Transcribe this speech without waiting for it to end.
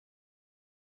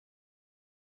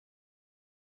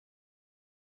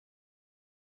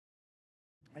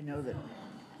I know that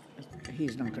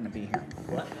he's not going to be here.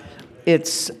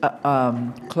 It's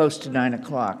close to 9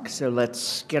 o'clock, so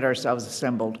let's get ourselves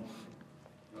assembled.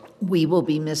 We will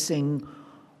be missing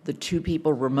the 2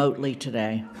 people remotely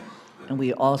today, and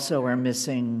we also are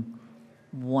missing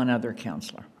one other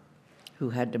counselor who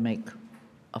had to make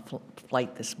a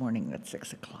flight this morning at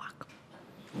 6 o'clock.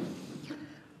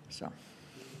 So,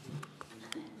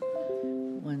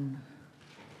 1,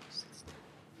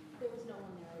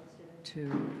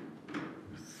 2,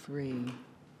 3,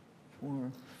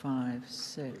 4, 5,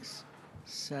 6,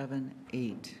 7,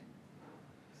 8.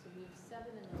 So we have 7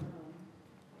 in the room.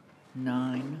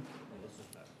 9.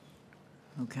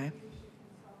 Okay.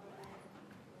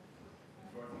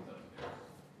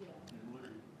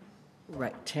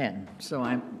 Right, 10. So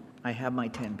I have my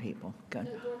 10 people. Good.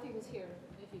 No, Dorothy was here,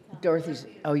 if you count. Dorothy's,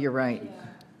 oh, you're right. Yeah.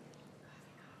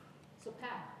 So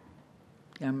Pat.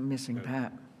 I'm missing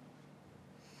Pat.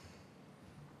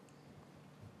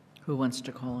 Who wants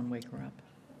to call and wake her up?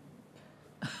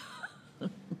 I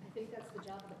think that's the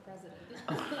job of the president.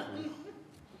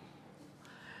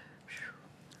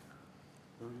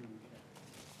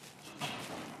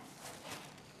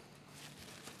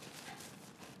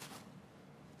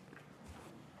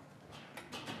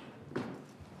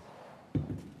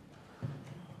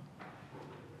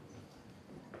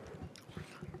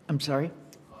 I'm sorry?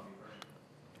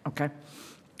 Okay.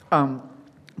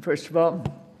 First of all,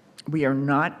 we are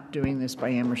not doing this by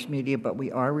Amherst Media, but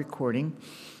we are recording,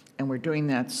 and we're doing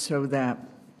that so that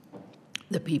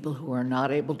the people who are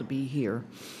not able to be here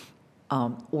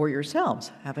or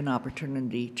yourselves have an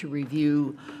opportunity to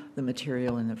review the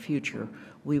material in the future.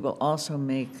 We will also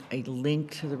make a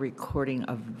link to the recording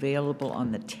available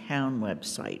on the town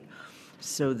website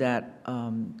so that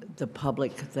the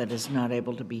public that is not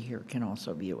able to be here can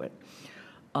also view it.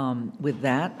 With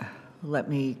that, let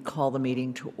me call the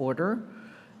meeting to order.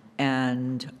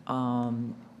 And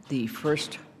the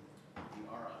first,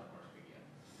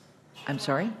 I'm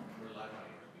sorry?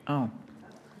 Oh,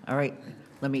 all right.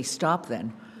 Let me stop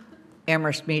then.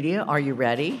 Amherst Media, are you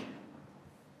ready?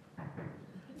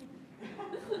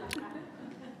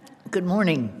 Good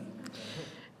morning.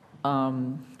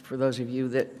 For those of you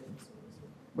that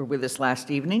were with us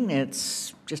last evening,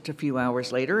 it's just a few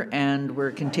hours later, and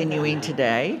we're continuing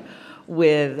today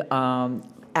with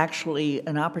actually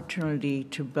an opportunity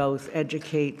to both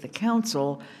educate the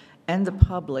council and the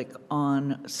public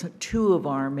on 2 of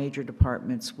our major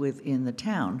departments within the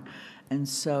town. And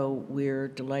so we're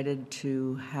delighted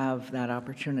to have that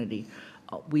opportunity.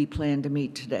 We plan to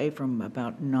meet today from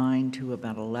about 9 to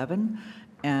about 11.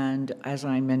 And as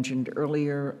I mentioned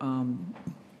earlier,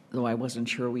 though I wasn't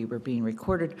sure we were being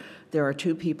recorded, there are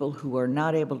 2 people who are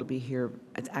not able to be here,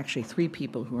 actually 3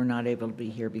 people who are not able to be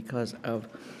here because of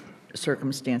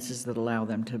circumstances that allow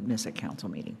them to miss a council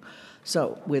meeting.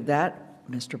 So with that,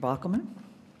 Mr. Bockelman.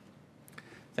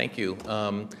 Thank you.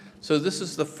 So this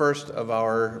is the first of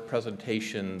our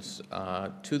presentations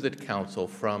to the council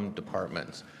from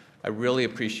departments. I really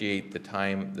appreciate the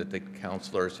time that the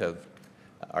councilors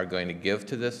are going to give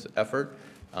to this effort.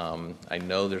 I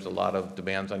know there's a lot of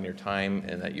demands on your time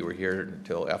and that you were here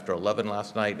until after 11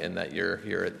 last night and that you're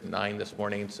here at 9 this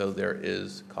morning, so there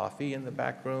is coffee in the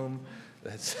back room.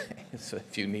 So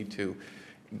if you need to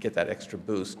get that extra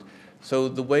boost. So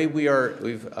the way we are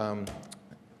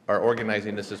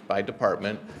organizing this is by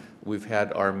department. We've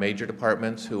had our major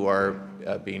departments who are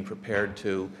being prepared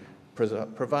to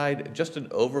provide just an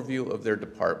overview of their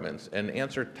departments and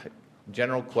answer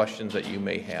general questions that you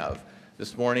may have.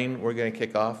 This morning, we're going to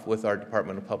kick off with our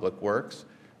Department of Public Works,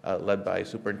 led by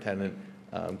Superintendent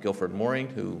Guilford Mooring,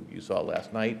 who you saw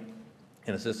last night,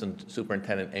 and Assistant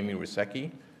Superintendent Amy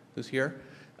Rusecki, who's here.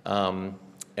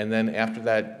 And then after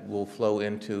that, we'll flow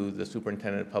into the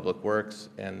Superintendent of Public Works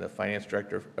and the Finance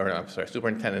Director, or I'm sorry,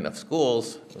 Superintendent of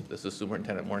Schools, this is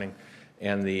Superintendent Mooring,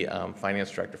 and the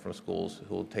Finance Director from Schools,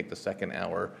 who will take the second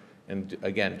hour and,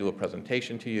 again, do a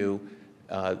presentation to you.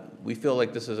 We feel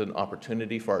like this is an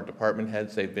opportunity for our department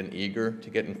heads. They've been eager to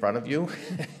get in front of you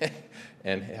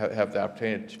and have the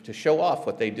opportunity to show off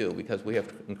what they do, because we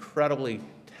have incredibly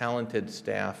talented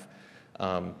staff.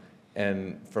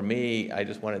 And for me, I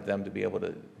just wanted them to be able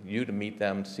to, you to meet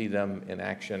them, see them in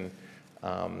action,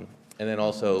 and then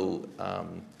also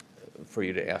for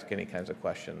you to ask any kinds of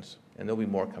questions. And there'll be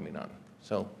more coming on.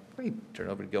 So, turn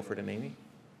over to Guilford and Amy.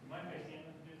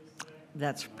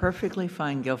 That's perfectly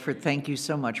fine, Guilford. Thank you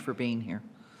so much for being here.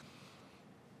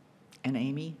 And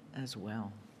Amy as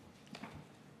well.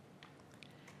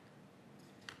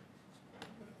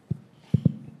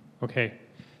 Okay,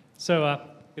 so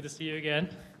good to see you again.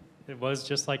 It was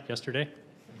just like yesterday.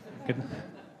 Good.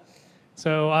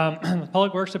 So the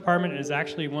Public Works Department is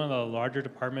actually one of the larger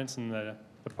departments in the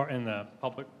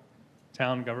public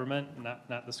town government,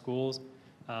 not the schools.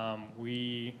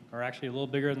 We are actually a little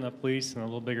bigger than the police and a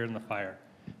little bigger than the fire.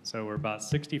 So we're about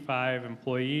 65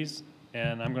 employees,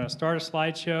 and I'm going to start a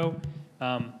slideshow.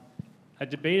 I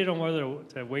debated on whether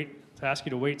to ask you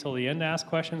to wait till the end to ask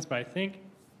questions, but I think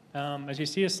as you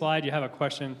see a slide, you have a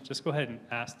question, just go ahead and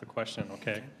ask the question,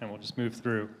 okay? And we'll just move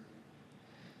through.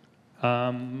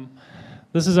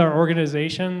 This is our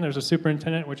organization. There's a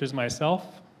superintendent, which is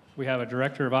myself. We have a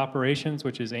director of operations,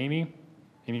 which is Amy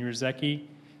Rizecki.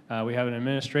 We have an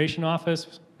administration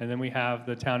office, and then we have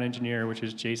the town engineer, which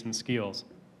is Jason Skeels.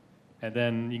 And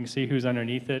then you can see who's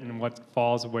underneath it and what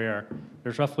falls where.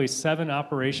 There's roughly 7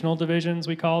 operational divisions,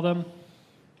 we call them: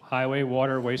 highway,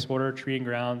 water, wastewater, tree and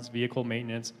grounds, vehicle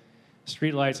maintenance,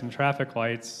 street lights and traffic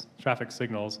lights, traffic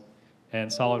signals,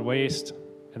 and solid waste.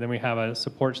 And then we have a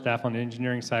support staff on the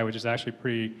engineering side, which is actually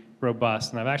pretty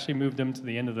robust. And I've actually moved them to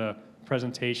the end of the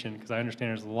presentation because I understand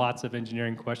there's lots of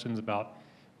engineering questions about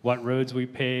what roads we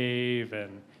pave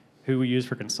and who we use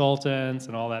for consultants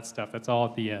and all that stuff. That's all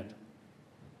at the end.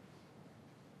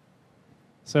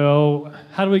 So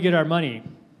how do we get our money?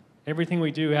 Everything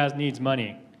we do needs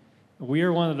money. We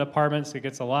are one of the departments that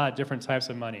gets a lot of different types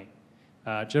of money.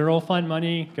 General fund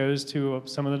money goes to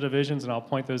some of the divisions, and I'll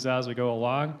point those out as we go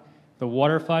along. The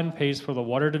water fund pays for the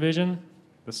water division.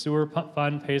 The sewer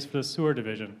fund pays for the sewer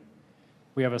division.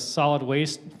 We have a solid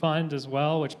waste fund as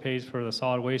well, which pays for the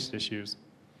solid waste issues.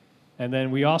 And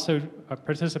then we also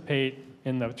participate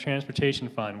in the transportation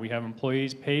fund. We have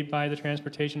employees paid by the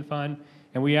transportation fund,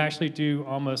 and we actually do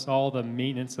almost all the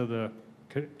maintenance of the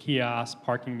kiosks,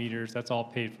 parking meters. That's all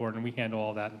paid for, and we handle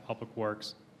all that in Public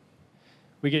Works.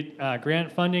 We get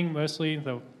grant funding. Mostly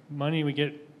the money we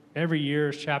get every year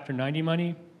is Chapter 90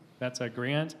 money. That's a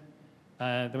grant.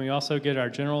 Then we also get our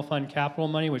general fund capital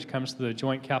money, which comes to the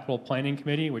Joint Capital Planning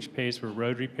Committee, which pays for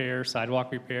road repair,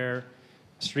 sidewalk repair,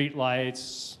 street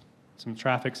lights, some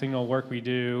traffic signal work we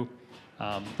do.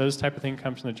 Those type of things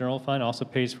come from the general fund. Also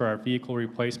pays for our vehicle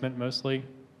replacement mostly.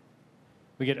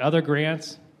 We get other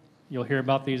grants. You'll hear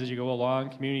about these as you go along.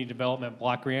 Community Development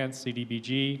Block Grants,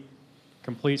 CDBG.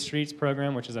 Complete Streets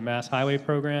Program, which is a mass highway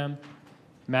program.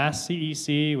 Mass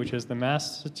CEC, which is the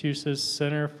Massachusetts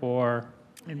Center for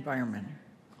Environment.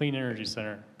 Clean Energy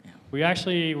Center. Yeah.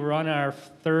 We're on our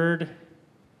third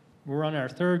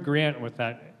grant with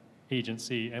that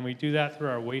agency, and we do that through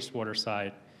our wastewater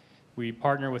side. We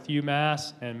partner with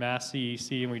UMass and Mass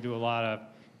CEC, and we do a lot of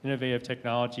innovative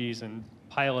technologies and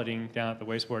piloting down at the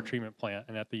wastewater treatment plant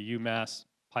and at the UMass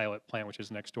pilot plant, which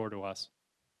is next door to us.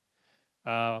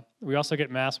 We also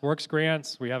get Mass Works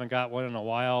grants. We haven't got one in a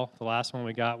while. The last one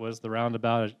we got was the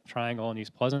roundabout at Triangle on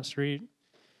East Pleasant Street.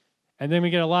 And then we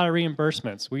get a lot of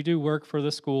reimbursements. We do work for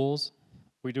the schools.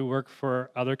 We do work for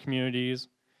other communities.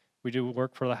 We do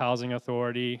work for the Housing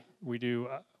Authority. We do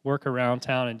work around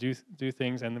town and do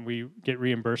things, and then we get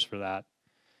reimbursed for that.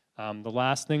 The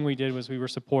last thing we did was we were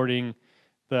supporting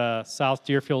the South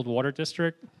Deerfield Water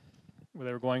District, where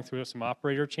they were going through some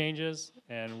operator changes,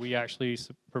 and we actually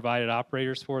provided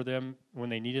operators for them when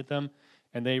they needed them,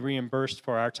 and they reimbursed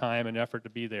for our time and effort to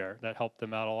be there. That helped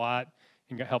them out a lot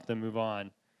and helped them move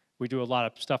on. We do a lot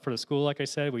of stuff for the school, like I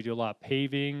said. We do a lot of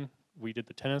paving. We did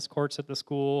the tennis courts at the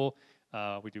school.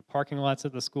 We do parking lots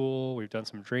at the school. We've done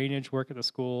some drainage work at the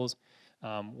schools.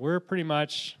 We're pretty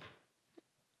much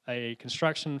a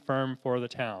construction firm for the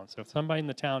town. So if somebody in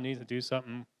the town needs to do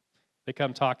something, they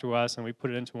come talk to us, and we put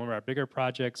it into one of our bigger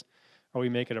projects, or we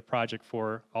make it a project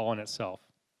for all in itself.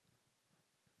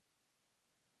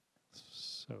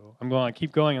 So I'm going to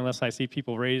keep going unless I see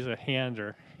people raise a hand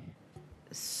or...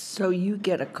 So you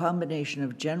get a combination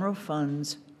of general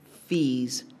funds,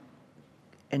 fees,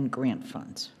 and grant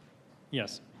funds?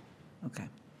 Yes. Okay.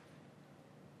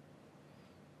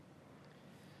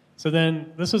 So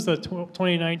then this is the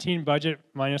 2019 budget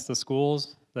minus the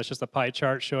schools. That's just a pie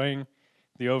chart showing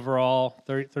the overall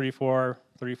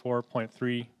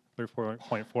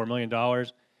 $34.4 million,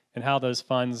 and how those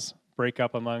funds break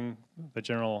up among the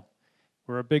general.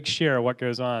 We're a big share of what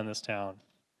goes on in this town.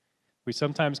 We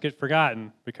sometimes get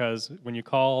forgotten because when you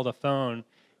call the phone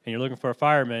and you're looking for a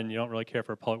fireman, you don't really care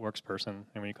for a public works person.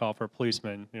 And when you call for a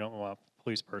policeman, you don't want a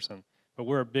police person. But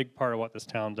we're a big part of what this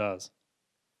town does.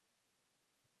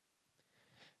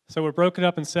 So we're broken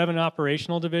up in 7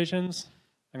 operational divisions.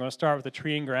 I'm going to start with the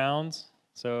tree and grounds.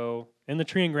 So in the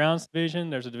tree and grounds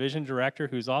division, there's a division director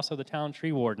who's also the town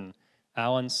tree warden,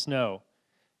 Alan Snow.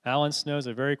 Alan Snow is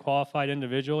a very qualified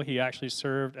individual. He actually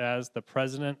served as the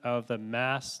president of the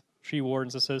Mass Tree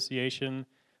Wardens Association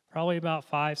probably about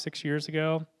 5-6 years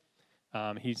ago.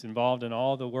 He's involved in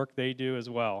all the work they do as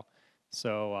well.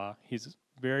 So he's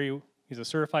a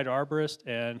certified arborist,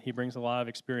 and he brings a lot of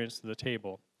experience to the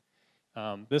table.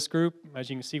 This group, as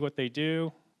you can see what they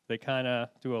do, they kind of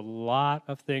do a lot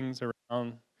of things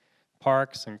around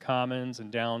parks and commons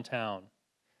and downtown.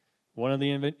 One of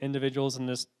the individuals in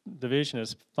this division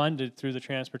is funded through the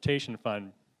transportation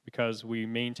fund because we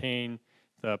maintain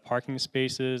the parking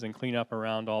spaces and clean up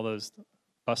around all those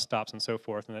bus stops and so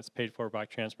forth, and that's paid for by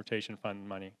transportation fund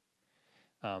money.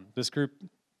 This group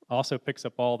also picks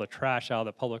up all the trash out of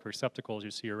the public receptacles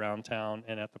you see around town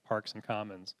and at the parks and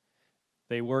commons.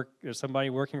 There's somebody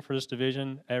working for this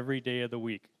division every day of the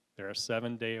week. They're a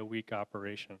 7-day-a-week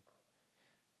operation.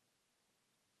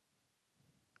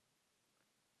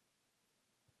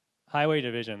 Highway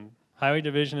Division. Highway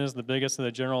Division is the biggest of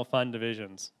the general fund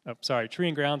divisions. Tree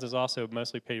and Grounds is also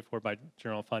mostly paid for by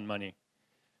general fund money.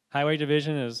 Highway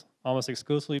Division is almost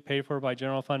exclusively paid for by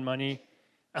general fund money.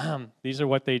 These are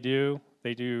what they do.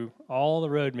 They do all the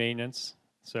road maintenance.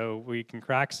 So we can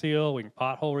crack seal, we can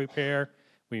pothole repair,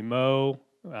 we mow,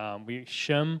 we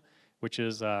shim, which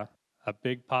is a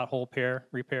big pothole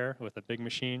repair with a big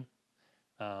machine.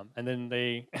 And then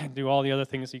they do all the other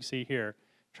things you see here.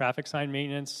 Traffic sign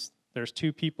maintenance. There's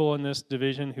 2 people in this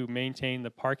division who maintain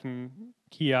the parking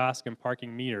kiosk and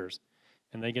parking meters,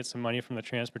 and they get some money from the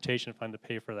transportation fund to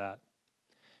pay for that.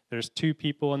 There's 2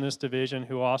 people in this division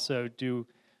who also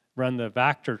run the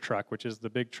Vector truck, which is the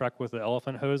big truck with the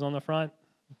elephant hose on the front,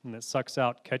 and it sucks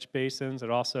out catch basins. It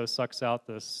also sucks out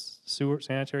the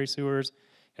sanitary sewers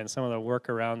and some of the work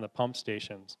around the pump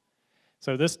stations.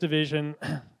 So this division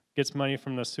gets money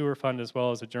from the sewer fund as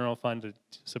well as the general fund to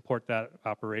support that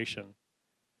operation.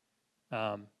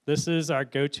 This is our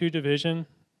go-to division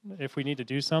if we need to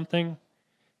do something.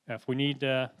 If we need,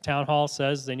 Town Hall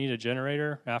says they need a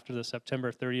generator after the September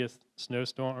 30th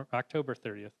snowstorm, October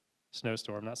 30th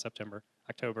snowstorm, not September,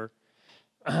 October.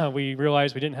 We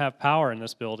realized we didn't have power in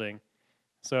this building.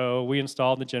 So we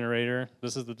installed the generator.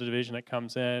 This is the division that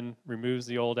comes in, removes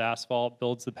the old asphalt,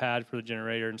 builds the pad for the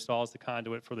generator, installs the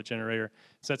conduit for the generator,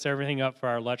 sets everything up for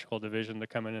our electrical division to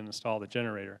come in and install the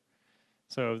generator.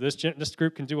 So this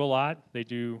group can do a lot. They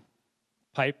do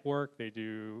pipe work. They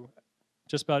do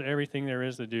just about everything there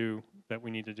is to do that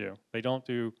we need to do. They don't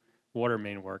do water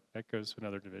main work. That goes to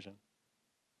another division.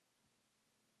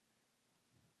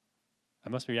 I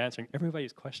must be answering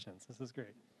everybody's questions. This is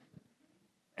great.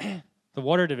 The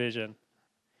water division.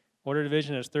 Water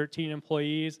division has 13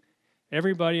 employees.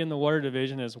 Everybody in the water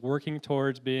division is working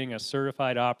towards being a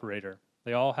certified operator.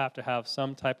 They all have to have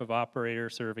some type of operator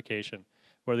certification.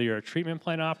 Whether you're a treatment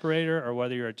plant operator or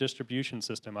whether you're a distribution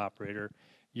system operator,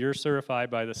 you're certified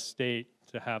by the state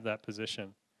to have that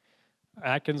position.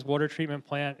 Atkins Water Treatment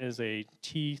Plant is a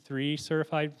T3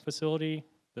 certified facility.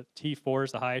 The T4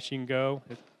 is the highest you can go.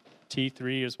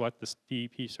 T3 is what the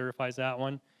DEP certifies that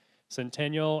one.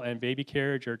 Centennial and Baby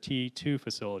Carriage are T2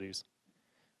 facilities.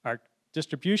 Our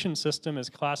distribution system is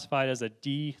classified as a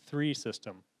D3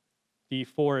 system.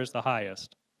 D4 is the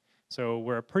highest. So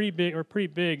we're pretty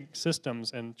big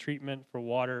systems in treatment for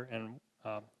water and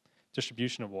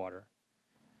distribution of water.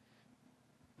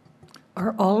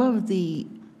 Are all of the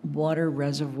water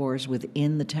reservoirs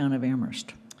within the town of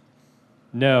Amherst?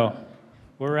 No.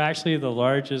 We're actually the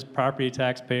largest property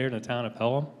taxpayer in the town of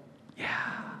Pelham.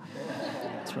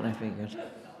 That's what I figured.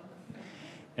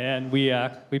 And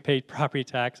we paid property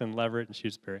tax in Leverett and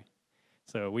Shutesbury.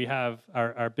 So we have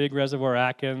our big reservoir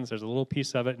Atkins. There's a little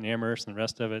piece of it in Amherst, and the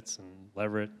rest of it's in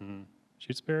Leverett and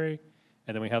Shutesbury.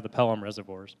 And then we have the Pelham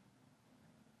reservoirs.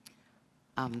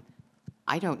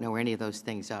 I don't know where any of those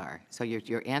things are. So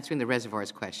you're answering the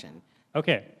reservoirs question.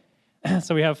 Okay.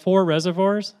 So we have 4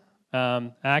 reservoirs,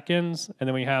 Atkins, and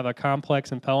then we have a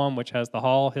complex in Pelham, which has the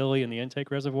Hall, Hilly, and the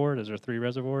intake reservoir. Those are 3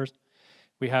 reservoirs.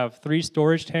 We have 3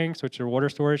 storage tanks, which are water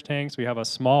storage tanks. We have a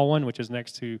small one, which is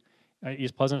next to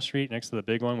East Pleasant Street, next to the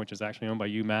big one, which is actually owned by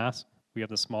UMass. We have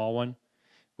the small one.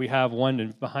 We have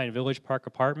one behind Village Park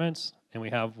Apartments, and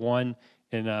we have one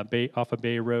in off of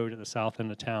Bay Road at the south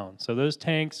end of town. So those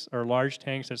tanks are large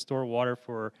tanks that store water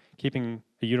for keeping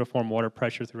a uniform water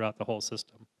pressure throughout the whole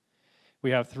system.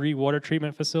 We have 3 water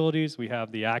treatment facilities. We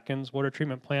have the Atkins Water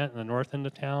Treatment Plant in the north end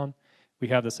of town. We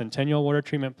have the Centennial Water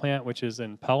Treatment Plant, which is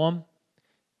in Pelham,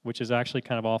 which is actually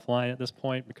kind of offline at this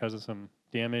point because of some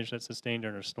damage that's sustained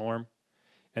during a storm.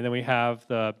 And then we have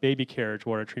the Baby Carriage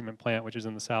Water Treatment Plant, which is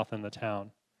in the south end of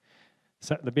town.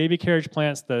 So the Baby Carriage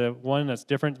plant's the one that's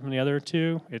different from the other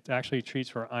 2. It actually treats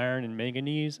for iron and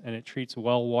manganese, and it treats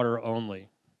well water only.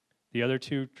 The other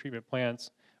 2 treatment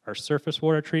plants are surface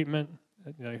water treatment.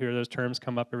 You know, I hear those terms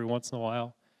come up every once in a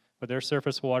while. but their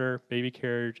surface water, baby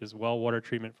carriage, is well water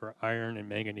treatment for iron and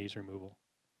manganese removal.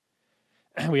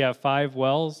 We have 5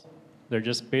 wells. They're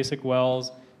just basic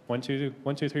wells, 1, 2,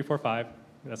 3, 4, 5.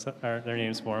 That's their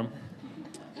names for them.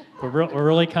 We're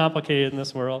really complicated in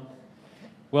this world.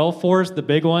 Well 4 is the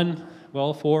big one.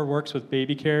 Well 4 works with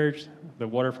baby carriage. The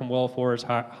water from well 4 is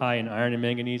high in iron and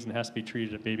manganese and has to be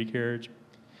treated at baby carriage.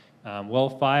 Well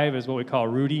 5 is what we call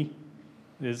Rudy.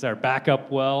 This is our backup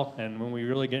well, and when we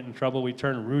really get in trouble, we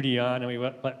turn Rudy on, and we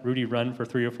let Rudy run for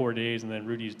 3 or 4 days, and then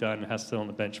Rudy's done and has to sit on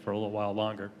the bench for a little while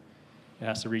longer. It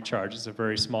has to recharge. It's a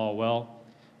very small well.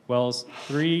 Wells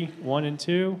 3, 1, and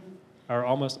 2 are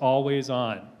almost always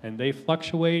on, and they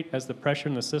fluctuate as the pressure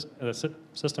in the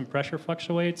system pressure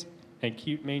fluctuates and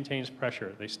maintains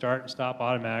pressure. They start and stop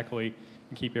automatically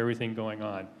and keep everything going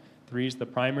on. 3 is the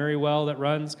primary well that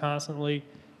runs constantly,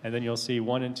 and then you'll see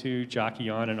 1 and 2 jockey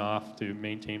on and off to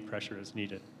maintain pressure as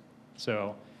needed.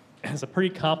 So it's a pretty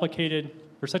complicated,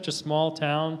 for such a small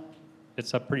town,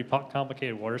 it's a pretty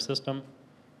complicated water system,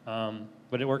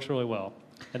 but it works really well.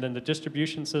 And then the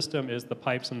distribution system is the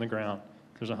pipes in the ground.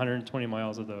 There's 120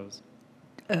 miles of those.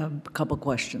 A couple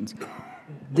questions.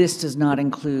 This does not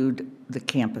include the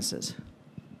campuses.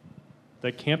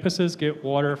 The campuses get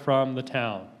water from the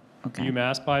town. Okay.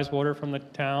 UMass buys water from the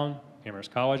town,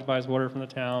 Amherst College buys water from the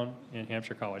town, and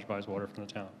Hampshire College buys water from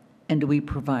the town. And do we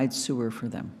provide sewer for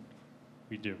them?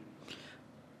 We do.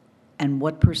 And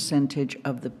what percentage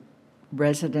of the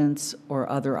residents or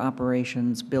other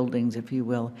operations, buildings, if you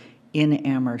will, in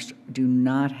Amherst do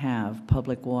not have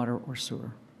public water or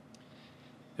sewer?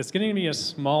 It's going to be a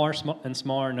smaller and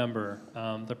smaller number.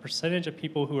 The percentage of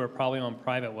people who are probably on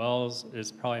private wells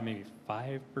is probably maybe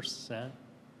 5%,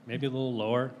 maybe a little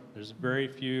lower. There's very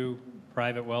few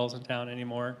private wells in town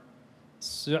anymore.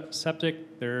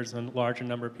 Septic, there's a larger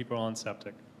number of people on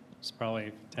septic. It's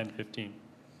probably 10, 15.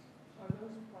 Are those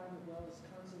private wells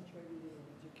concentrated in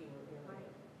a particular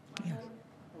area? Yes.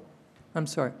 I'm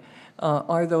sorry.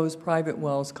 Are those private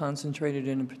wells concentrated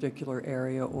in a particular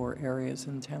area or areas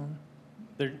in town?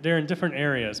 They're in different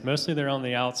areas. Mostly they're on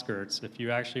the outskirts. If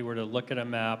you actually were to look at a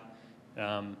map,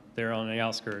 they're on the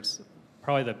outskirts.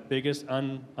 Probably the biggest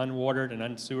unwatered and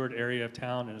unsewered area of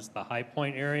town is the High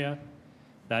Point area.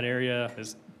 That area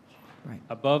is Right.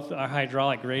 above our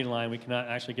hydraulic grade line. We cannot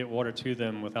actually get water to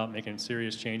them without making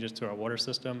serious changes to our water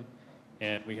system.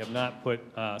 And we have not put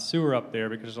sewer up there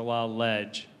because there's a lot of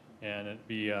ledge, and it'd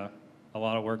be a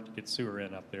lot of work to get sewer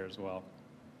in up there as well.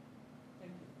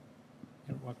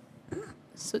 You're welcome.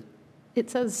 So it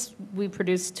says we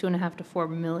produce 2.5 to 4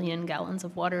 million gallons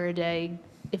of water a day.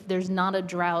 If there's not a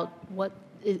drought, what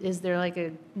is there like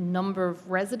a number of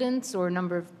residents or a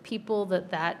number of people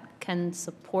that can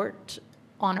support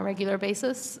on a regular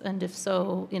basis? And if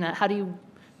so, how do you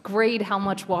grade how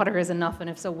much water is enough? And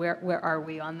if so, where are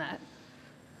we on that?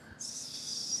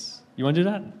 You want to do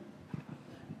that?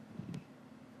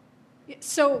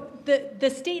 So the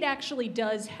state actually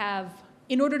does have,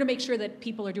 in order to make sure that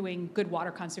people are doing good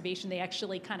water conservation, they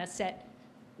actually kind of set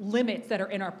limits that are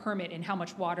in our permit and how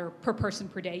much water per person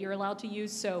per day you're allowed to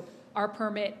use. So our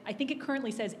permit, I think it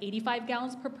currently says 85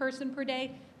 gallons per person per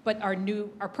day, but our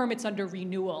permit's under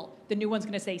renewal. The new one's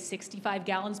going to say 65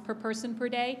 gallons per person per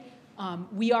day.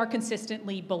 We are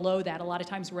consistently below that. A lot of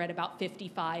times we're at about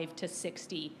 55 to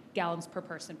 60 gallons per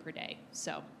person per day.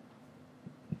 So.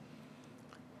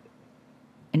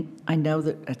 And I know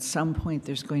that at some point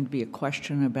there's going to be a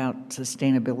question about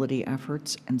sustainability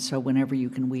efforts, and so whenever you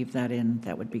can weave that in,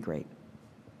 that would be great.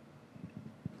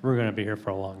 We're going to be here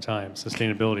for a long time.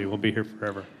 Sustainability will be here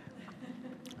forever.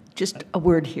 Just a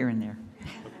word here and there.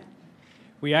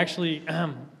 We actually,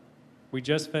 we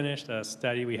just finished a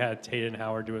study. We had Tate and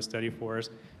Howard do a study for us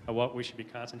of what we should be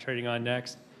concentrating on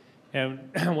next. And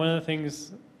one of the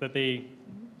things that they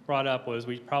brought up was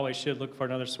we probably should look for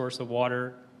another source of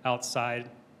water outside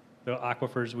the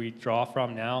aquifers we draw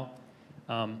from now.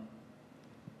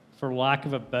 For lack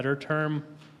of a better term,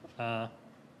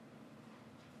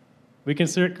 we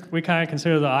kind of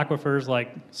consider the aquifers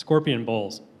like scorpion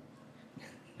bowls.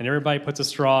 And everybody puts a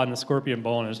straw in the scorpion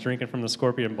bowl and is drinking from the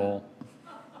scorpion bowl.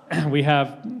 We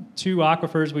have 2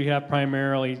 aquifers we have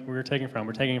primarily we're taking from.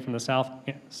 We're taking from the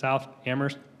South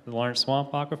Amherst, the Lawrence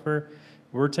Swamp Aquifer.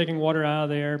 We're taking water out of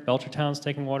there. Belchertown's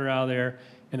taking water out of there.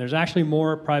 And there's actually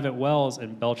more private wells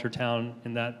in Belchertown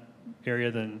in that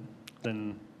area than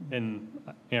in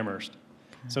Amherst.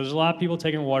 So there's a lot of people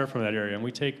taking water from that area, and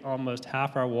we take almost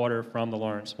half our water from the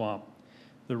Lawrence Swamp.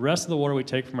 The rest of the water we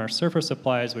take from our surface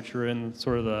supplies, which are in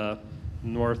sort of the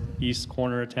northeast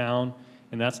corner of town,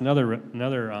 and that's another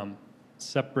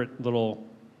separate little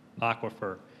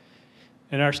aquifer.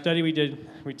 In our study we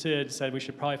did said we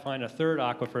should probably find a third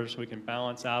aquifer so we can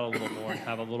balance out a little more and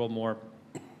have a little more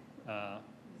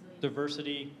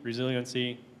diversity,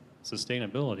 resiliency,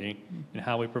 sustainability in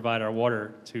how we provide our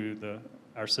water to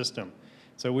our system.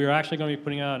 So we're actually going to be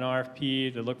putting out an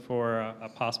RFP to look for a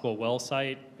possible well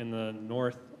site in the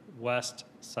northwest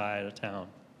side of town.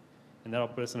 And that'll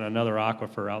put us in another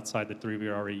aquifer outside the 3 we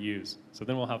already use. So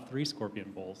then we'll have 3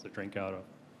 scorpion bowls to drink out of,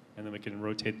 and then we can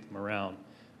rotate them around.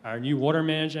 Our new Water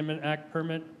Management Act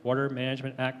permit, you're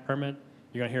going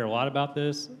to hear a lot about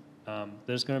this.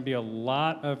 There's going to be a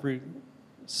lot of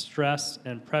stress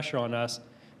and pressure on us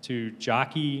to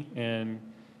jockey and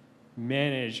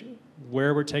manage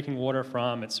where we're taking water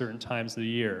from at certain times of the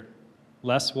year.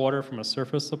 Less water from a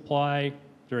surface supply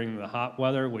during the hot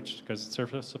weather, because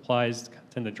surface supplies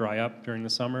tend to dry up during the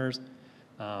summers.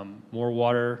 More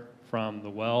water from the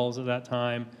wells at that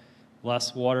time.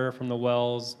 Less water from the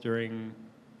wells during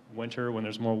winter when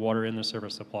there's more water in the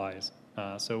surface supplies.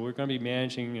 So we're going to be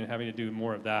managing and having to do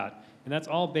more of that. And that's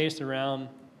all based around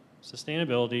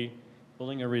sustainability,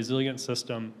 building a resilient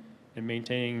system, and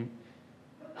maintaining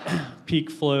peak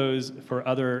flows for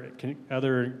other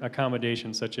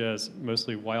accommodations, such as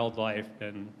mostly wildlife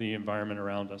and the environment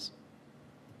around us.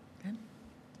 Okay.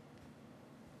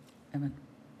 Evan.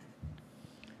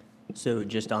 So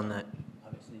just on that,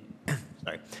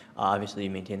 obviously you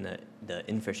maintain the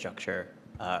infrastructure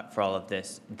for all of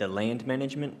this. The land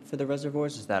management for the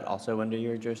reservoirs, is that also under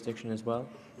your jurisdiction as well?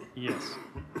 Yes,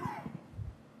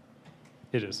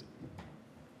 it is.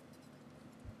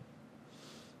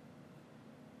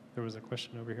 There was a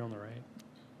question over here on the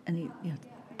right. Yeah,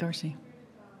 Darcy.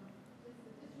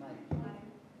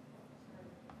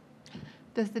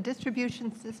 Does the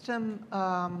distribution system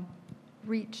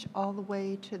reach all the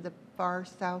way to the far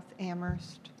south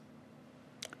Amherst?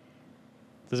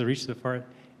 Does it reach the far?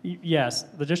 Yes,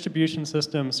 the distribution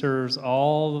system serves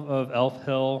all of Elf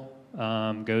Hill,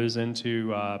 goes into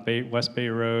West Bay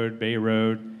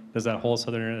Road, does that whole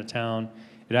southern end of town.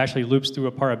 It actually loops through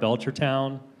a part of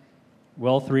Belchertown.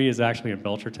 Well 3 is actually in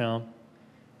Belchertown.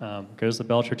 Goes to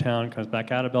Belchertown, comes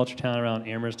back out of Belchertown around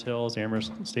Amherst Hills,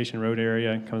 Amherst Station Road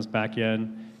area, and comes back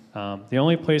in. The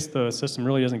only place the system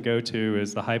really doesn't go to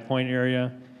is the High Point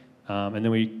area. And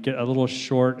then we get a little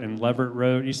short in Leverett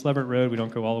Road, East Leverett Road. We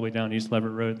don't go all the way down East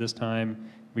Leverett Road this time.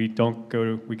 We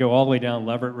go all the way down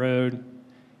Leverett Road.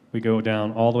 We go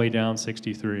down all the way down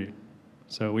 63.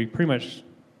 So we pretty much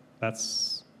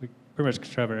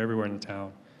cover everywhere in the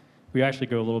town. We actually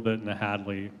go a little bit into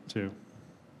Hadley too.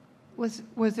 Was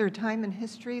there a time in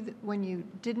history that when you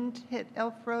didn't hit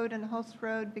Elf Road and Hulse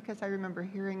Road? Because I remember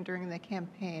hearing during the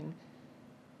campaign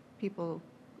people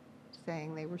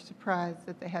saying they were surprised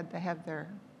that they had to have their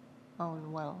own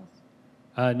wells.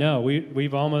 No,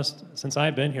 we've almost, since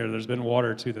I've been here, there's been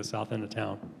water to the south end of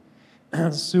town.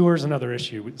 Sewer's another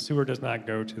issue. Sewer does not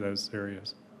go to those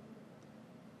areas.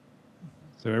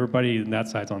 So everybody on that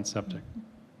side's on septic.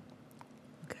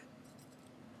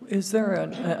 Is there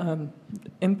an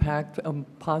impact,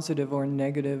 positive or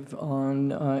negative,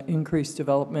 on increased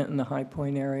development in the High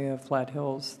Point area, Flat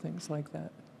Hills, things like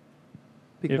that?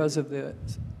 Because of the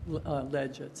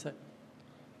ledge, etc.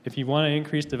 If you want to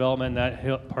increase development in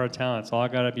that part of town, it's all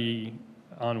got to be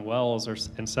on wells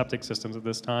and septic systems at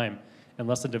this time,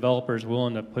 unless the developer is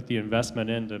willing to put the investment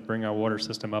in to bring our water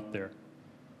system up there.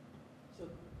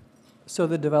 So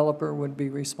the developer would be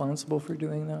responsible for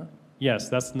doing that? Yes,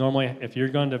 that's normally, if you're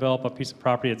going to develop a piece of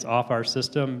property that's off our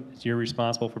system, you're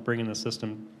responsible for bringing the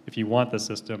system, if you want the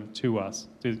system, to us,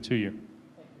 to you.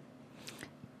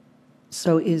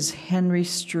 So is Henry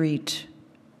Street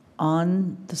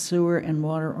on the sewer and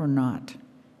water or not?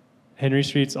 Henry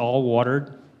Street's all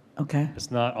watered. Okay,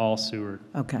 It's not all sewered.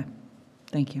 okay.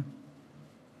 Thank you.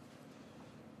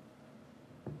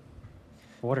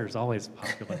 Water is always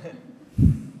popular.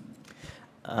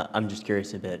 I'm just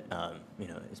curious a bit,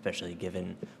 especially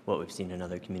given what we've seen in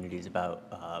other communities about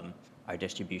our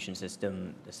distribution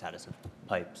system, the status of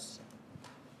pipes.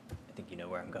 I think you know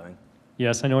where I'm going.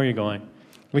 Yes, I know where you're going.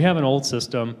 We have an old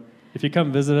system. If you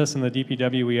come visit us in the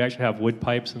DPW, we actually have wood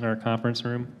pipes in our conference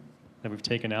room that we've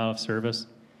taken out of service.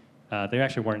 They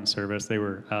actually weren't in service. They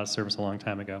were out of service a long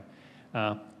time ago.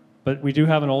 But we do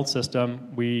have an old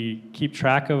system. We keep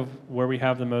track of where we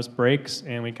have the most breaks,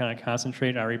 and we kind of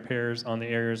concentrate our repairs on the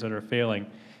areas that are failing.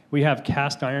 We have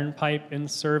cast iron pipe in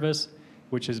service,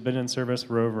 which has been in service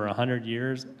for over 100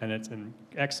 years, and it's in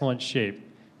excellent shape.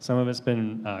 Some of it's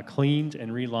been cleaned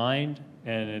and relined,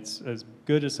 and it's as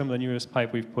good as some of the newest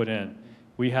pipe we've put in.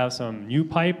 We have some new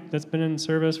pipe that's been in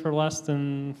service for less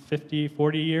than 50,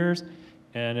 40 years,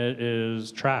 and it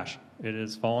is trash. It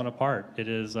is falling apart.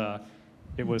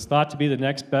 It It was thought to be the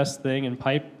next best thing in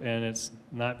pipe, and it's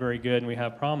not very good, and we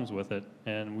have problems with it.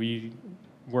 And we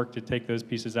work to take those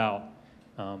pieces out.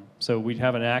 So we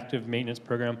have an active maintenance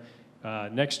program.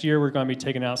 Next year, we're going to be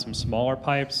taking out some smaller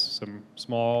pipes, some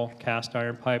small cast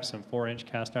iron pipes, some 4-inch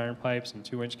cast iron pipes, and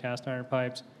 2-inch cast iron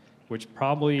pipes, which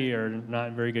probably are not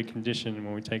in very good condition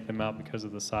when we take them out because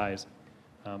of the size.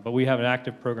 But we have an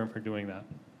active program for doing that.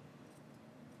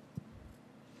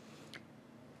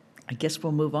 I guess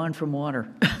we'll move on from water.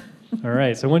 All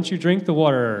right, so once you drink the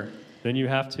water, then you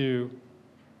have to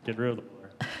get rid of the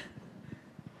water.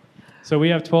 So we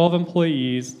have 12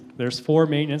 employees. There's 4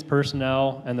 maintenance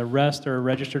personnel, and the rest are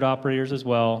registered operators as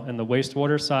well. And the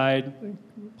wastewater side,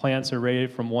 plants are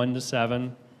rated from 1 to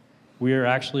 7. We are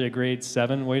actually a grade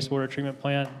 7 wastewater treatment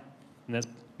plant, and that's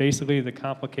basically the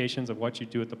complications of what you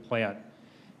do at the plant.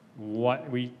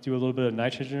 We do a little bit of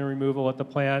nitrogen removal at the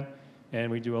plant,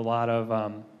 and we do a lot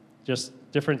of just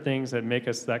different things that make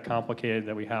us that complicated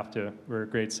that we're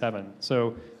grade 7.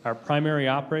 So our primary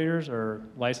operators are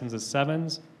licensed as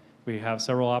 7s. We have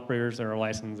several operators that are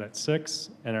licensed at 6,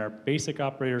 and our basic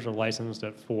operators are licensed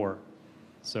at 4.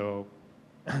 So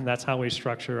that's how we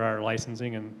structure our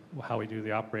licensing and how we do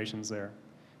the operations there.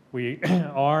 We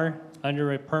are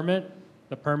under a permit.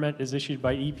 The permit is issued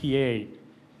by EPA,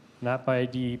 not by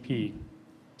DEP.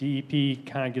 DEP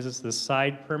kind of gives us the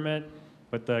side permit,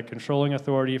 but the controlling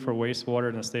authority for wastewater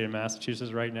in the state of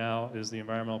Massachusetts right now is the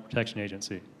Environmental Protection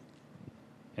Agency.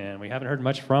 And we haven't heard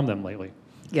much from them lately.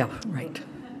 Yeah, right.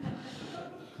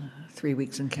 3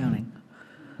 weeks and counting.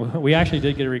 We actually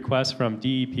did get a request from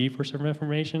DEP for some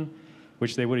information,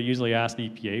 which they would have usually asked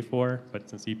EPA for, but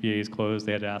since EPA is closed,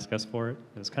 they had to ask us for it.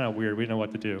 It was kind of weird. We didn't know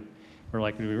what to do. We're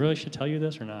like, do we really should tell you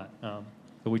this or not?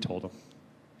 But we told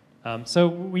them. So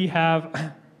we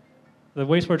have the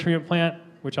wastewater treatment plant,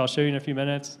 which I'll show you in a few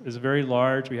minutes, is very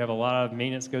large. We have a lot of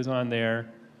maintenance goes on there.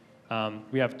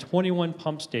 We have 21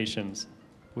 pump stations.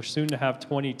 We're soon to have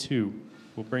 22.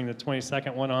 We'll bring the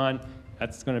 22nd one on.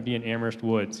 That's going to be in Amherst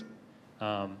Woods.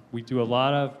 We do a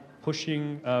lot of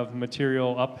pushing of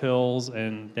material up hills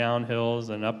and down hills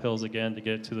and up hills again to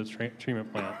get it to the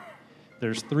treatment plant.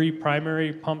 There's 3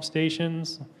 primary pump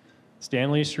stations,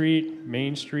 Stanley Street,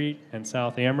 Main Street, and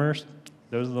South Amherst.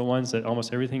 Those are the ones that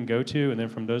almost everything go to, and then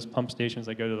from those pump stations,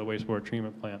 they go to the wastewater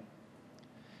treatment plant.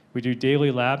 We do daily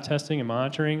lab testing and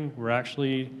monitoring. We're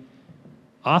actually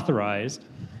authorized.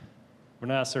 We're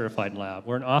not a certified lab.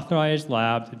 We're an authorized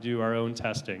lab to do our own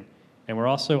testing. And we're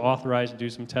also authorized to do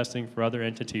some testing for other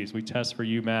entities. We test for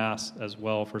UMass as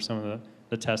well for some of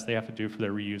the tests they have to do for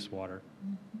their reuse water.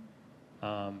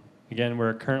 Again,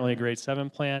 we're currently a grade 7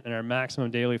 plant, and our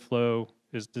maximum daily flow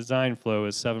design flow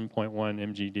is 7.1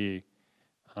 MGD.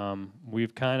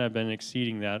 We've kind of been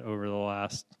exceeding that over the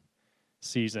last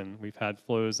season. We've had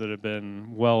flows that have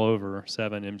been well over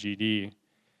 7 MGD,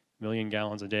 million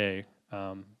gallons a day.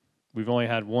 We've only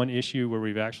had one issue where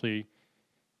we've actually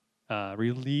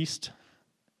released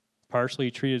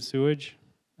partially treated sewage.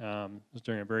 It was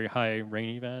during a very high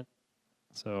rain event.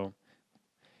 So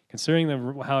considering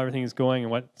how everything is going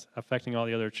and what's affecting all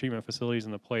the other treatment facilities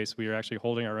in the place, we are actually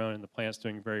holding our own, and the plant's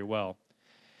doing very well.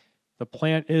 The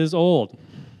plant is old.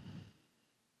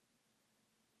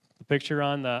 The picture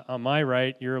on my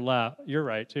right, your left, you're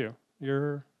right too.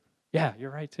 You're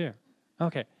right too.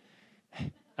 Okay.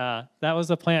 That was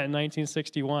the plant in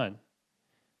 1961.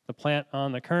 The plant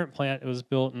on the current plant, it was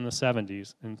built in the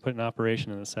 70s and put in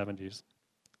operation in the 70s.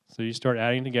 So you start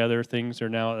adding together, things are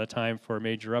now at the time for a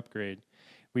major upgrade.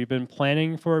 We've been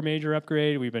planning for a major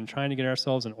upgrade. We've been trying to get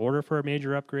ourselves in order for a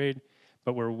major upgrade,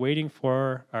 but we're waiting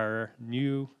for our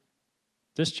new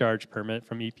discharge permit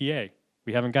from EPA.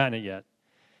 We haven't gotten it yet.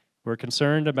 We're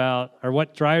concerned about, or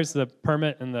what drives the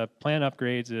permit and the plant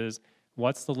upgrades is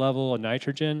what's the level of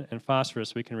nitrogen and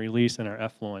phosphorus we can release in our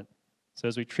effluent. So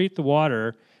as we treat the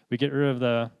water, we get rid of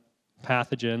the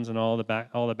pathogens and all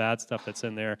the bad stuff that's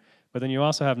in there, but then you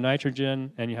also have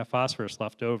nitrogen and you have phosphorus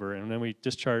left over, and then we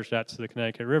discharge that to the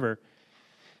Connecticut River.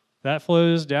 That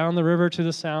flows down the river to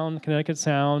the Sound, Connecticut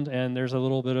Sound, and there's a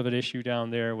little bit of an issue down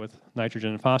there with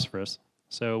nitrogen and phosphorus.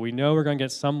 So we know we're going to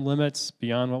get some limits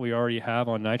beyond what we already have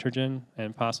on nitrogen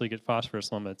and possibly get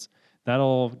phosphorus limits.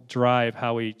 That'll drive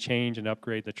how we change and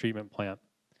upgrade the treatment plant.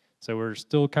 So we're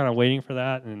still kind of waiting for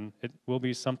that, and it will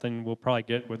be something we'll probably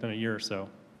get within a year or so.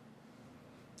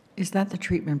 Is that the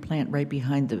treatment plant right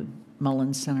behind the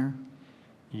Mullins Center?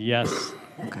 Yes.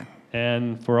 Okay.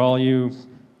 And for all you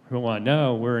who want to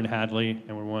know, we're in Hadley,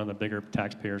 and we're one of the bigger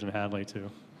taxpayers in Hadley, too.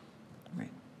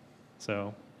 Right.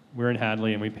 So we're in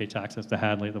Hadley, and we pay taxes to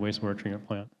Hadley, the wastewater treatment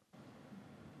plant.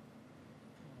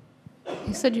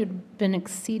 You said you'd been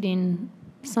exceeding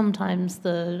sometimes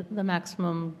the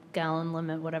maximum gallon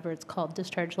limit, whatever it's called,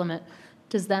 discharge limit,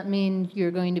 does that mean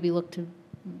you're going to be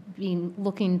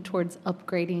looking towards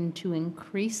upgrading to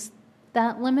increase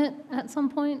that limit at some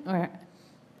point, or?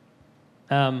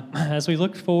 As we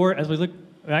look forward,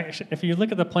 actually, if you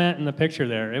look at the plant in the picture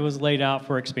there, it was laid out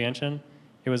for expansion.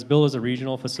 It was built as a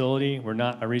regional facility. We're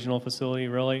not a regional facility,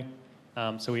 really.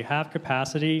 So we have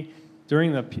capacity.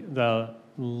 During the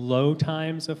low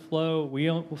times of flow, we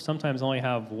sometimes only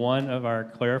have one of our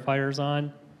clarifiers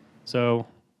on. So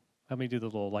let me do the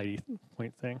little lighty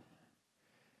point thing.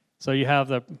 So you have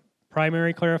the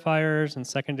primary clarifiers and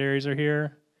secondaries are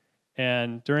here.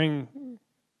 And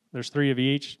there's 3 of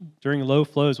each. During low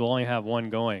flows, we'll only have 1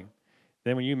 going.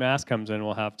 Then when UMass comes in,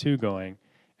 we'll have 2 going.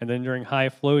 And then during high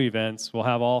flow events, we'll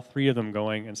have all 3 of them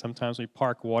going, and sometimes we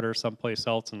park water someplace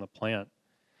else in the plant,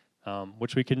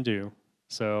 which we can do.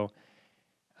 So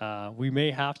we may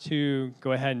have to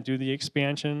go ahead and do the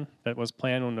expansion that was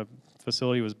planned when the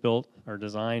facility was built or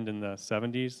designed in the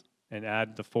 70s and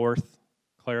add the 4th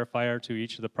clarifier to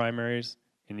each of the primaries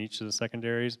and each of the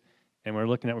secondaries. And we're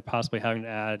looking at possibly having to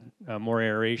add more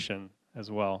aeration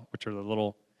as well, which are the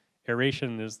little,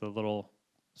 aeration is the little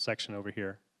section over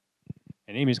here.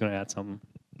 And Amy's going to add something.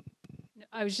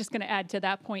 I was just going to add to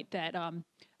that point that,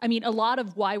 I mean, a lot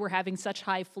of why we're having such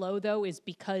high flow, though, is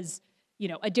because, you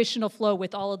know, additional flow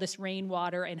with all of this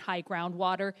rainwater and high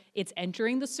groundwater, it's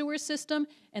entering the sewer system,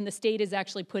 and the state is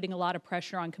actually putting a lot of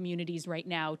pressure on communities right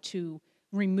now to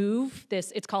remove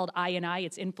this. It's called I&I,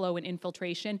 it's inflow and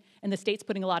infiltration, and the state's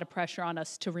putting a lot of pressure on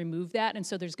us to remove that, and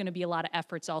so there's going to be a lot of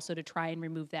efforts also to try and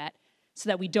remove that so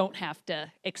that we don't have to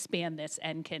expand this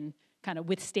and can kind of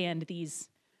withstand these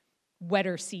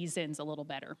wetter seasons a little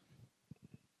better.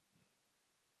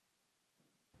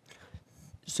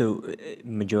 So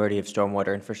majority of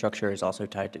stormwater infrastructure is also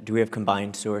tied to, do we have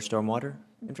combined sewer stormwater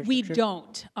infrastructure? We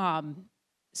don't.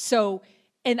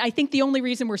 And I think the only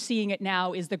reason we're seeing it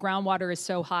now is the groundwater is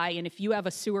so high, and if you have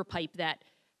a sewer pipe that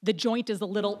the joint is a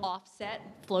little offset,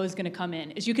 flow is going to come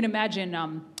in. As you can imagine,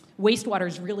 wastewater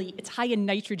is really, it's high in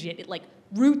nitrogen.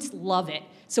 Roots love it.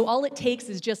 So all it takes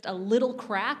is just a little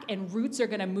crack, and roots are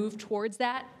going to move towards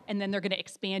that, and then they're going to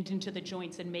expand into the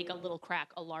joints and make a little crack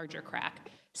a larger crack.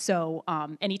 So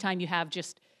anytime you have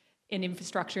just an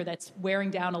infrastructure that's wearing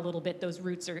down a little bit, those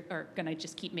roots are going to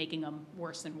just keep making them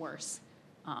worse and worse.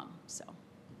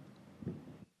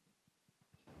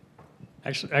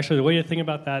 Actually, the way to think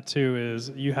about that too is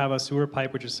you have a sewer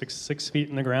pipe which is six feet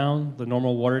in the ground. The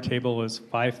normal water table is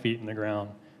 5 feet in the ground.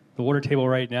 The water table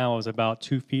right now is about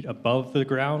 2 feet above the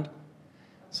ground.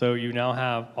 So you now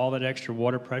have all that extra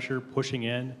water pressure pushing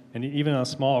in, and even a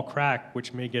small crack,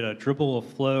 which may get a dribble of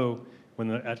flow when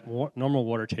the normal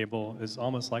water table is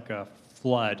almost like a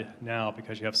flood now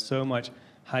because you have so much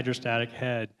hydrostatic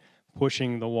head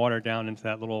pushing the water down into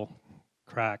that little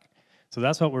crack. So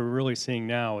that's what we're really seeing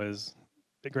now is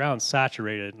the ground's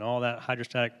saturated and all that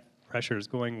hydrostatic pressure is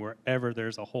going wherever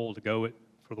there's a hole to go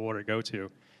for the water to go to.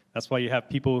 That's why you have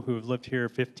people who have lived here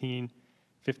 50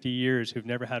 years who've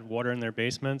never had water in their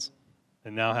basements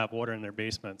and now have water in their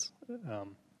basements.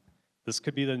 This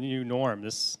could be the new norm.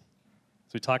 As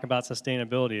we talk about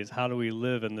sustainability, is how do we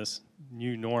live in this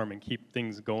new norm and keep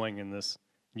things going in this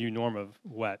new norm of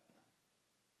wet?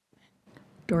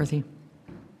 Dorothy.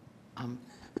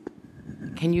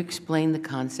 Can you explain the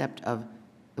concept of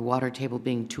the water table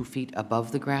being 2 feet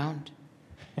above the ground?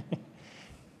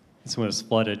 It's when it's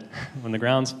flooded. When the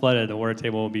ground's flooded, the water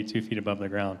table will be 2 feet above the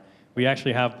ground. We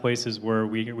actually have places where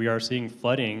we are seeing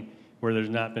flooding where there's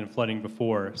not been flooding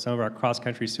before. Some of our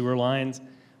cross-country sewer lines,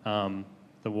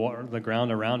 the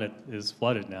ground around it is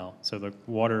flooded now. So the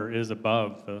water is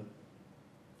above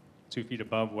 2 feet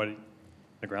above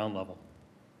the ground level.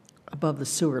 Above the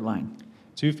sewer line.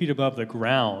 2 feet above the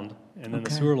ground, and then the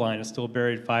Okay. sewer line is still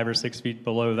buried 5 or 6 feet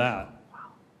below that. Wow.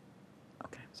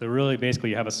 Okay. So really, basically,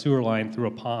 you have a sewer line through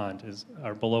a pond,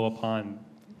 or below a pond.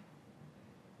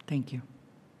 Thank you.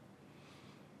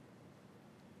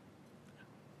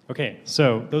 Okay,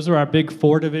 so those are our big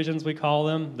 4 divisions, we call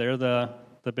them. They're the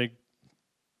big,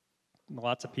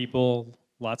 lots of people,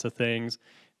 lots of things.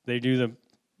 They do a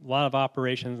lot of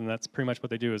operations, and that's pretty much what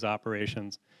they do is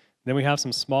operations. Then we have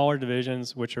some smaller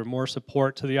divisions, which are more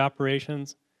support to the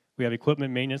operations. We have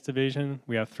equipment maintenance division.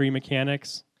 We have 3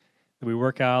 mechanics. We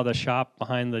work out of the shop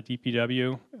behind the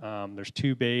DPW. There's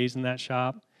 2 bays in that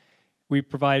shop. We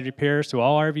provide repairs to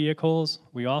all our vehicles.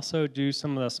 We also do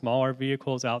some of the smaller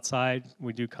vehicles outside.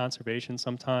 We do conservation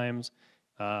sometimes,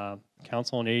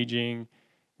 council on aging.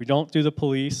 We don't do the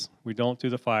police, we don't do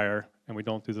the fire, and we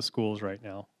don't do the schools right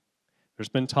now. There's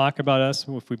been talk about us,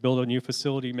 if we build a new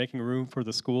facility, making room for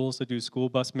the schools to do school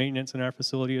bus maintenance in our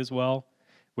facility as well,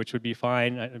 which would be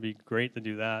fine. It would be great to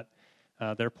do that.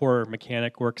 Their poor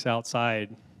mechanic works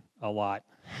outside a lot,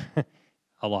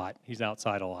 a lot. He's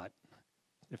outside a lot.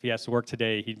 If he has to work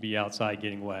today, he'd be outside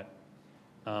getting wet.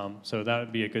 So that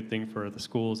would be a good thing for the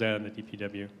schools and the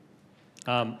DPW.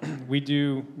 We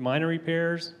do minor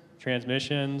repairs,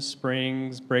 transmissions,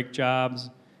 springs, brake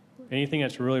jobs. Anything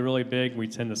that's really, really big, we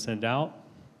tend to send out.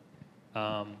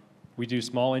 We do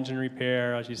small engine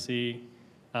repair, as you see.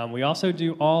 We also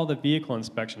do all the vehicle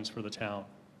inspections for the town.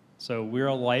 So we're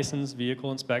a licensed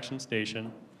vehicle inspection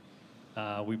station.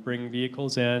 We bring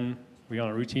vehicles in, on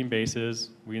a routine basis,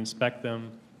 we inspect them,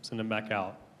 send them back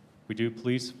out. We do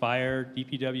police, fire,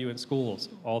 DPW, and schools,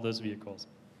 all those vehicles.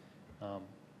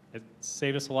 It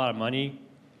saved us a lot of money.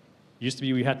 Used to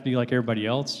be we had to be like everybody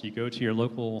else. You go to your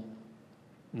local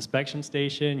inspection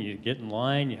station, you get in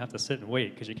line, you have to sit and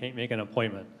wait because you can't make an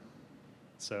appointment.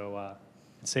 So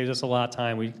it saves us a lot of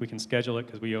time. We can schedule it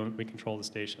because we control the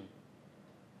station.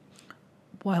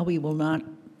 While we will not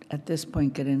at this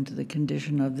point get into the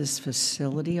condition of this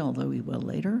facility, although we will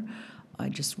later, I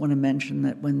just want to mention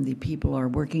that when the people are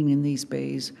working in these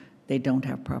bays, they don't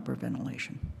have proper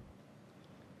ventilation.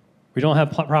 We don't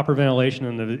have proper ventilation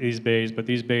in these bays, but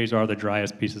these bays are the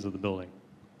driest pieces of the building.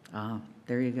 Ah,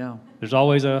 there you go. There's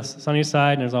always a sunny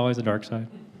side and there's always a dark side.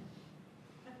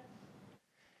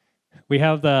 We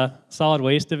have the solid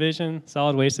waste division.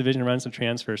 Solid waste division runs the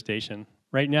transfer station.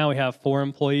 Right now we have 4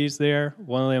 employees there.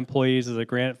 One of the employees is a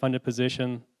grant-funded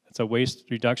position. It's a waste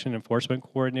reduction enforcement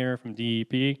coordinator from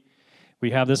DEP.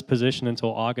 We have this position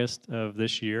until August of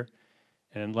this year.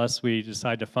 And unless we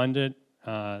decide to fund it,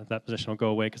 that position will go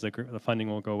away because the funding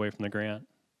will go away from the grant.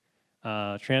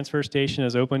 Transfer station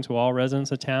is open to all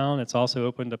residents of town. It's also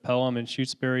open to Pelham and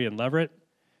Shutesbury and Leverett.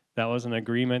 That was an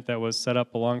agreement that was set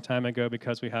up a long time ago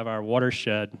because we have our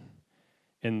watershed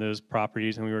in those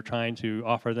properties, and we were trying to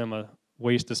offer them a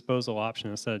waste disposal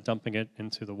option instead of dumping it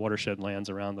into the watershed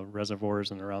lands around the reservoirs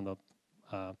and around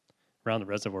the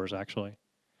reservoirs, actually.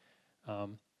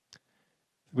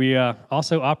 We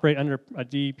also operate under a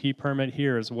DEP permit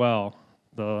here as well.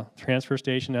 The transfer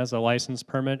station has a license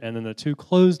permit, and then the 2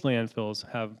 closed landfills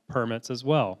have permits as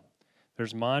well.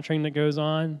 There's monitoring that goes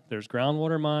on. There's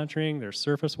groundwater monitoring. There's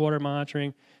surface water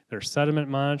monitoring. There's sediment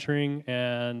monitoring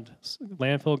and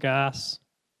landfill gas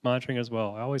monitoring as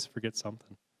well. I always forget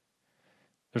something.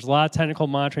 There's a lot of technical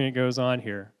monitoring that goes on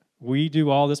here. We do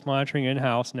all this monitoring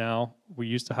in-house now. We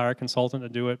used to hire a consultant to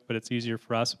do it, but it's easier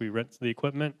for us. We rent the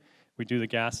equipment, we do the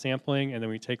gas sampling, and then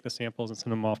we take the samples and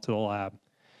send them off to the lab.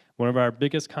 One of our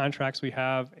biggest contracts we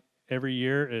have every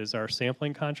year is our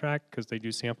sampling contract because they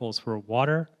do samples for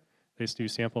water, they do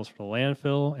samples for the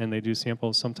landfill, and they do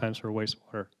samples sometimes for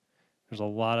wastewater. There's a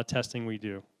lot of testing we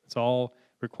do. It's all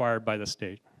required by the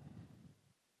state.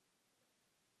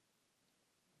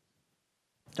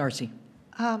 Darcy.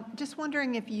 Just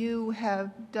wondering if you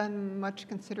have done much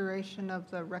consideration of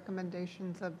the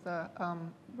recommendations of the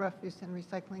Refuse and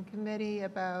Recycling Committee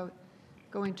about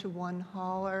going to one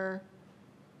hauler?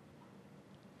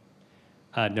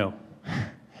 No.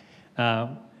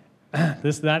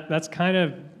 That's kind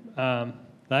of,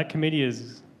 that committee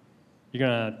is,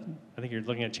 I think you're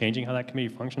looking at changing how that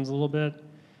committee functions a little bit.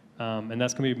 And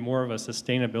that's going to be more of a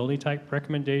sustainability type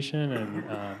recommendation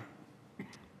and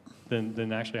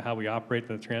than actually how we operate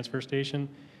the transfer station.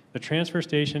 The transfer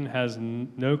station has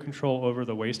no control over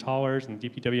the waste haulers, and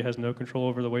DPW has no control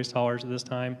over the waste haulers at this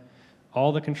time.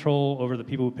 All the control over the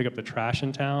people who pick up the trash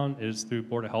in town is through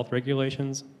Board of Health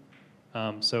regulations.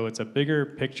 So it's a bigger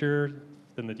picture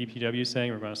than the DPW saying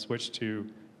we're going to switch to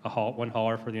one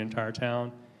hauler for the entire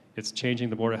town. It's changing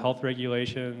the Board of Health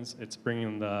regulations. It's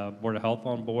bringing the Board of Health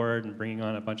on board and bringing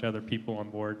on a bunch of other people on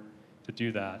board to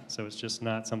do that. So it's just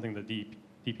not something the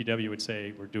DPW would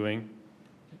say we're doing.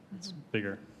 It's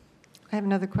bigger. I have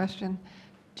another question.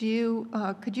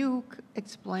 Could you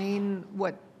explain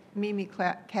what Mimi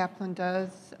Kaplan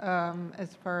does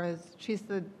as far as she's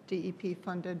the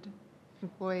DEP-funded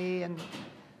employee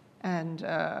and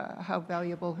how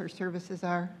valuable her services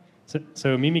are?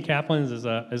 So Mimi Kaplan is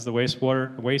the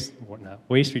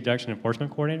waste reduction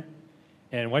enforcement coordinator,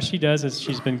 and what she does is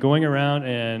she's been going around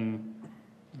and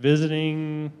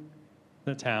visiting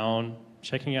the town,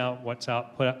 checking out what's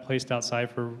placed outside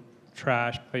for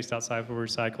trash, placed outside for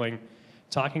recycling,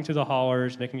 talking to the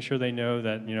haulers, making sure they know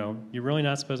that you're really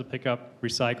not supposed to pick up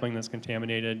recycling that's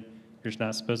contaminated. You're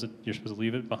supposed to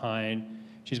leave it behind.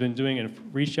 She's been doing it.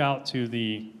 Reach out to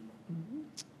the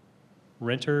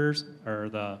renters or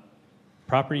the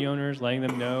property owners, letting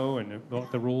them know and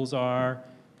what the rules are.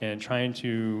 and trying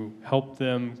to help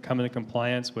them come into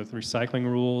compliance with recycling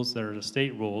rules that are the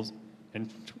state rules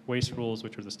and waste rules,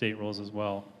 which are the state rules as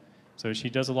well. So she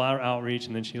does a lot of outreach,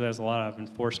 and then she does a lot of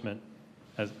enforcement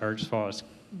as far as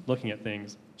looking at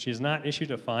things. She has not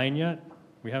issued a fine yet.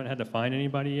 We haven't had to fine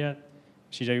anybody yet.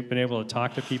 She's been able to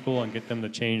talk to people and get them to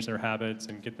change their habits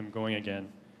and get them going again.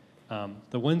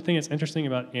 The one thing that's interesting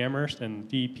about Amherst, and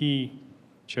DEP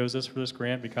chose us for this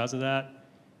grant because of that,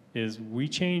 is we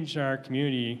change our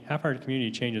community, half our community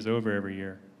changes over every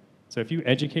year. So if you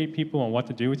educate people on what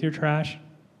to do with your trash,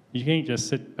 you can't just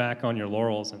sit back on your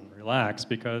laurels and relax,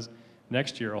 because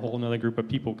next year a whole nother group of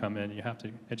people come in. You have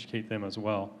to educate them as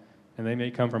well. And they may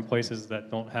come from places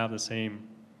that don't have the same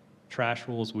trash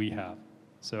rules we have.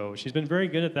 So she's been very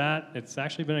good at that. It's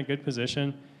actually been a good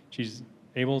position. She's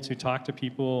able to talk to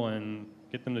people and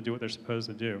get them to do what they're supposed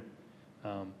to do.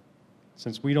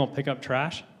 Since we don't pick up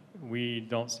trash, we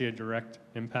don't see a direct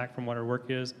impact from what our work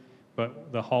is,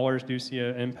 but the haulers do see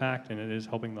an impact, and it is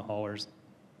helping the haulers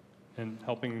and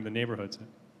helping the neighborhoods.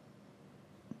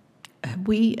 Have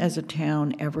we as a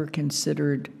town ever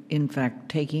considered, in fact,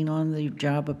 taking on the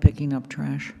job of picking up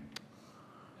trash?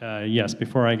 Yes,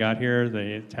 before I got here,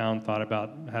 the town thought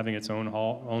about having its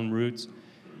own routes.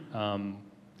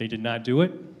 They did not do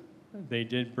it. They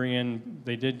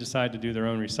did decide to do their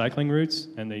own recycling routes,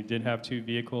 and they did have 2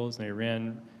 vehicles, and they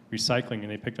ran recycling, and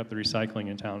they picked up the recycling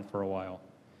in town for a while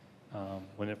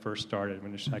when the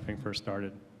recycling first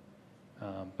started.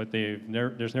 But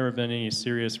there's never been any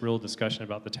serious, real discussion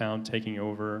about the town taking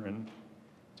over and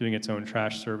doing its own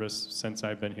trash service since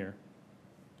I've been here.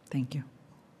 Thank you.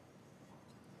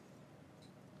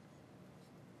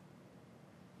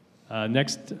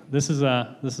 Next, this is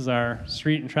our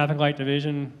street and traffic light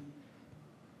division.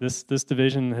 This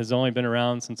division has only been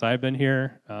around since I've been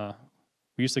here.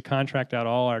 We used to contract out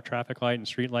all our traffic light and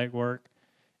street light work.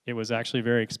 It was actually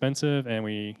very expensive, and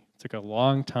we took a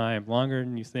long time, longer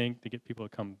than you think, to get people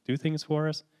to come do things for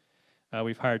us.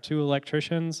 We've hired 2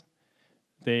 electricians.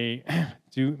 They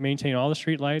do maintain all the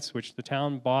street lights, which the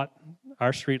town bought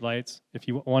our street lights. If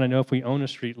you want to know if we own a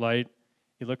street light,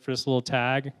 you look for this little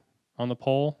tag on the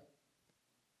pole,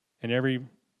 and every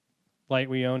light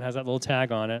we own has that little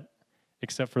tag on it,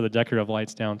 except for the decorative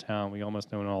lights downtown. We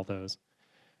almost own all those.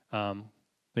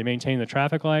 They maintain the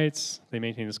traffic lights, they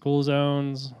maintain the school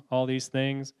zones, all these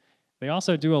things. They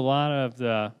also do a lot of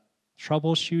the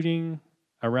troubleshooting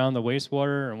around the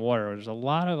wastewater and water. There's a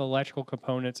lot of electrical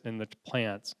components in the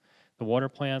plants, the water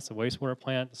plants, the wastewater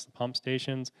plants, the pump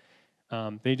stations.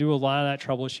 They do a lot of that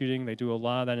troubleshooting. They do a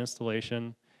lot of that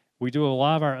installation. We do a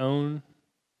lot of our own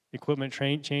equipment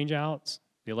change outs.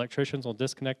 The electricians will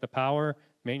disconnect the power.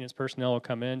 Maintenance personnel will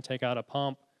come in, take out a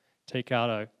pump, take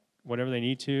out whatever they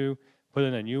need to, put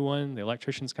in a new one. The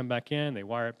electricians come back in, they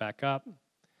wire it back up.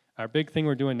 Our big thing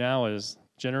we're doing now is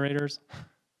generators.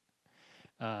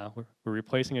 We're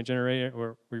replacing a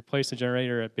generator. We replaced a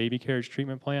generator at Baby Carriage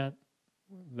Treatment Plant.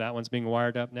 That one's being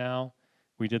wired up now.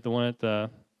 We did the one at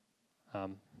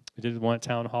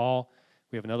Town Hall.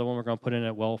 We have another one we're going to put in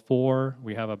at Well 4.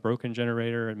 We have a broken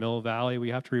generator at Mill Valley we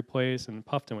have to replace, and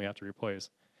Puffton we have to replace.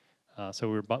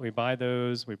 So we buy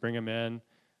those, we bring them in.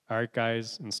 Our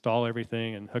guys install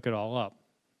everything and hook it all up.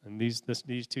 And these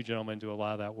 2 gentlemen do a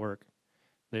lot of that work.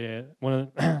 They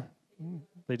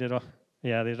did all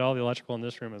the electrical in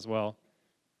this room as well.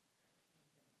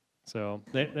 So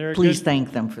they're Please good.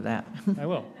 thank them for that. I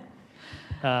will.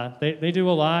 They do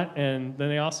a lot, and then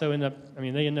they also end up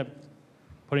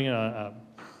putting in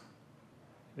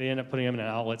they end up putting them in an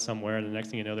outlet somewhere, and the next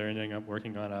thing you know, they're ending up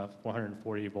working on a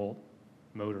 440-volt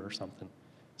motor or something.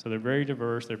 So they're very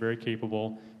diverse, they're very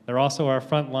capable. They're also our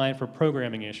front line for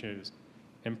programming issues.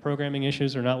 And programming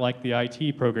issues are not like the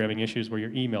IT programming issues where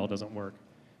your email doesn't work.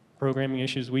 Programming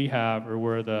issues we have are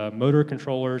where the motor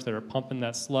controllers that are pumping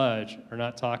that sludge are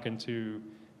not talking to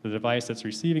the device that's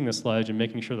receiving the sludge and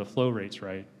making sure the flow rate's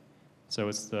right. So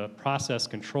it's the process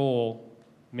control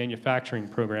manufacturing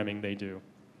programming they do,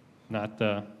 not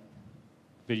the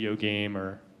video game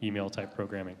or email type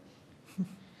programming.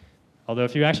 Although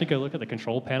if you actually go look at the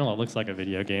control panel, it looks like a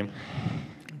video game.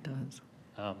 It does.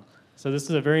 So this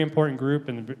is a very important group,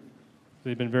 and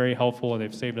they've been very helpful, and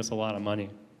they've saved us a lot of money.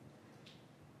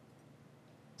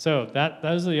 So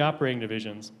those are the operating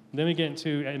divisions. Then we get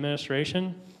into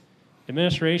administration.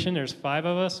 Administration, there's 5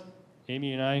 of us.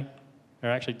 Amy and I are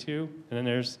actually 2, and then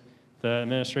there's the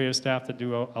administrative staff that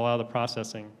do a lot of the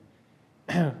processing.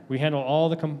 We handle all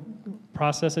the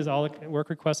processes, all the work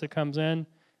requests that comes in.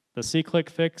 The C-Click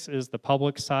Fix is the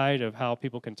public side of how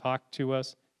people can talk to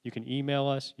us. You can email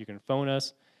us, you can phone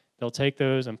us. They'll take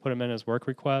those and put them in as work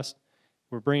requests.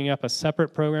 We're bringing up a separate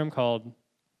program called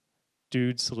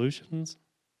Dude Solutions.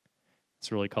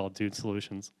 It's really called Dude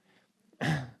Solutions.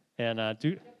 And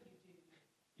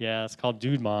yeah, it's called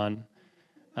Dude Mon.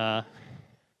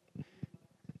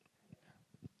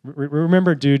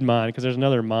 Remember Dude Mon, because there's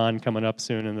another Mon coming up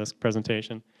soon in this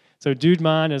presentation. So Dude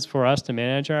Mon is for us to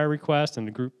manage our requests and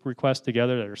the group requests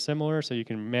together that are similar, so you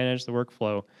can manage the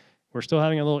workflow. We're still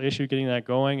having a little issue getting that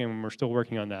going, and we're still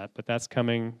working on that, but that's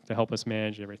coming to help us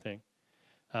manage everything.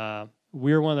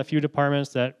 We're one of the few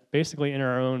departments that basically enter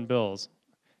our own bills.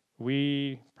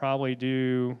 We probably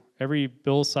do every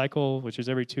bill cycle, which is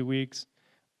every 2 weeks.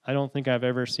 I don't think I've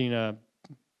ever seen a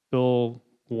bill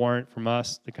warrant from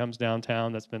us that comes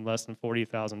downtown that's been less than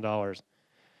 $40,000.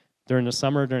 During the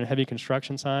summer, during heavy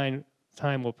construction time,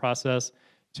 we'll process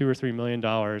 $2 or $3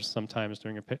 million sometimes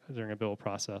during a bill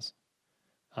process.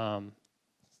 So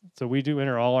we do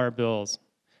enter all our bills.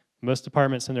 Most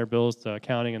departments send their bills to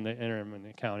accounting, and they enter them in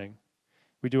accounting.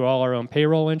 We do all our own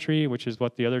payroll entry, which is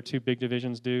what the other two big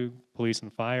divisions do, police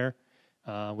and fire.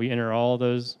 We enter all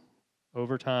those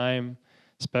overtime,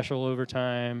 special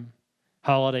overtime,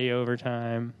 holiday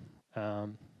overtime,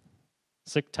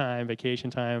 sick time,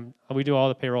 vacation time. We do all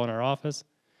the payroll in our office,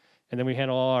 and then we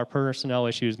handle all our personnel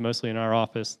issues mostly in our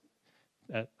office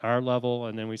at our level,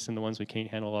 and then we send the ones we can't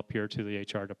handle up here to the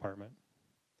HR department.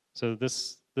 So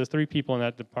the 3 people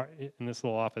in in this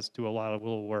little office do a lot of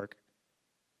little work.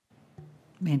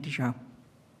 Mandy Shaw.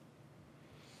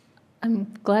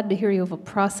 I'm glad to hear you have a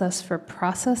process for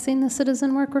processing the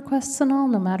citizen work requests and all,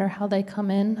 no matter how they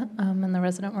come in, and the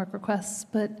resident work requests.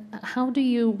 But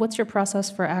what's your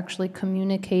process for actually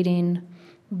communicating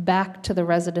back to the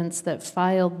residents that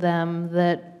filed them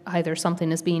that either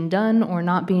something is being done or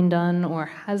not being done or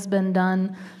has been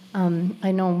done?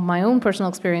 I know my own personal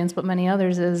experience, but many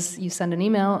others, is you send an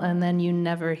email and then you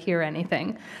never hear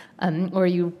anything. Or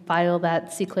you file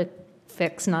that C-click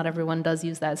fix. Not everyone does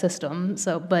use that system.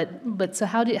 So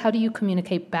how do you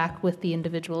communicate back with the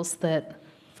individuals that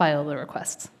file the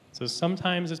requests? So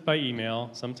sometimes it's by email,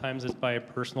 sometimes it's by a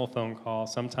personal phone call,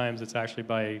 sometimes it's actually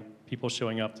by people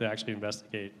showing up to actually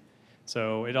investigate.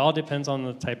 So it all depends on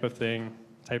the type of thing,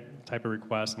 type of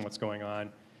request and what's going on.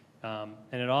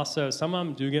 And it also, some of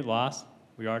them do get lost.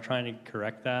 We are trying to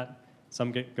correct that.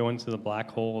 Some go into the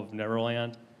black hole of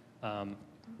Neverland.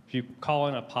 If you call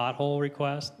in a pothole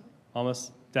request,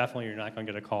 almost definitely you're not going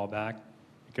to get a call back.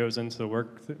 It goes into the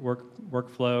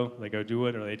workflow. They go do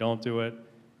it or they don't do it.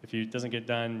 If it doesn't get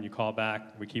done, you call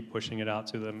back. We keep pushing it out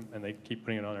to them, and they keep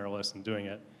putting it on their list and doing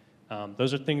it.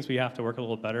 Those are things we have to work a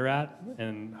little better at,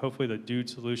 and hopefully the Dude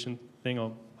Solution thing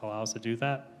will allow us to do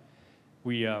that.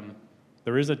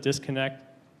 There is a disconnect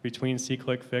between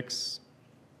C-click fix,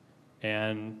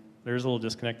 and there's a little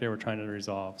disconnect there we're trying to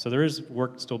resolve. So there is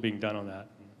work still being done on that.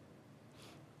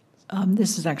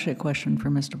 This is actually a question for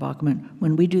Mr. Bachman.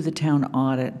 When we do the town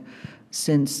audit,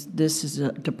 since this is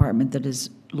a department that is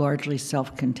largely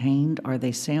self-contained, are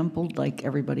they sampled like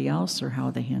everybody else, or how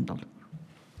are they handled?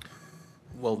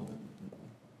 Well,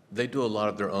 they do a lot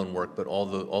of their own work, but all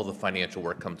the financial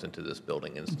work comes into this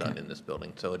building and is done in this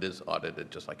building. So it is audited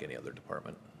just like any other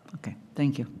department. Okay,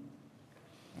 thank you.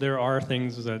 There are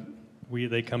things that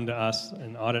they come to us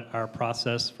and audit our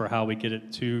process for how we get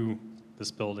it to this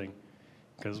building,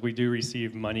 because we do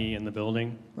receive money in the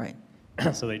building. Right.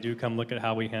 So they do come look at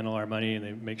how we handle our money, and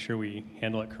they make sure we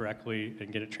handle it correctly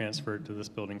and get it transferred to this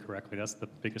building correctly. That's the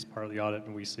biggest part of the audit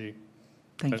we see.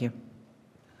 Thank you.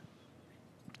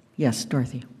 Yes,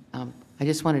 Dorothy. I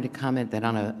just wanted to comment that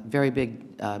on a very big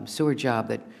sewer job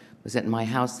that was at my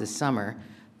house this summer,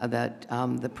 that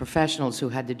the professionals who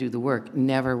had to do the work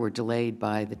never were delayed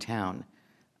by the town.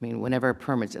 I mean, whenever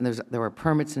permits, and there were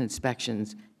permits and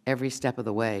inspections every step of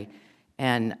the way,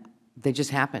 and they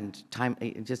just happened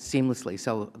just seamlessly.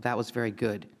 So that was very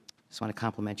good. Just want to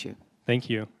compliment you. Thank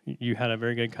you. You had a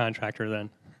very good contractor then.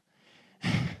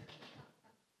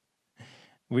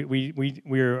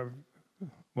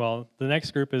 Well, the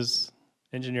next group is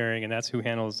engineering, and that's who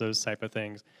handles those type of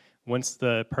things. Once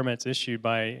the permit's issued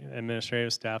by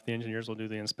administrative staff, the engineers will do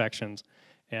the inspections.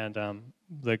 And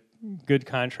the good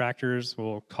contractors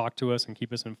will talk to us and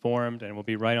keep us informed, and we'll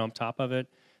be right on top of it.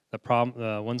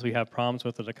 The ones we have problems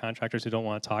with are the contractors who don't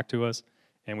want to talk to us,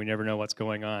 and we never know what's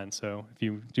going on. So if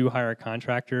you do hire a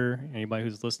contractor, anybody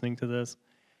who's listening to this,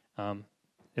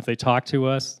 if they talk to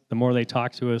us, the more they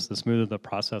talk to us, the smoother the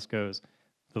process goes.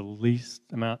 The least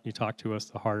amount you talk to us,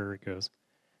 the harder it goes.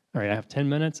 All right, I have 10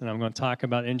 minutes, and I'm going to talk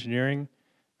about engineering.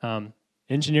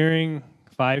 Engineering,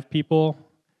 5 people: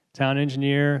 town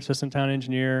engineer, assistant town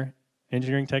engineer,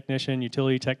 engineering technician,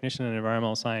 utility technician, and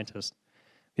environmental scientist.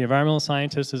 The environmental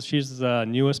scientist she's the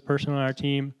newest person on our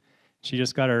team, She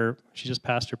just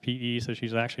passed her PE, so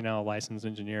she's actually now a licensed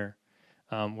engineer.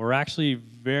 We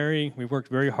worked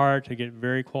very hard to get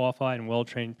very qualified and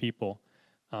well-trained people.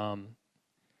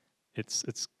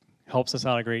 It's helps us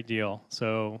out a great deal.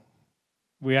 So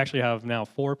we actually have now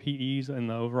 4 PEs in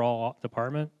the overall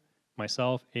department,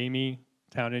 myself, Amy,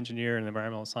 town engineer, and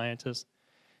environmental scientist.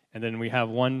 And then we have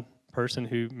one person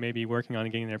who may be working on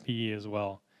getting their PE as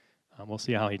well. We'll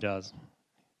see how he does.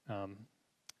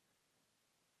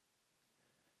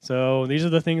 So these are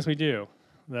the things we do.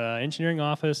 The engineering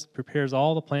office prepares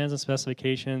all the plans and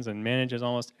specifications and manages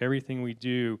almost everything we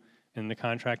do in the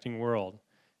contracting world.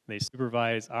 They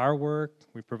supervise our work.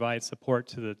 We provide support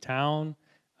to the town.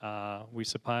 We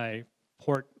supply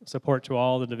support to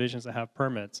all the divisions that have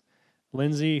permits.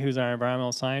 Lindsay, who's our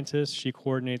environmental scientist, she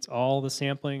coordinates all the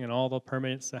sampling and all the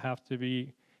permits that have to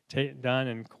be done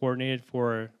and coordinated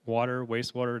for water,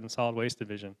 wastewater, and solid waste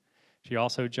division. She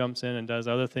also jumps in and does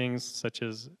other things such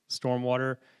as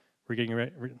stormwater. We're going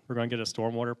to get a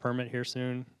stormwater permit here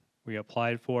soon. We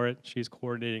applied for it. She's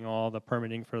coordinating all the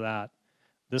permitting for that.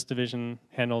 This division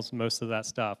handles most of that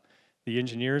stuff. The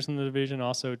engineers in the division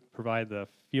also provide the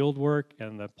field work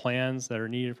and the plans that are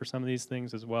needed for some of these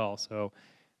things as well. So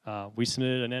we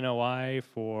submitted an NOI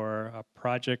for a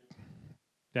project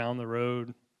down the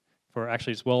road for,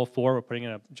 actually it's well 4, we're putting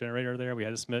in a generator there. We had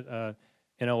to submit a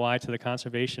NOI to the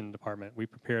conservation department. We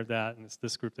prepared that, and it's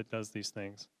this group that does these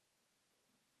things.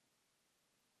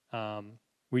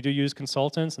 We do use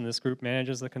consultants, and this group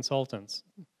manages the consultants.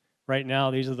 Right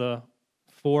now, these are the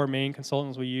 4 main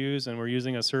consultants we use, and we're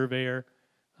using a surveyor,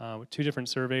 2 different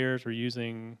surveyors. We're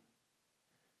using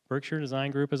Berkshire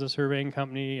Design Group as a surveying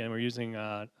company, and we're using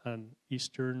an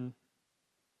Eastern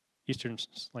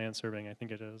Land Surveying, I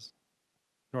think it is.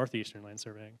 Northeastern Land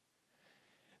Surveying.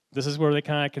 This is where they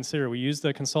kind of consider. We use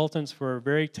the consultants for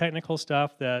very technical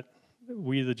stuff that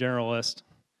we, the generalists,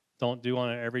 don't do on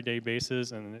an everyday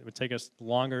basis, and it would take us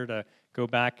longer to go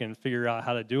back and figure out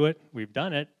how to do it. We've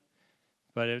done it,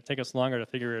 but it would take us longer to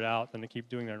figure it out than to keep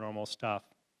doing their normal stuff.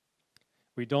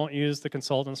 We don't use the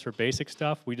consultants for basic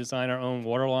stuff. We design our own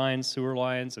water lines, sewer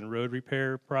lines, and road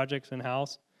repair projects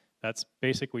in-house. That's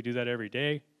basic. We do that every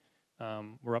day.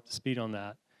 We're up to speed on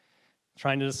that.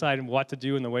 Trying to decide what to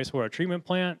do in the wastewater treatment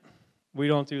plant, we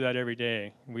don't do that every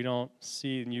day. We don't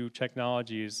see new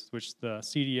technologies, which the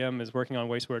CDM is working on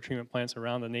wastewater treatment plants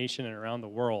around the nation and around the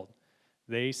world.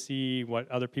 They see what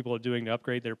other people are doing to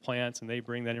upgrade their plants, and they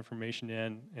bring that information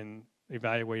in and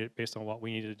evaluate it based on what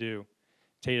we need to do.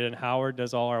 Tata and Howard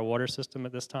does all our water system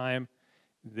at this time.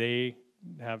 They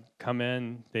have come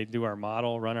in, they do our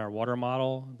model, run our water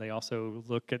model. They also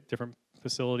look at different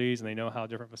facilities, and they know how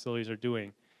different facilities are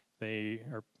doing. They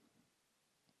are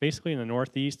basically in the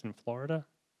Northeast in Florida.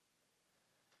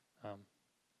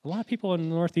 A lot of people in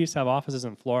the Northeast have offices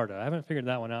in Florida. I haven't figured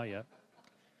that one out yet.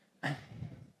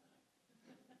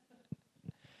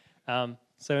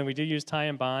 So we do use tie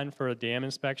and bond for dam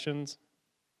inspections.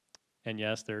 And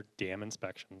yes, they're dam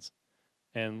inspections.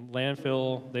 And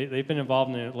landfill, they've been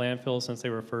involved in the landfill since they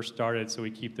were first started, so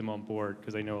we keep them on board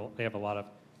because they know they have a lot of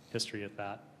history at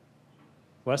that.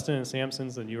 Weston and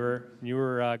Sampson's the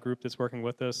newer group that's working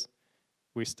with us.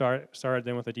 We started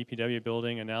them with the DPW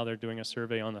building, and now they're doing a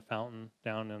survey on the fountain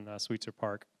down in Sweetser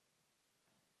Park.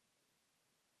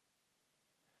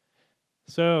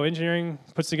 So engineering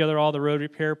puts together all the road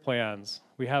repair plans.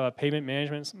 We have a pavement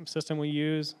management system we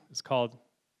use. It's called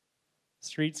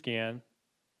StreetScan.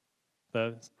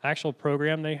 The actual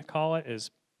program, they call it,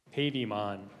 is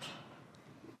Pavimon.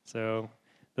 So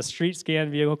the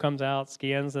StreetScan vehicle comes out,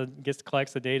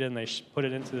 collects the data, and they put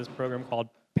it into this program called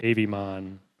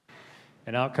Pavimon.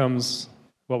 And out comes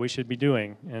what we should be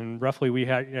doing. And roughly we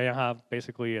have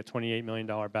basically a $28 million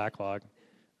backlog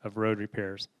of road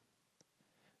repairs.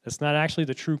 It's not actually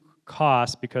the true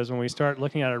cost, because when we start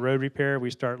looking at a road repair, we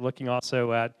start looking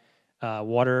also at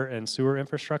water and sewer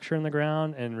infrastructure in the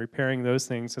ground and repairing those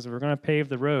things. Because if we're going to pave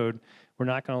the road, we're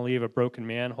not going to leave a broken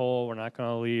manhole. We're not going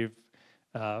to leave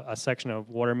a section of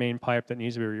water main pipe that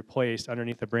needs to be replaced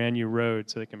underneath a brand new road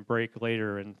so it can break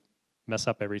later and mess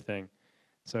up everything.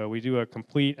 So we do a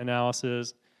complete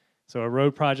analysis. So a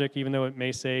road project, even though it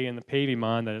may say in the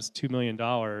Pavimon that it's $2 million,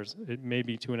 it may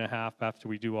be 2.5 after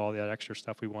we do all that extra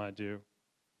stuff we want to do.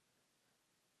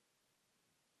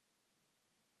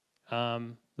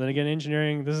 Then again,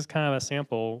 engineering, this is kind of a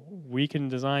sample. We can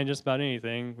design just about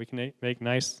anything. We can make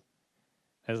nice,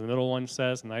 as the middle one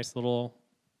says, nice little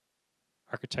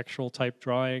architectural type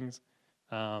drawings.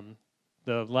 The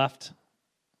left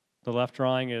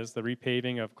drawing is the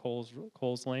repaving of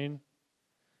Coles Lane.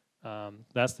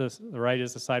 The right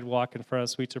is the sidewalk in front of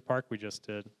Sweetser Park we just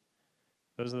did.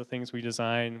 Those are the things we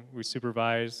design, we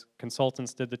supervise.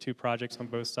 Consultants did the 2 projects on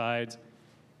both sides.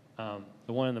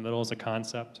 The one in the middle is a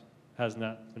concept, has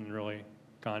not been really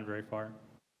gone very far.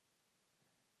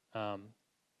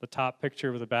 The top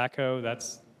picture with the backhoe,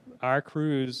 that's our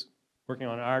crews working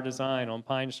on our design on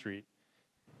Pine Street.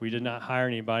 We did not hire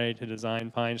anybody to design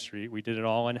Pine Street. We did it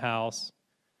all in-house.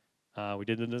 We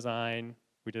did the design.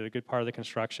 We did a good part of the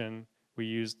construction. We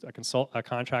used a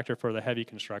contractor for the heavy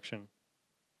construction.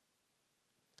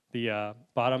 The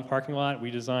bottom parking lot, we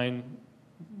designed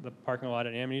the parking lot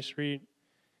at Amity Street,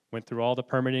 went through all the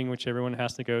permitting, which everyone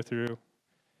has to go through,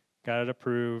 got it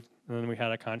approved, and then we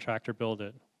had a contractor build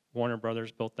it. Warner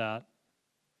Brothers built that.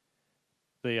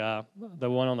 The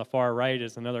one on the far right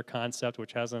is another concept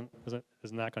which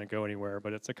is not going to go anywhere,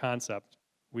 but it's a concept.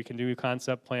 We can do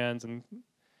concept plans and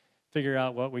figure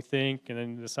out what we think and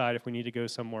then decide if we need to go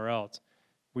somewhere else.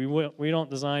 We don't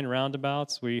design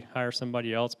roundabouts. We hire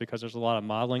somebody else because there's a lot of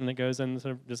modeling that goes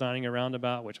into designing a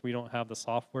roundabout, which we don't have the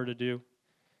software to do.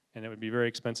 And it would be very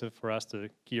expensive for us to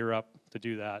gear up to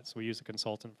do that. So we use a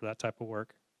consultant for that type of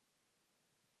work.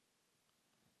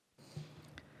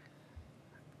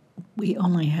 We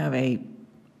only have a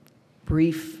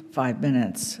brief 5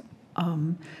 minutes.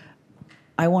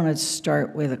 I want to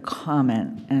start with a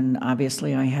comment, and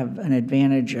obviously I have an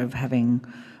advantage of having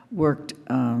worked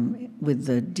with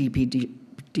the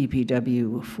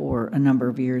DPW for a number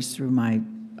of years through my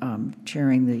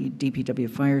chairing the DPW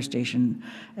Fire Station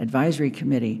Advisory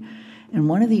Committee. And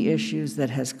one of the issues that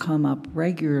has come up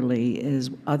regularly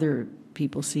is other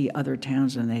people see other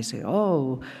towns and they say,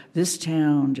 oh, this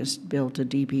town just built a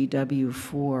DPW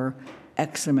for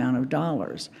X amount of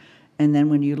dollars. And then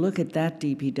when you look at that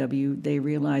DPW, they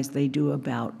realize they do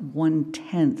about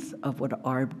 1/10 of what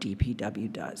our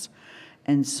DPW does.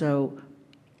 And so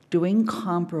doing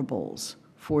comparables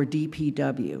for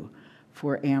DPW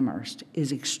for Amherst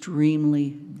is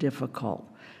extremely difficult.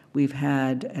 We've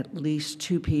had at least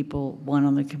 2 people, one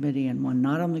on the committee and one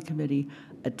not on the committee,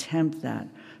 attempt that.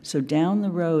 So down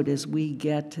the road, as we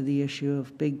get to the issue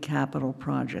of big capital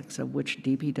projects, of which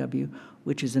DPW,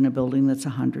 which is in a building that's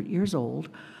 100 years old,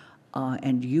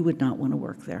 and you would not want to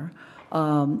work there,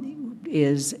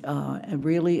 is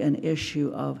really an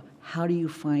issue of how do you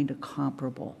find a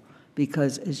comparable?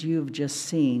 Because as you've just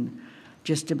seen,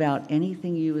 just about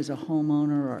anything you as a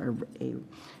homeowner or a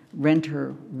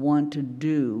renter want to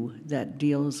do that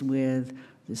deals with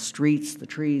the streets, the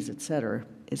trees, et cetera,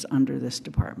 is under this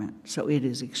department. So it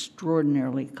is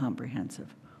extraordinarily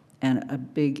comprehensive and a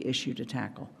big issue to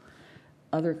tackle.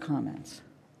 Other comments,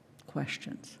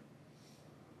 questions?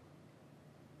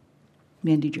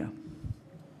 Mandy Jo.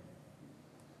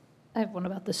 I have one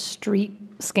about the street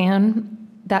scan.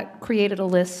 That created a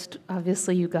list.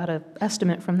 Obviously, you got an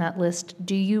estimate from that list.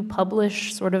 Do you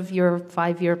publish sort of your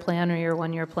 5-year plan or your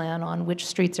 1-year plan on which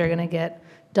streets are going to get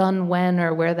done when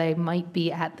or where they might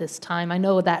be at this time? I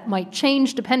know that might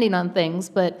change depending on things,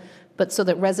 but so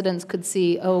that residents could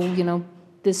see, oh, you know,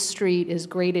 this street is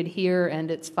graded here and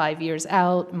it's 5 years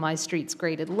out. My street's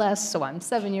graded less, so I'm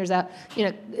 7 years out. You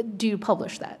know, do you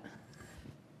publish that?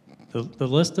 The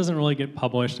list doesn't really get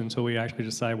published until we actually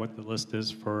decide what the list is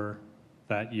for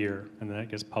that year, and then it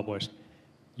gets published.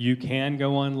 You can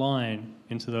go online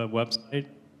into the website,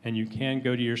 and you can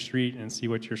go to your street and see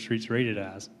what your street's rated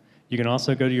as. You can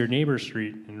also go to your neighbor's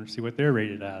street and see what they're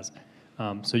rated as.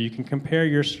 So you can compare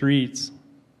your streets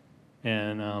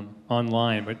and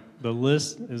online, but the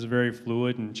list is very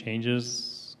fluid and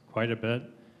changes quite a bit.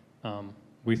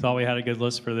 We thought we had a good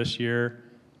list for this year.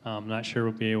 I'm not sure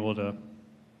we'll be able to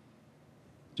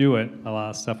do it. A lot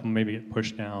of stuff will maybe get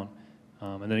pushed down.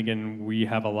 And then again, we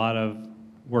have a lot of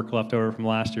work left over from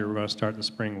last year we're going to start the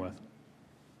spring with.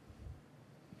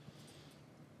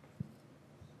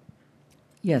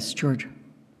 Yes, George.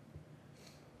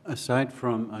 Aside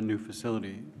from a new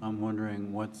facility, I'm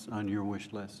wondering what's on your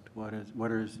wish list? What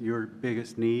is your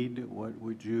biggest need? What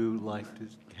would you like to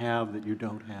have that you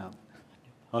don't have,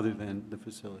 other than the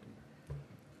facility?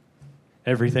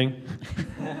 Everything.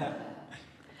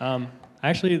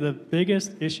 Actually, the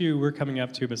biggest issue we're coming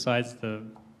up to, besides the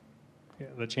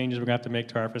changes we're going to have to make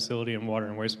to our facility in water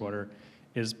and wastewater,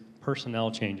 is personnel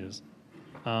changes.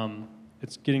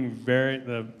 It's getting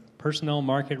the personnel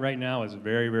market right now is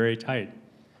very, very tight.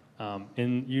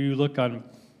 And you look on,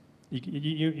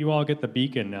 you all get the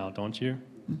Beacon now, don't you?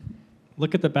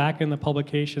 Look at the back end of the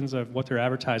publications of what they're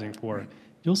advertising for.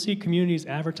 You'll see communities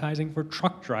advertising for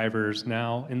truck drivers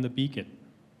now in the Beacon.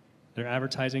 They're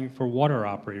advertising for water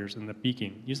operators in the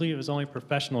Beacon. Usually it was only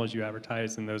professionals you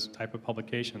advertised in those type of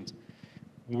publications.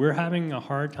 We're having a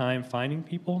hard time finding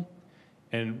people,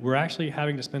 and we're actually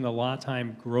having to spend a lot of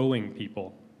time growing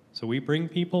people. So we bring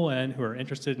people in who are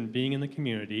interested in being in the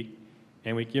community,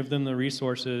 and we give them the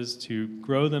resources to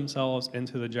grow themselves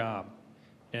into the job.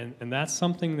 And that's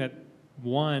something that,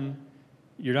 one,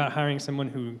 you're not hiring someone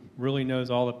who really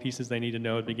knows all the pieces they need to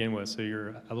know to begin with, so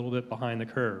you're a little bit behind the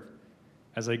curve.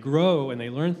 As they grow and they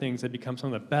learn things, they become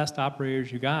some of the best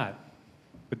operators you got.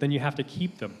 But then you have to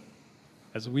keep them.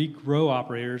 As we grow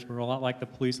operators, we're a lot like the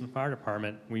police and fire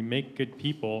department. We make good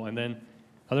people, and then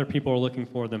other people are looking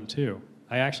for them too.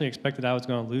 I actually expected I was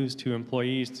going to lose 2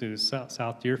 employees to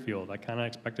South Deerfield. I kind of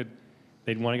expected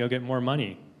they'd want to go get more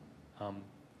money.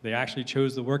 They actually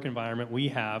chose the work environment we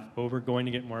have over going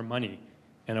to get more money,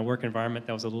 and a work environment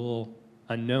that was a little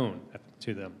unknown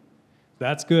to them.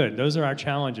 That's good. Those are our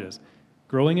challenges.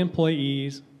 Growing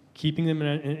employees, keeping them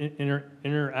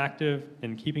interactive,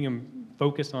 and keeping them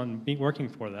focused on working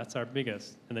for them. That's our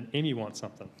biggest. And then Amy wants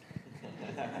something.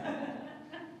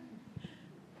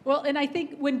 Well, and I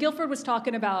think when Guilford was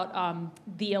talking about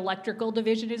the electrical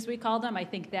division, as we call them, I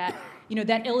think that,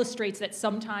 that illustrates that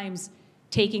sometimes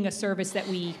taking a service that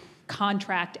we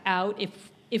contract out,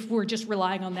 if we're just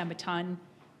relying on them a ton,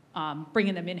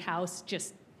 bringing them in-house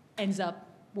just ends up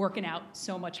working out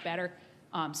so much better.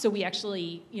 So we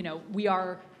actually, we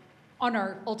are on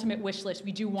our ultimate wish list.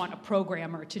 We do want a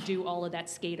programmer to do all of that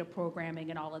SCADA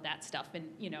programming and all of that stuff. And,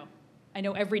 I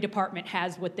know every department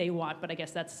has what they want, but I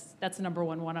guess that's the number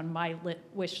one on my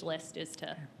wish list, is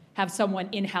to have someone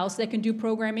in-house that can do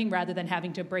programming rather than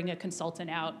having to bring a consultant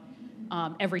out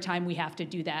every time we have to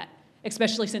do that.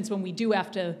 Especially since when we do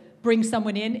have to bring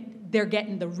someone in, they're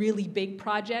getting the really big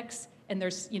projects, and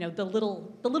there's the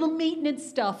little maintenance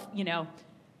stuff,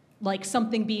 like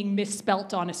something being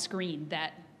misspelt on a screen,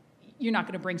 that you're not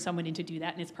going to bring someone in to do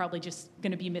that, and it's probably just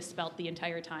going to be misspelt the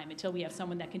entire time until we have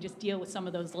someone that can just deal with some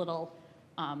of those little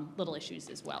issues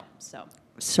as well.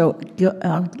 So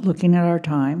looking at our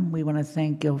time, we want to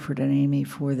thank Guilford and Amy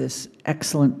for this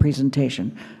excellent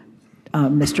presentation.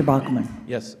 Mr. Bachman.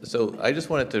 Yes, so I just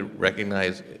wanted to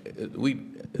recognize,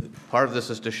 part of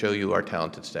this is to show you our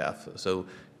talented staff. So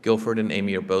Guilford and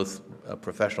Amy are both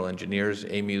professional engineers.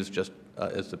 Amy is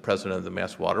the president of the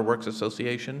Mass Waterworks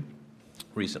Association,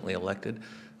 recently elected,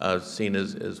 seen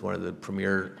as one of the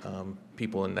premier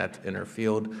people in her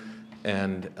field.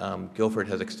 And Guilford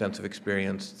has extensive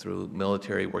experience through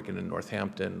military, working in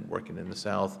Northampton, working in the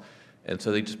South. And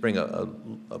so they just bring a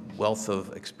wealth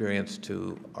of experience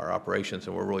to our operations,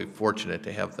 and we're really fortunate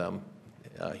to have them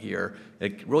here.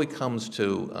 It really comes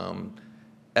to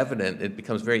it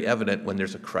becomes very evident when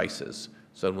there's a crisis.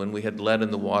 So when we had lead in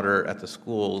the water at the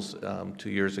schools 2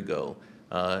 years ago,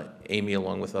 Amy,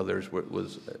 along with others,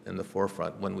 was in the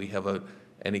forefront. When we have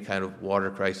any kind of water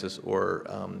crisis or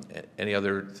any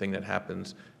other thing that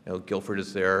happens, Guilford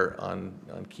is there on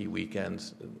key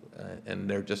weekends, and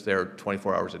they're just there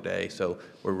 24 hours a day. So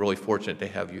we're really fortunate to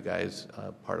have you guys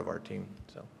part of our team.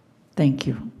 So, thank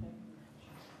you.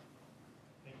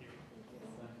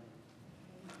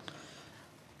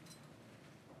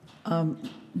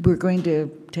 We're going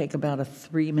to take about a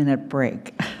 3-minute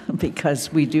break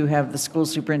because we do have the school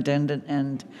superintendent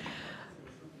and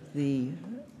the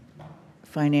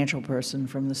financial person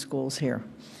from the schools here.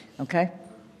 Okay?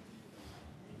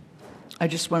 I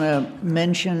just want to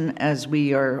mention, as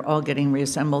we are all getting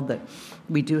reassembled, that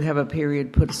we do have a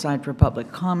period put aside for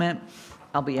public comment.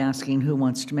 I'll be asking who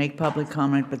wants to make public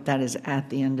comment, but that is at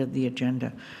the end of the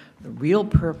agenda. The real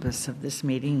purpose of this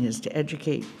meeting is to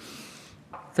educate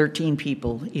 13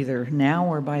 people, either now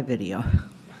or by video.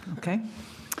 Okay?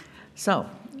 So,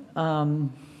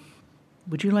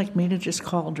 would you like me to just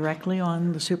call directly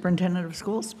on the superintendent of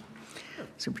schools?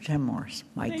 Superintendent Morris.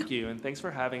 Mike. Thank you, and thanks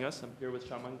for having us. I'm here with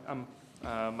Sean.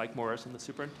 Mike Morris, I'm the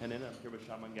superintendent. I'm here with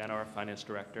Sean Mangano, our finance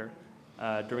director.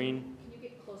 Doreen. Can you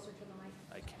get closer to the mic?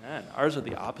 I can. Ours are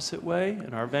the opposite way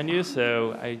in our venue,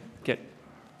 so I get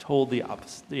told the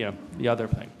opposite, the other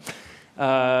thing.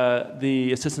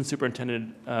 The assistant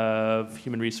superintendent of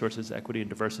human resources, equity, and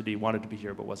diversity wanted to be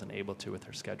here but wasn't able to with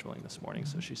her scheduling this morning,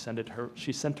 so she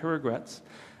sent her regrets.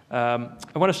 I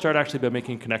want to start actually by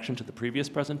making a connection to the previous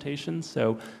presentation.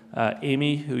 So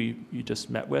Amy, who you just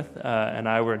met with, and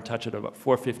I were in touch at about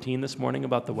 4:15 this morning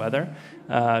about the weather,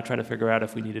 trying to figure out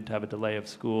if we needed to have a delay of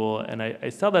school. And I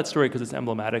tell that story because it's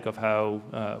emblematic of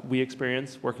how we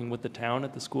experience working with the town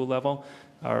at the school level.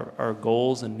 Our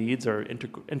goals and needs are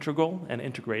integral and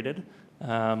integrated.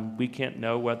 We can't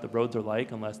know what the roads are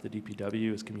like unless the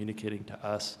DPW is communicating to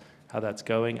us how that's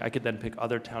going. I could then pick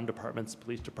other town departments,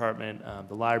 police department,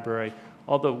 the library,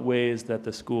 all the ways that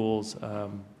the schools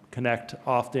connect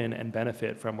often and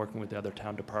benefit from working with the other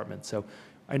town departments. So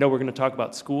I know we're going to talk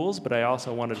about schools, but I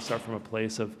also wanted to start from a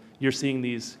place of you're seeing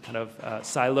these kind of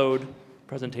siloed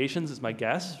presentations, is my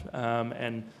guess.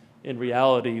 And in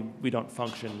reality, we don't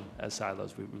function as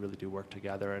silos. We really do work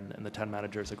together, and the town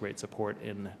manager is a great support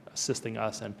in assisting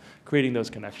us and creating those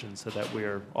connections so that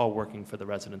we're all working for the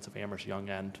residents of Amherst, young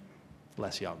and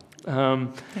less young.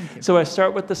 So I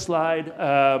start with the slide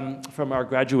from our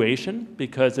graduation,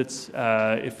 because it's,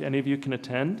 if any of you can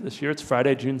attend this year, it's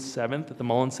Friday, June 7th at the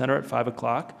Mullen Center at 5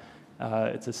 o'clock.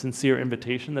 It's a sincere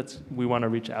invitation that we want to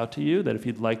reach out to you, that if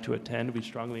you'd like to attend, we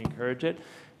strongly encourage it.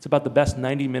 It's about the best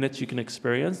 90 minutes you can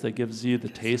experience that gives you the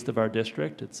taste of our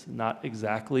district. It's not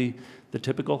exactly the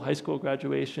typical high school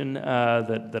graduation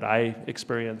that I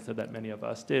experienced or that many of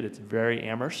us did. It's very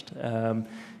Amherst.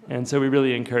 And so we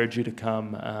really encourage you to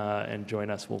come and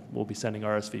join us. We'll be sending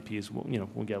RSVPs.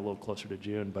 We'll get a little closer to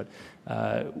June. But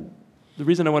the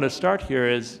reason I want to start here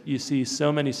is you see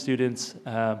so many students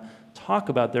talk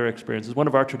about their experiences. One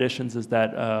of our traditions is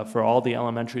that for all the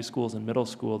elementary schools and middle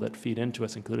school that feed into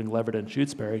us, including Leverett and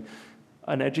Shutesbury,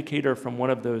 an educator from one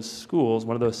of those schools,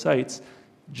 one of those sites,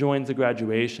 joins the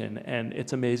graduation. And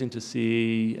it's amazing to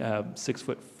see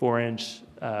 6'4"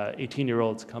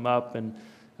 18-year-olds come up and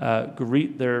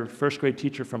greet their first grade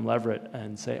teacher from Leverett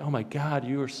and say, "Oh my God,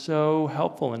 you were so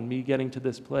helpful in me getting to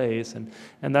this place." And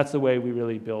that's the way we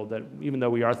really build that. Even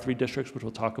though we are 3 districts, which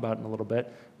we'll talk about in a little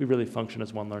bit, we really function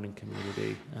as one learning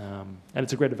community. And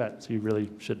it's a great event, so you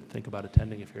really should think about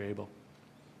attending if you're able.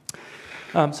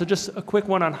 So just a quick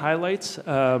one on highlights.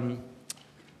 Our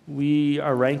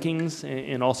rankings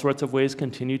in all sorts of ways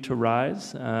continue to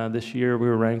rise. This year we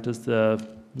were ranked as the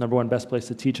 #1 best place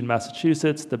to teach in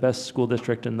Massachusetts, the best school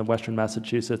district in the Western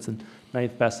Massachusetts, and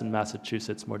 9th best in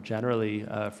Massachusetts more generally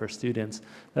for students.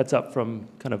 That's up from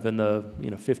kind of in the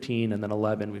 15 and then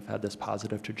 11. We've had this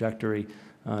positive trajectory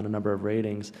on a number of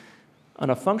ratings. On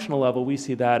a functional level, we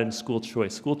see that in school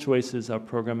choice. School choice is a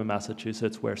program in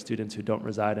Massachusetts where students who don't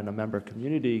reside in a member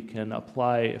community can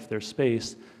apply, if there's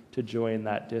space, to join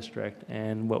that district.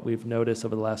 And what we've noticed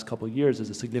over the last couple of years is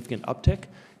a significant uptick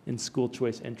in school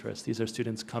choice interest. These are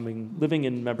students living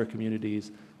in member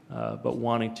communities, but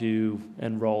wanting to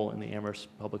enroll in the Amherst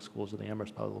Public Schools or the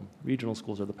Amherst Pelham Regional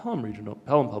Schools or the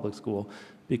Pelham Public School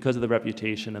because of the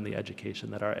reputation and the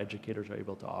education that our educators are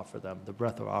able to offer them. The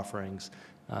breadth of offerings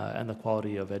and the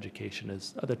quality of education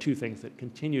are the 2 things that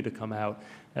continue to come out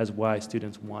as why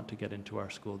students want to get into our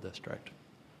school district.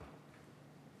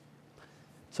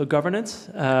 So governance,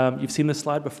 you've seen this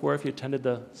slide before if you attended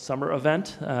the summer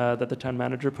event that the town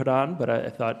manager put on, but I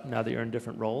thought now that you're in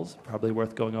different roles, probably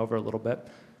worth going over a little bit.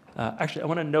 Actually, I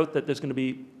want to note that there's going to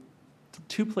be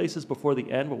 2 places before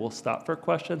the end where we'll stop for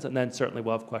questions, and then certainly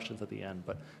we'll have questions at the end.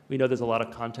 But we know there's a lot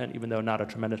of content, even though not a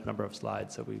tremendous number of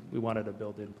slides, so we wanted to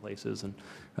build in places. And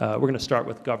we're going to start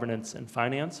with governance and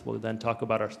finance. We'll then talk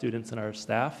about our students and our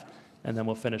staff, and then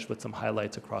we'll finish with some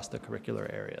highlights across the curricular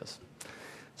areas.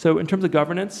 So in terms of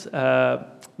governance,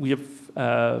 we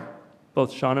have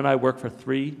both Sean and I work for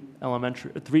 3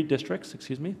 districts,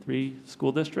 3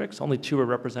 school districts. Only 2 are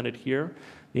represented here.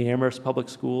 The Amherst Public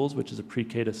Schools, which is a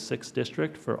pre-K to 6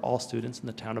 district for all students in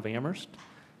the town of Amherst.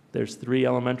 There's 3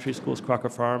 elementary schools. Crocker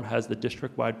Farm has the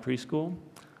district-wide preschool.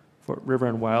 Fort River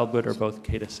and Wildwood are both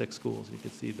K to 6 schools. You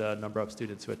can see the number of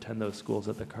students who attend those schools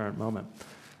at the current moment.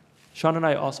 Sean and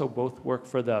I also both work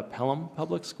for the Pelham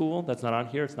Public School. That's not on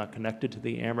here. It's not connected to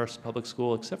the Amherst Public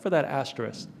School, except for that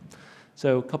asterisk.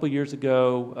 So a couple years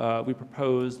ago, we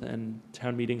proposed, and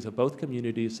town meetings of both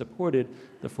communities supported,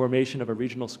 the formation of a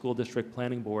regional school district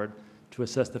planning board to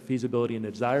assess the feasibility and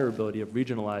desirability of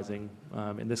regionalizing,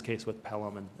 in this case with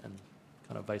Pelham and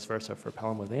kind of vice versa for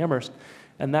Pelham with Amherst.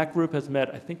 And that group has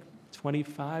met, I think,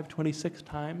 25, 26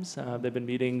 times. They've been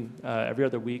meeting every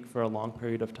other week for a long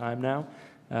period of time now.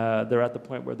 They're at the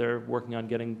point where they're working on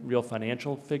getting real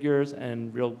financial figures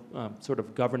and real sort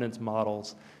of governance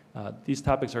models. These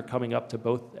topics are coming up to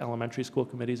both elementary school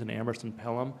committees in Amherst and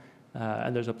Pelham,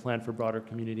 and there's a plan for broader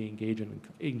community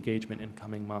engagement in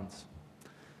coming months.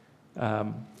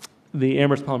 The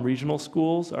Amherst Pelham Regional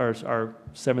Schools are our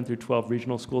 7 through 12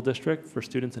 regional school district for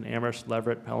students in Amherst,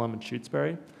 Leverett, Pelham, and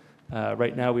Shutesbury.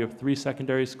 Right now we have 3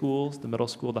 secondary schools, the middle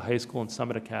school, the high school, and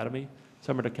Summit Academy.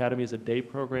 Summit Academy is a day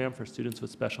program for students with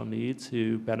special needs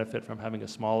who benefit from having a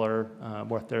smaller,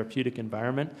 more therapeutic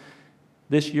environment.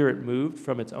 This year it moved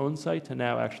from its own site to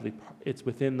now actually it's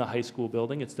within the high school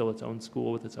building. It's still its own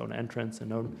school with its own entrance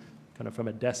and own, kind of from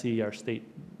a DESE, our state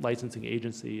licensing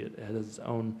agency. It has its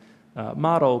own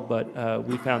model, but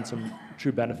we found some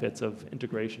true benefits of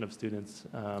integration of students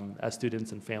as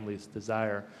students and families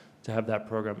desire to have that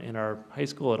program in our high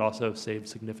school. It also saved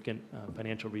significant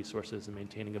financial resources in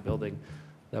maintaining a building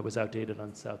that was outdated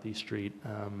on Southeast Street.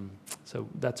 So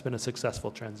that's been a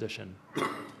successful transition.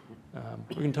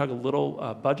 We're going to talk a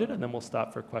little budget, and then we'll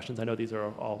stop for questions. I know these are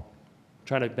all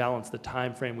trying to balance the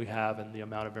time frame we have and the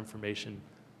amount of information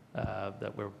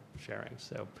that we're sharing.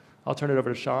 So I'll turn it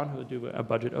over to Sean, who will do a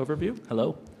budget overview.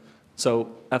 Hello.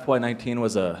 So FY19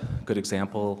 was a good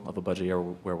example of a budget year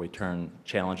where we turned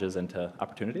challenges into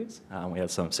opportunities. We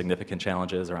had some significant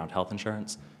challenges around health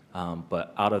insurance,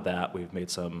 but out of that, we've made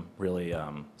some really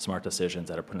smart decisions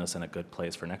that are putting us in a good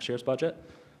place for next year's budget.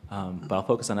 But I'll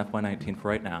focus on FY19 for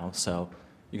right now. So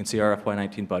you can see our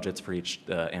FY19 budgets for each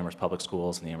Amherst Public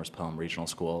Schools and the Amherst Pelham Regional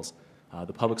Schools.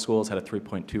 The public schools had a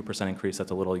 3.2% increase.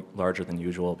 That's a little larger than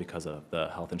usual because of the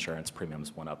health insurance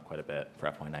premiums went up quite a bit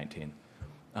for FY19.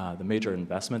 The major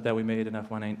investment that we made in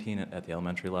FY19 at the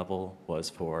elementary level was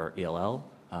for ELL.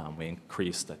 We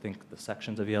increased, I think, the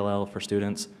sections of ELL for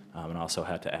students and also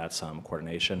had to add some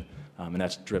coordination, and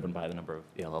that's driven by the number of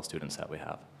ELL students that we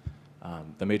have.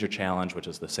 The major challenge, which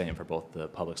is the same for both the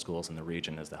public schools and the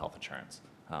region, is the health insurance.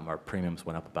 Our premiums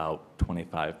went up about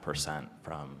 25%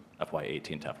 from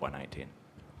FY18 to FY19.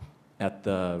 At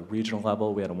the regional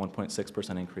level, we had a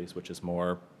 1.6% increase, which is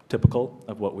more typical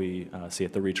of what we see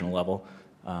at the regional level.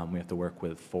 We have to work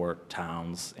with 4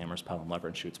 towns, Amherst, Pelham, Lever,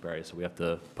 and Shutesbury, so we have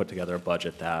to put together a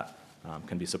budget that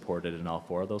can be supported in all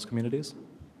 4 of those communities.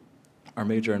 Our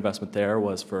major investment there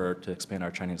was to expand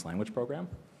our Chinese language program.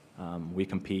 We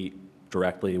compete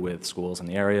directly with schools in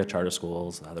the area, charter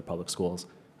schools, other public schools,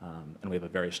 and we have a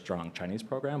very strong Chinese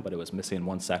program, but it was missing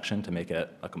one section to make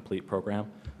it a complete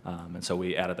program, and so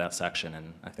we added that section,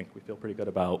 and I think we feel pretty good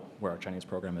about where our Chinese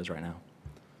program is right now.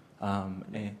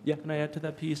 Yeah. Can I add to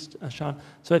that piece, Sean?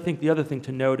 So I think the other thing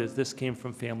to note is this came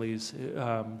from families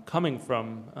coming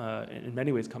from, in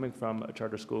many ways, coming from a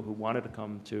charter school who wanted to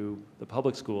come to the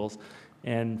public schools,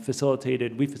 and we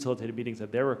facilitated meetings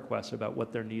at their request about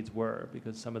what their needs were,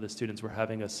 because some of the students were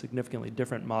having a significantly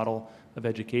different model of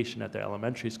education at their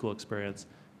elementary school experience,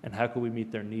 and how could we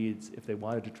meet their needs if they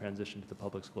wanted to transition to the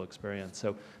public school experience.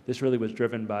 So this really was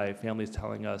driven by families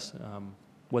telling us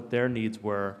what their needs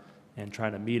were and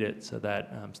trying to meet it so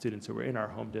that students who were in our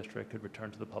home district could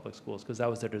return to the public schools, because that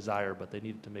was their desire, but they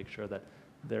needed to make sure that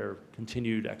their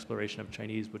continued exploration of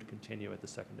Chinese would continue at the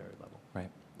secondary level. Right.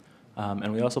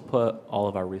 And we also put all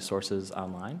of our resources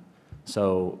online.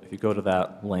 So if you go to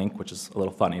that link, which is a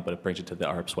little funny, but it brings you to the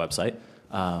ARPS website,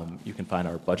 you can find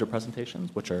our budget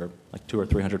presentations, which are like 200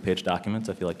 or 300 page documents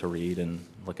if you like to read and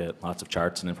look at lots of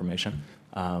charts and information.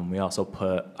 We also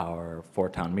put our 4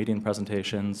 town meeting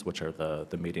presentations, which are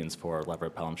the meetings for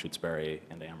Leverett, Pelham, Shutesbury,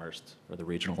 and Amherst for the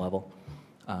regional level.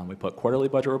 We put quarterly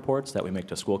budget reports that we make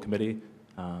to school committee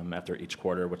after each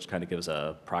quarter, which kind of gives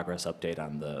a progress update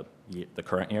on the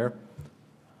current year.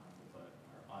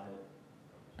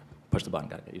 Push the button,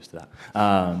 gotta get used to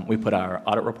that. We put our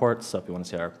audit reports, so if you want to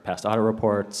see our past audit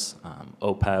reports,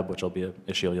 OPEB, which will be an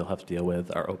issue you'll have to deal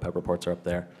with, our OPEB reports are up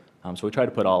there. So we try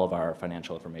to put all of our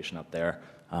financial information up there.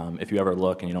 If you ever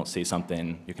look and you don't see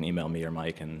something, you can email me or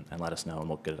Mike and let us know, and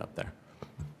we'll get it up there.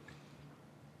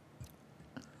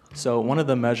 So one of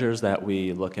the measures that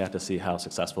we look at to see how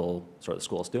successful sort of the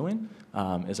school is doing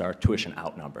is our tuition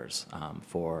out numbers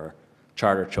for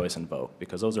charter, choice, and vote,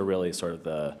 because those are really sort of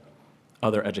the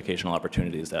other educational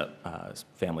opportunities that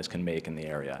families can make in the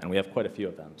area, and we have quite a few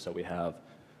of them. So we have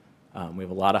a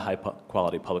lot of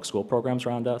high-quality public school programs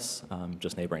around us,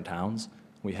 just neighboring towns.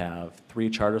 We have 3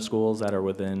 charter schools that are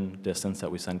within distance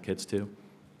that we send kids to,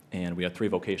 and we have 3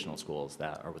 vocational schools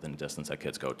that are within distance that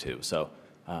kids go to. So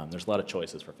there's a lot of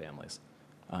choices for families.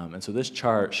 And so this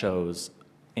chart shows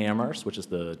Amherst, which is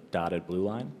the dotted blue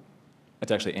line.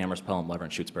 It's actually Amherst, Pelham, Lever,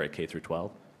 and Shutesbury K through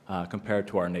 12. Compared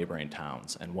to our neighboring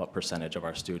towns, and what percentage of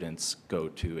our students go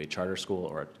to a charter school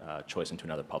or a choice into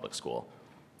another public school.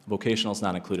 Vocational is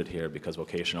not included here because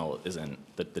vocational isn't,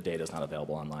 the data is not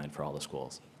available online for all the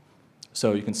schools.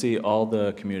 So you can see all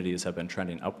the communities have been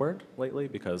trending upward lately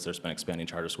because there's been expanding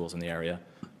charter schools in the area.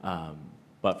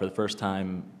 But for the first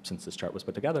time since this chart was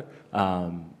put together,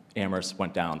 Amherst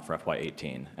went down for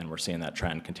FY18, and we're seeing that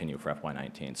trend continue for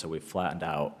FY19. So we've flattened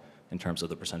out in terms of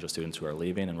the percentage of students who are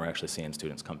leaving, and we're actually seeing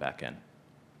students come back in.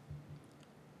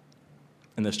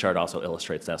 And this chart also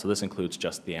illustrates that. So this includes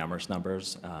just the Amherst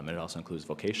numbers, and it also includes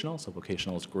vocational. So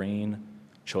vocational is green,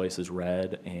 choice is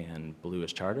red, and blue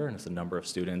is charter, and it's the number of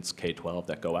students, K-12,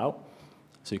 that go out.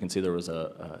 So you can see there was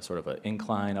a sort of an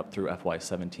incline up through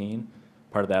FY17.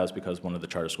 Part of that was because one of the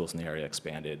charter schools in the area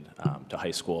expanded to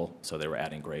high school, so they were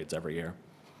adding grades every year.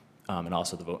 And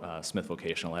also the Smith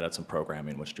Vocational added some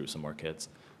programming, which drew some more kids.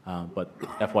 But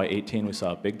FY18, we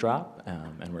saw a big drop,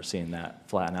 and we're seeing that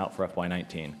flatten out for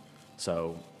FY19.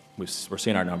 So we're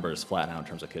seeing our numbers flatten out in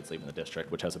terms of kids leaving the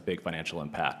district, which has a big financial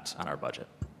impact on our budget.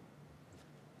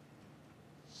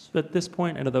 at this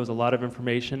point. I know there was a lot of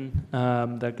information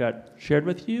that got shared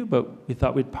with you, but we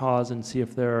thought we'd pause and see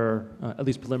if there are at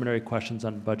least preliminary questions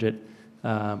on budget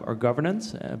or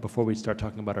governance before we start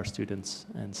talking about our students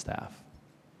and staff.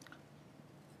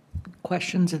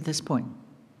 Questions at this point?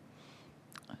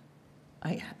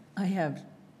 I have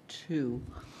two.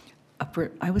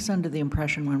 I was under the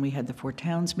impression when we had the Four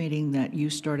Towns meeting that you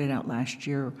started out last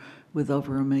year with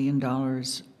over $1 million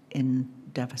in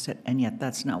deficit, and yet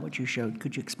that's not what you showed.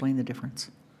 Could you explain the difference?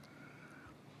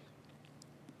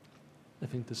 I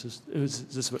think is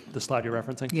this the slide you're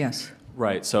referencing? Yes.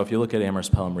 Right, so if you look at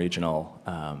Amherst Pelham Regional,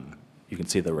 you can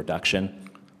see the reduction.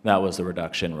 That was the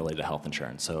reduction related to health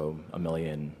insurance, so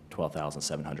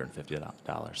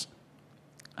 $1,012,750.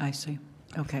 I see.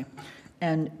 Okay.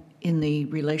 And in the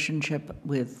relationship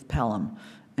with Pelham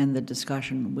and the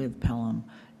discussion with Pelham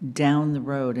down the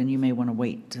road, and you may want to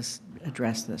wait to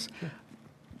address this,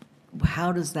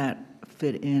 how does that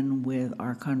fit in with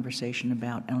our conversation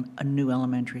about a new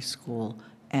elementary school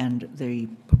and the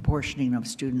proportioning of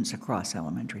students across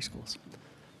elementary schools?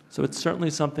 So it's certainly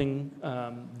something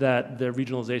that the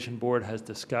regionalization board has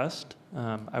discussed.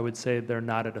 I would say they're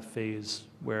not at a phase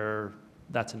where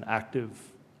that's an active,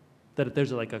 that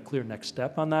there's like a clear next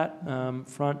step on that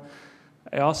front.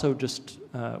 I also just,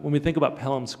 when we think about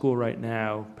Pelham School right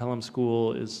now, Pelham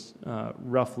School is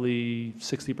roughly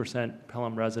 60%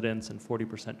 Pelham residents and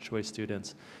 40% choice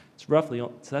students. It's roughly,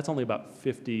 so that's only about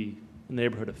 50, in the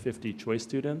neighborhood of 50 choice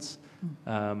students.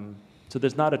 So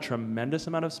there's not a tremendous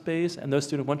amount of space, and those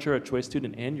students, once you're a choice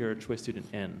student in, you're a choice student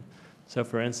in. So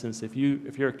for instance, if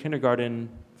you're a kindergarten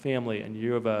family and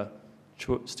you have a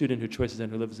student who choices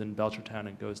in who lives in Belchertown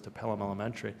and goes to Pelham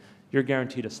Elementary, you're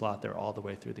guaranteed a slot there all the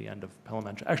way through the end of Pelham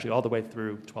Elementary, actually all the way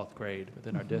through 12th grade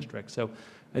within our district. So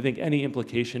I think any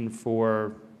implication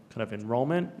for kind of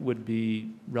enrollment would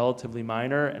be relatively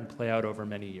minor and play out over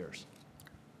many years.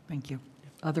 Thank you.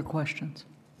 Other questions?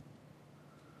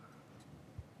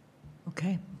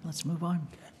 Okay, let's move on.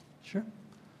 Sure.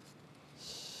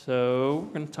 So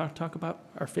we're going to talk about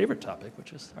our favorite topic,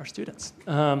 which is our students.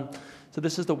 So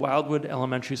this is the Wildwood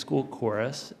Elementary School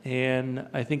chorus, and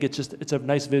I think it's a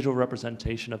nice visual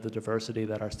representation of the diversity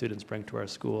that our students bring to our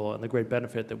school and the great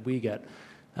benefit that we get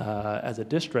as a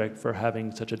district for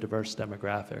having such a diverse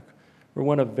demographic. We're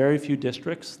one of very few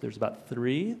districts, there's about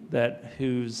 3,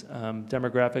 whose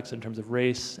demographics in terms of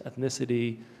race,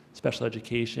 ethnicity, special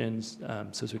education,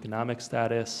 socioeconomic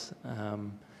status,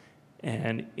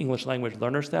 and English language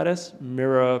learner status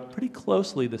mirror pretty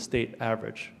closely the state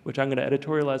average, which I'm going to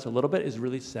editorialize a little bit is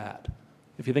really sad.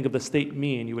 If you think of the state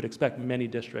mean, you would expect many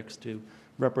districts to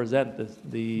represent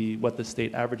what the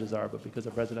state averages are, but because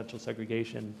of residential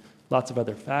segregation, lots of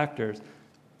other factors,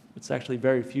 it's actually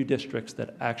very few districts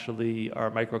that actually are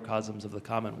microcosms of the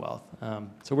Commonwealth.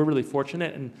 So we're really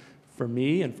fortunate, and for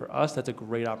me and for us, that's a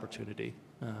great opportunity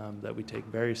that we take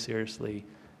very seriously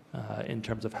in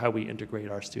terms of how we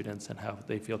integrate our students and how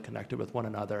they feel connected with one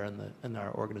another and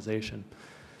our organization.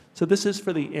 So this is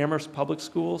for the Amherst Public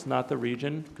Schools, not the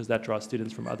region, because that draws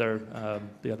students from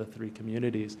the other 3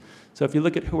 communities. So if you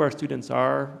look at who our students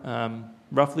are,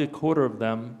 roughly a quarter of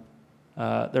them,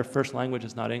 their first language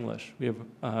is not English. We have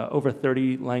over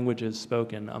 30 languages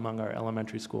spoken among our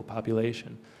elementary school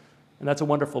population. And that's a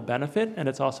wonderful benefit, and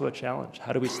it's also a challenge.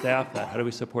 How do we staff that? How do we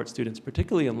support students,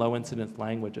 particularly in low-incidence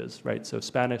languages, right? So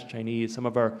Spanish, Chinese, some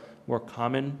of our more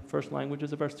common first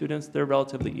languages of our students, they're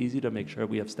relatively easy to make sure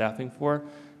we have staffing for.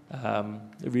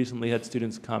 We recently had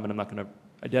students come, and I'm not going to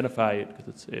identify it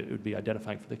because it would be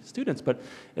identifying for the students, but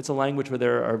it's a language where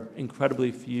there are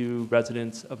incredibly few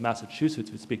residents of Massachusetts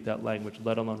who speak that language,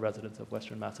 let alone residents of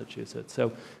Western Massachusetts.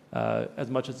 So as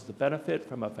much as it's a benefit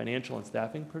from a financial and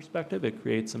staffing perspective, it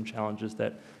creates some challenges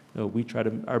that we try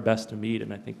our best to meet,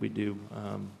 and I think we do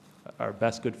our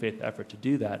best good faith effort to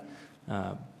do that,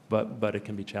 but it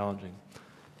can be challenging.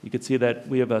 You could see that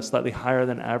we have a slightly higher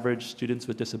than average students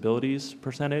with disabilities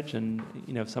percentage, and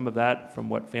some of that, from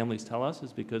what families tell us,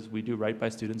 is because we do right by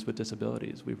students with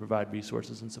disabilities. We provide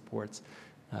resources and supports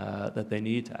that they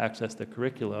need to access the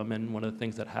curriculum, and one of the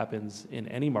things that happens in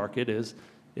any market is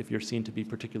if you're seen to be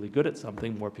particularly good at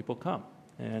something, more people come.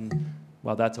 And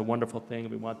while that's a wonderful thing,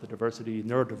 we want the diversity,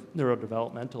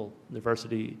 neurodevelopmental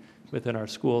diversity within our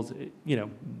schools,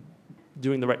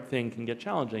 doing the right thing can get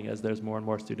challenging as there's more and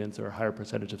more students or a higher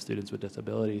percentage of students with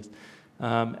disabilities.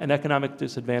 And economic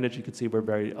disadvantage, you can see we're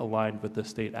very aligned with the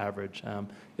state average.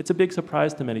 It's a big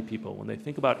surprise to many people. When they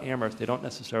think about Amherst, they don't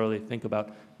necessarily think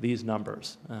about these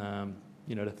numbers.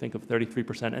 To think of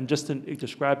 33%. And just to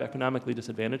describe economically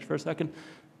disadvantaged for a second,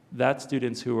 that's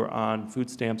students who are on food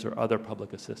stamps or other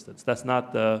public assistance. That's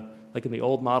not like in the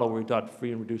old model where we got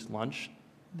free and reduced lunch.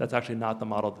 That's actually not the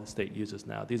model that the state uses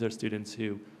now. These are students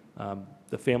who,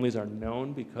 the families are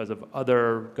known because of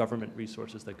other government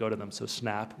resources that go to them, so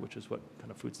SNAP, which is what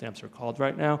kind of food stamps are called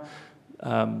right now.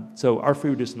 So our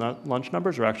free reduced lunch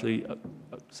numbers are actually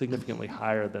significantly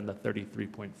higher than the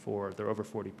 33.4. They're over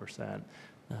 40%.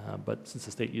 But since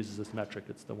the state uses this metric,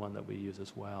 it's the one that we use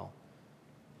as well.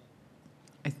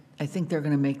 I think they're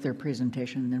going to make their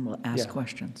presentation, and then we'll ask Yeah.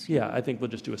 questions. Yeah, I think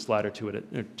we'll just do a slide or two at it,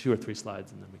 or 2 or 3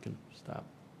 slides, and then we can stop.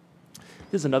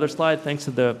 This is another slide. Thanks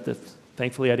to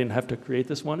thankfully, I didn't have to create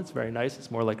this one. It's very nice.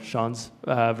 It's more like Sean's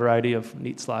variety of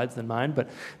neat slides than mine. But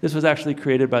this was actually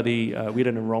created by we had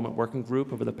an enrollment working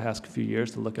group over the past few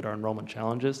years to look at our enrollment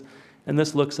challenges. And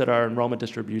this looks at our enrollment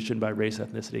distribution by race,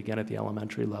 ethnicity, again, at the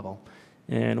elementary level.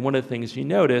 And one of the things you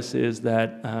notice is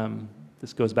that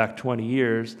this goes back 20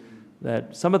 years,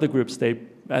 that some of the groups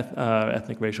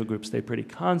ethnic racial groups stay pretty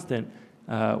constant,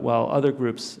 while other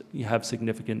groups you have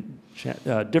significant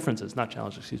differences, not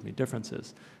challenges, excuse me,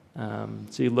 differences.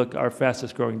 So you look, our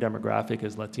fastest growing demographic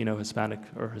is Latino, Hispanic,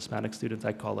 or Hispanic students.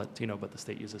 I call Latino, but the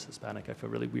state uses Hispanic. I feel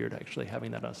really weird actually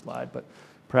having that on a slide, but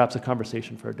perhaps a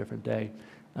conversation for a different day.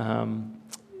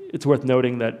 It's worth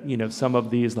noting that some of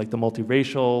these, like the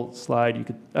multiracial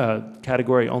slide,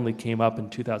 category only came up in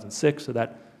 2006, so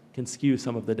that can skew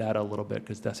some of the data a little bit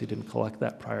because DESE didn't collect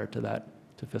that prior to that,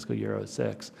 to fiscal year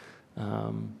 06.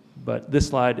 But this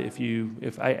slide,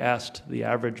 if I asked the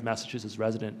average Massachusetts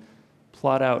resident,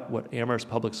 plot out what Amherst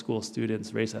Public School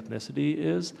students' race ethnicity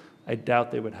is, I doubt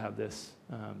they would have this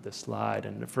slide.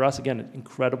 And for us, again,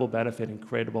 incredible benefit,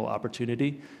 incredible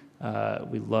opportunity.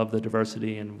 We love the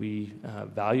diversity and we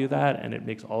value that, and it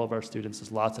makes all of our students,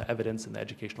 there's lots of evidence in the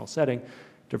educational setting,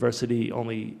 diversity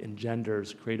only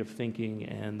engenders creative thinking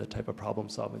and the type of problem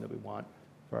solving that we want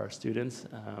for our students.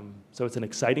 So it's an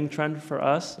exciting trend for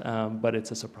us, but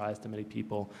it's a surprise to many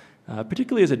people,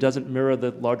 particularly as it doesn't mirror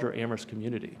the larger Amherst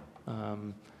community.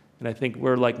 And I think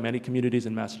we're like many communities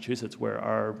in Massachusetts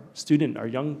where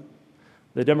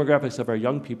the demographics of our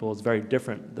young people is very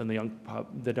different than the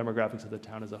demographics of the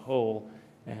town as a whole.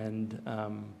 And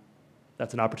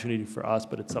that's an opportunity for us,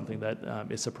 but it's something that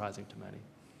is surprising to many.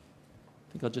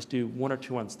 I think I'll just do 1 or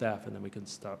 2 on staff, and then we can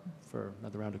stop for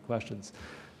another round of questions.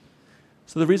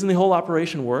 So the reason the whole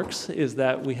operation works is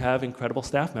that we have incredible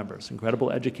staff members, incredible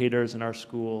educators in our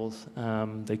schools.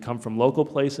 They come from local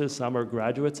places. Some are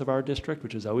graduates of our district,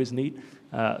 which is always neat.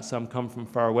 Some come from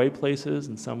faraway places,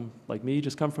 and some, like me,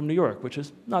 just come from New York, which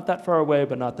is not that far away,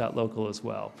 but not that local as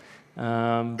well.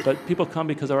 But people come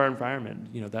because of our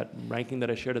environment. That ranking that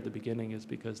I shared at the beginning is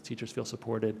because teachers feel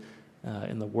supported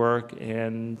in the work,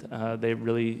 and they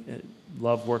really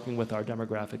love working with our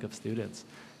demographic of students.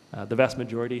 The vast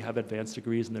majority have advanced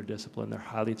degrees in their discipline. They're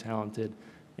highly talented,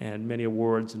 and many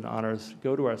awards and honors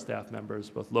go to our staff members,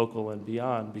 both local and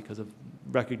beyond, because of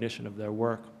recognition of their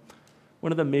work.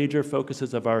 One of the major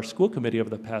focuses of our school committee over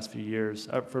the past few years,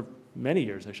 for many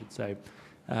years, I should say,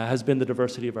 has been the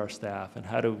diversity of our staff, and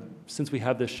since we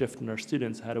have this shift in our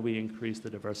students, how do we increase the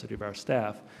diversity of our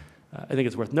staff? I think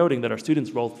it's worth noting that our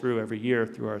students roll through every year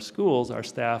through our schools. Our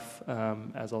staff,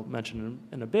 as I'll mention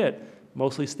in a bit,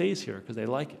 mostly stays here because they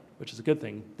like it, which is a good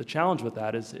thing. The challenge with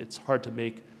that is it's hard to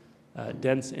make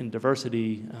dense in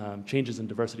diversity, changes in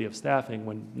diversity of staffing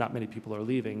when not many people are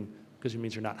leaving, because it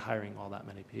means you're not hiring all that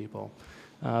many people.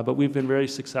 But we've been very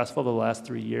successful the last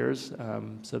 3 years.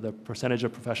 So the percentage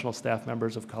of professional staff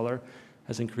members of color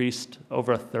has increased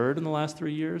over 1/3 in the last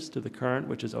 3 years to the current,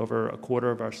 which is over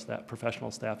 1/4 of our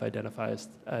professional staff identify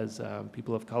as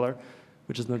people of color,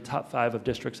 which is in the top 5 of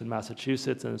districts in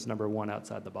Massachusetts and is number 1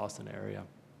 outside the Boston area.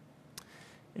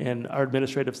 And our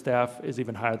administrative staff is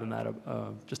even higher than that,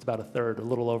 just about 1/3, a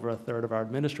little over 1/3 of our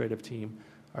administrative team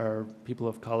are people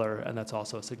of color, and that's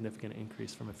also a significant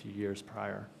increase from a few years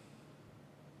prior.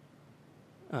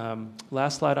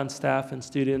 Last slide on staff and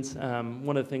students.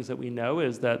 One of the things that we know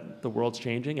is that the world's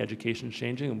changing, education's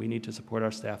changing, and we need to support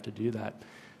our staff to do that.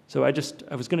 So I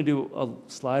was going to do a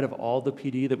slide of all the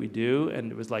PD that we do, and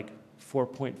it was like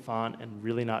 4-point font and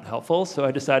really not helpful. So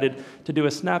I decided to do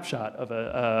a snapshot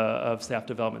of staff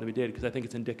development that we did, because I think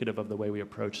it's indicative of the way we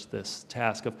approach this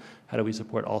task of how do we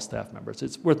support all staff members.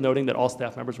 It's worth noting that all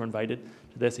staff members were invited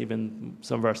to this. Even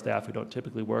some of our staff who don't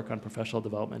typically work on professional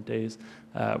development days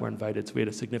were invited. So we had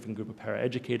a significant group of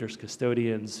paraeducators,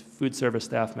 custodians, food service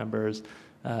staff members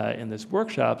in these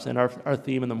workshops. And our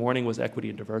theme in the morning was equity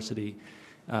and diversity.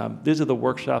 These are the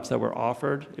workshops that were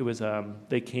offered.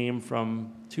 They came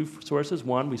from 2 sources.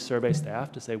 One, we survey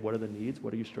staff to say, what are the needs?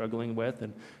 What are you struggling with?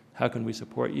 And how can we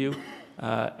support you?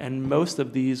 And most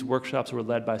of these workshops were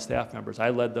led by staff members. I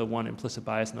led the one implicit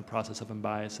bias in the process of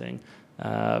unbiasing.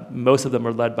 Most of them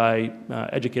were led by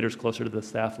educators closer to the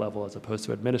staff level as opposed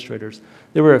to administrators.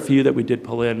 There were a few that we did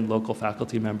pull in local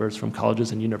faculty members from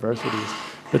colleges and universities,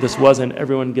 but this wasn't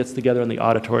everyone gets together in the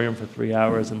auditorium for 3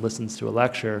 hours and listens to a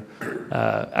lecture.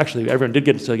 Actually, everyone did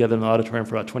get together in the auditorium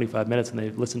for about 25 minutes, and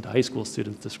they listened to high school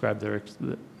students describe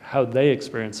how they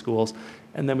experience schools.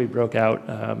 And then we broke out,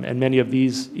 and many of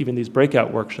these, even these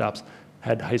breakout workshops,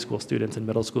 had high school students and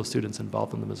middle school students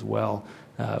involved in them as well.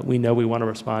 We know we want to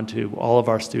respond to all of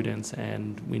our students,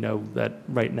 and we know that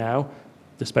right now,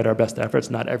 despite our best efforts,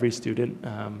 not every student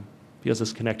feels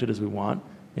as connected as we want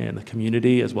in the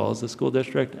community as well as the school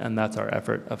district, and that's our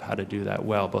effort of how to do that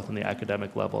well, both on the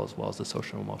academic level as well as the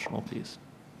social and emotional piece.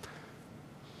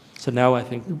 So now I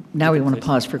think... Now we want to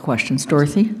pause for questions.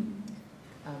 Dorothy?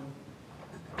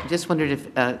 Just wondered if,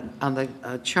 on the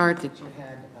chart that you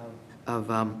had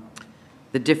of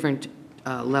the different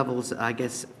levels, I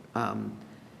guess,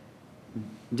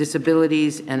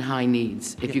 disabilities and high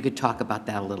needs, if you could talk about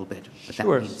that a little bit, what that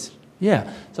means.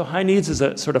 Yeah, so high needs is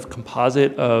a sort of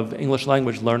composite of English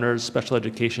language learners, special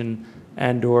education,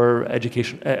 and/or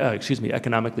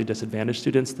economically disadvantaged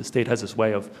students. The state has this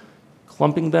way of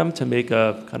clumping them to make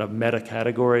a kind of meta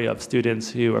category of students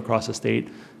who across the state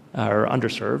are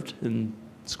underserved in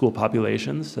school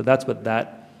populations. So that's what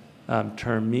that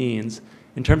term means.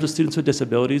 In terms of students with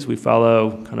disabilities, we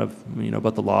follow kind of,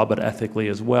 about the law, but ethically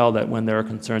as well, that when there are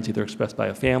concerns either expressed by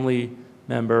a family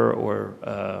member or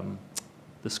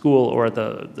the school or at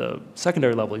the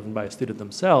secondary level, even by a student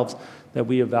themselves, that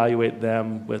we evaluate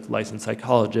them with licensed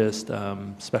psychologists,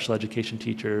 special education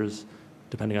teachers,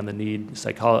 depending on the need,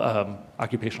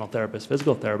 occupational therapists,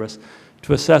 physical therapists,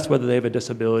 to assess whether they have a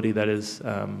disability that is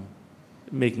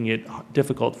making it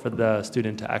difficult for the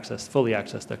student to fully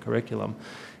access the curriculum.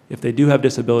 If they do have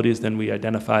disabilities, then we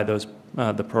identify those,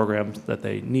 the programs that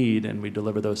they need, and we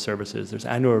deliver those services. There's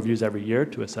annual reviews every year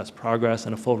to assess progress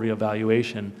and a full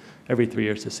reevaluation every 3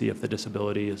 years to see if the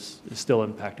disability is still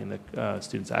impacting the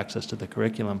student's access to the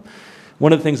curriculum.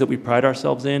 One of the things that we pride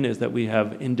ourselves in is that we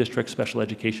have in-district special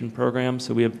education programs.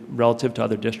 So we have, relative to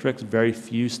other districts, very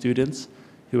few students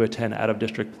who attend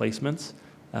out-of-district placements.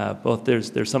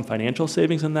 There's some financial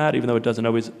savings in that, even though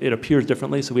it appears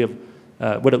differently. So we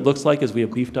have, what it looks like is we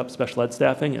have beefed up special ed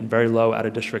staffing and very low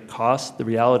out-of-district costs. The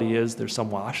reality is there's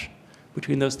some wash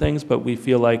between those things, but we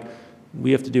feel like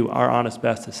we have to do our honest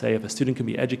best to say if a student can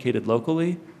be educated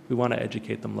locally, we want to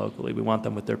educate them locally. We want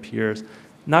them with their peers,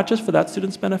 not just for that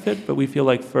student's benefit, but we feel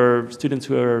like for students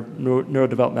who are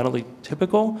neurodevelopmentally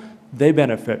typical, they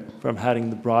benefit from having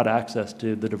the broad access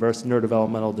to the diverse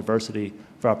neurodevelopmental diversity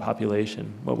for our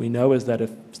population. What we know is that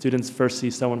if students first see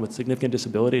someone with significant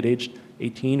disability at age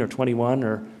 18 or 21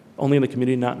 or only in the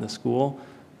community, not in the school,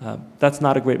 that's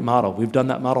not a great model. We've done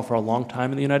that model for a long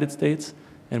time in the United States,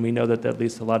 and we know that that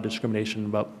leads to a lot of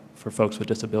discrimination for folks with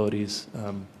disabilities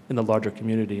in the larger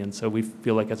community. And so we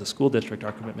feel like as a school district,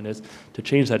 our commitment is to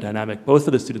change that dynamic, both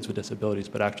for the students with disabilities,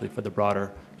 but actually for the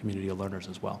broader community of learners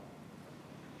as well.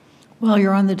 While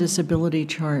you're on the disability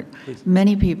chart, Please.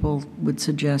 many people would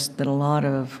suggest that a lot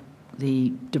of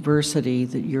the diversity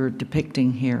that you're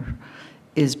depicting here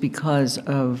is because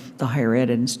of the higher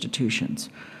ed institutions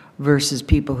versus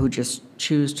people who just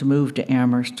choose to move to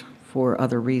Amherst for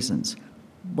other reasons.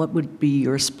 What would be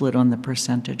your split on the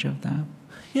percentage of that?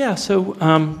 Yeah, so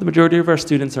the majority of our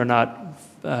students are not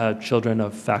children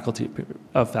of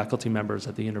faculty members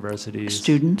at the universities.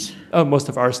 Students? Oh, most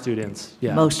of our students,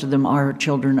 yeah. Most of them are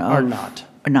children of... Are not.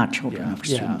 Are not children of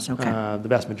students, okay. The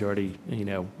vast majority,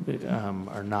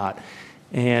 are not.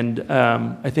 And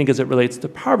I think as it relates to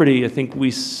poverty, I think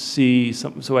we see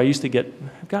some, so I've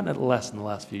gotten it less in the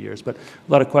last few years, but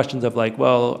a lot of questions of like,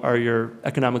 well, are your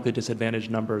economically disadvantaged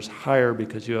numbers higher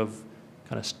because you have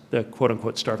kind of the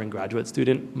quote-unquote starving graduate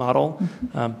student model?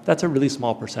 That's a really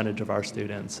small percentage of our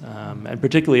students. And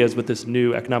particularly as with this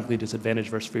new economically disadvantaged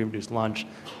versus free and reduced lunch,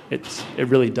 it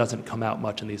really doesn't come out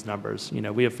much in these numbers.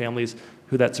 We have families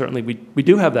who that certainly, we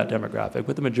do have that demographic,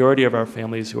 but the majority of our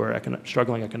families who are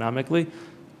struggling economically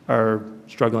are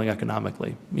struggling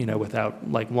economically, without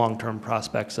like long-term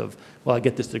prospects of, well, I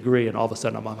get this degree and all of a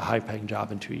sudden I'm on a high-paying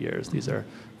job in 2 years. These are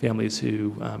families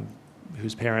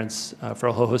whose parents, for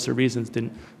a whole host of reasons,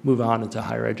 didn't move on into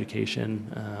higher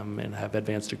education and have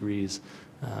advanced degrees.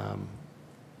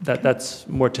 That's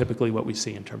more typically what we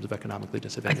see in terms of economically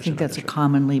disadvantaged. I think that's a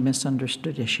commonly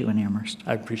misunderstood issue in Amherst.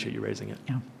 I appreciate you raising it.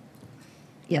 Yeah.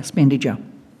 Yes, Mandy Jo.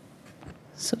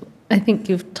 So I think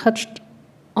you've touched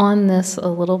on this a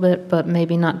little bit, but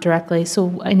maybe not directly.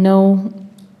 So I know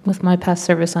with my past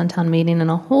service on town meeting and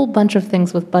a whole bunch of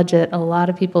things with budget, a lot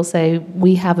of people say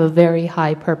we have a very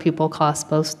high per pupil cost,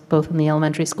 both in the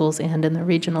elementary schools and in the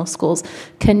regional schools.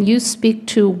 Can you speak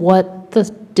to what the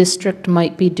district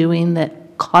might be doing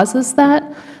that causes that,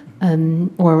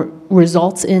 or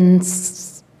results in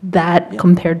that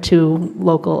compared to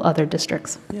local other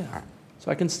districts? Yeah. So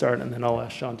I can start, and then I'll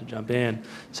ask Sean to jump in.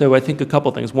 So I think a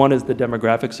couple things. One is the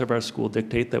demographics of our school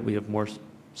dictate that we have more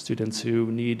students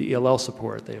who need ELL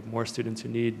support. They have more students who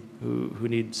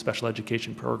need special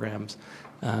education programs,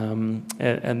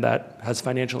 and that has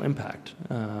financial impact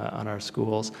on our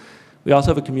schools. We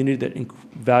also have a community that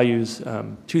values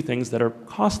two things that are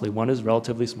costly. One is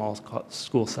relatively small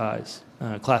school size,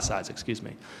 class size, excuse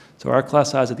me. So our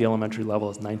class size at the elementary level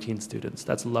is 19 students.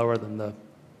 That's lower than the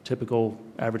typical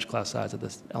average class size at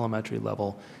this elementary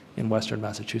level in Western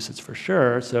Massachusetts for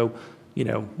sure. So, you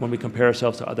know, when we compare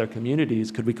ourselves to other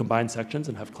communities, could we combine sections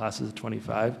and have classes of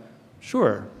 25?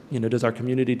 Sure. You know, does our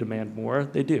community demand more?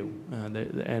 They do,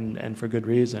 and for good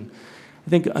reason. I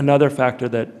think another factor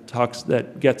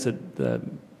that gets at the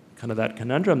kind of that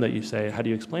conundrum that you say, how do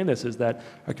you explain this, is that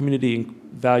our community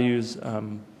values,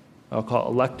 I'll call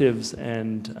electives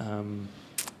and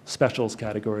specials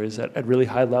categories at really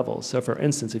high levels. So for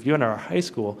instance, if you enter our high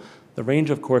school, the range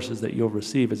of courses that you'll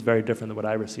receive is very different than what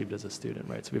I received as a student,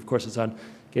 right? So we have courses on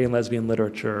gay and lesbian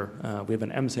literature. We have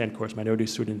an MSAN course, Minority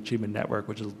Student Achievement Network,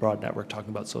 which is a broad network talking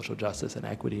about social justice and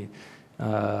equity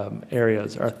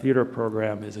areas. Our theater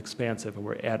program is expansive, and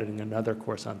we're adding another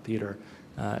course on theater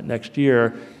next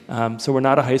year. So we're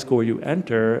not a high school where you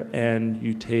enter and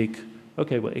you take,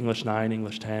 okay, well, English 9,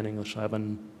 English 10, English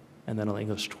 11, and then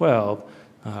English 12.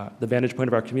 The vantage point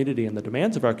of our community and the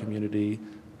demands of our community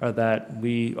are that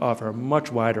we offer a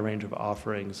much wider range of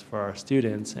offerings for our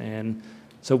students. And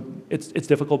so it's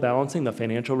difficult balancing the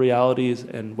financial realities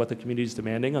and what the community is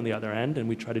demanding on the other end, and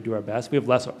we try to do our best. We have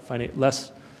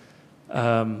less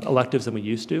electives than we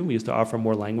used to. We used to offer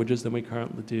more languages than we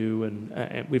currently do,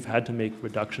 and we've had to make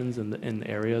reductions in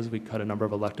areas. We cut a number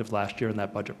of electives last year in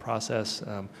that budget process,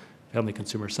 family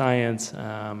consumer science,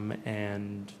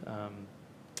 and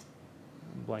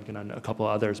blanking on a couple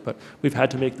others, but we've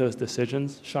had to make those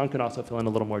decisions. Sean can also fill in a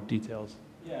little more details.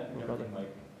 Yeah,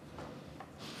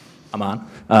 I'm on.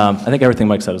 I think everything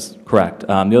Mike said is correct. The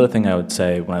other thing I would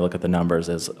say when I look at the numbers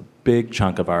is a big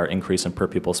chunk of our increase in per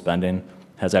pupil spending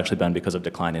has actually been because of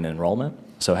declining enrollment.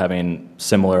 So having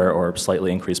similar or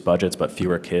slightly increased budgets but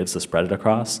fewer kids to spread it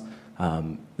across.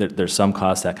 There's some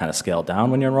costs that kind of scale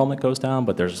down when your enrollment goes down,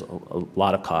 but there's a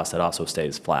lot of costs that also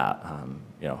stays flat.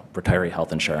 You know, retiree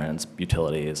health insurance,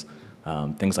 utilities,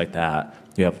 things like that.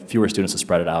 You have fewer students to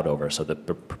spread it out over, so the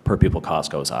per pupil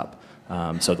cost goes up.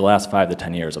 So the last 5 to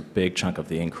 10 years, a big chunk of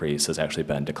the increase has actually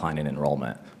been declining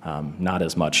enrollment. Not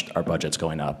as much our budget's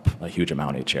going up a huge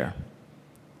amount each year.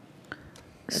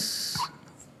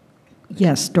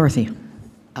 Yes, Dorothy.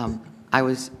 I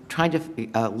was trying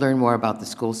to learn more about the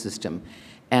school system,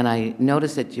 and I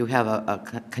noticed that you have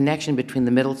a connection between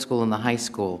the middle school and the high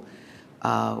school,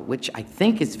 which I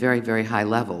think is very, very high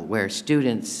level, where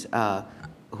students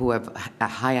who have a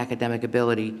high academic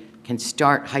ability can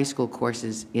start high school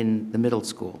courses in the middle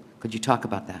school. Could you talk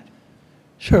about that?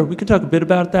 Sure, we can talk a bit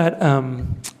about that.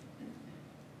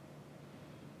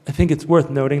 I think it's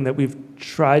worth noting that we've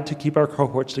tried to keep our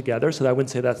cohorts together, so I wouldn't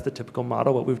say that's the typical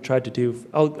model. What we've tried to do,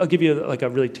 I'll give you like a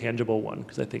really tangible one,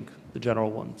 because I think the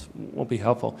general ones won't be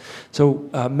helpful. So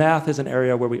math is an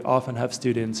area where we often have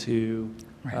students who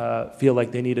feel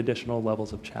like they need additional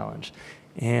levels of challenge.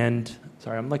 And,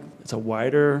 sorry, I'm like, it's a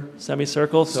wider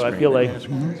semicircle, so I feel like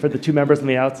for the two members on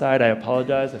the outside, I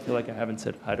apologize. I feel like I haven't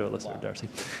said hi to Alyssa or Darcy.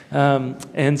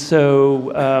 And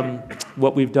so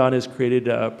what we've done is created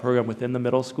a program within the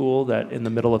middle school that in the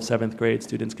middle of 7th grade,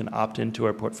 students can opt into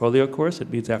our portfolio course. It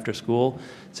meets after school.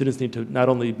 Students need to not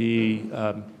only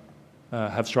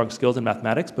have strong skills in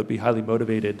mathematics, but be highly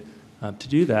motivated to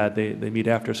do that. They meet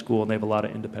after school, and they have a lot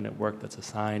of independent work that's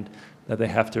assigned that they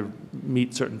have to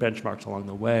meet certain benchmarks along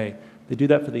the way. They do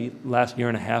that for the last year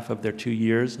and a half of their 2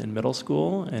 years in middle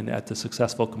school, and at the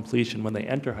successful completion, when they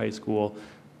enter high school,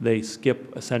 they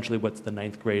skip essentially what's the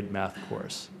 9th grade math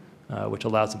course, which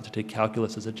allows them to take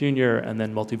calculus as a junior and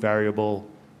then multivariable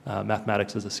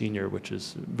mathematics as a senior, which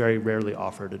is very rarely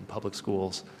offered in public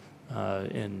schools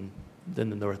in the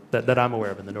north, that I'm aware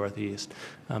of in the Northeast.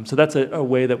 So that's a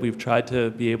way that we've tried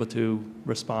to be able to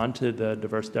respond to the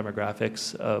diverse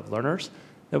demographics of learners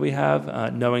that we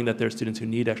have, knowing that there are students who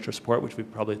need extra support, which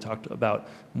we've probably talked about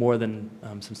more than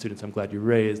some students I'm glad you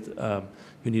raised,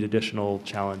 who need additional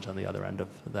challenge on the other end of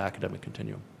the academic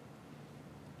continuum.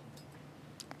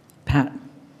 Pat.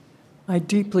 I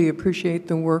deeply appreciate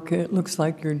the work it looks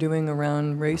like you're doing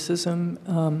around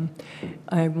racism.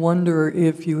 I wonder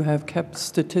if you have kept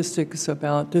statistics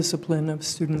about discipline of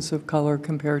students of color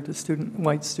compared to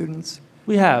white students.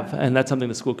 We have, and that's something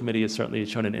the school committee has certainly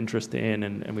shown an interest in,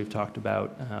 and we've talked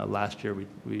about last year.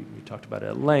 We talked about it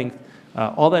at length.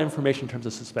 All that information in terms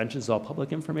of suspensions is all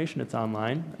public information. It's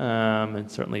online,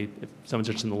 and certainly if someone's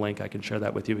interested in the link, I can share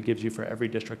that with you. It gives you for every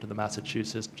district of the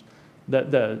Massachusetts,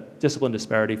 the discipline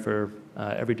disparity for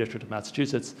every district of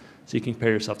Massachusetts, so you can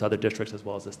compare yourself to other districts as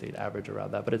well as the state average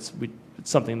around that. But it's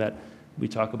something that we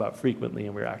talk about frequently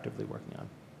and we're actively working on.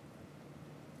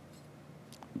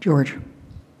 George.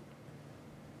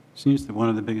 Seems that one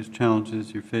of the biggest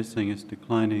challenges you're facing is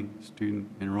declining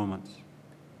student enrollments.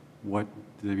 What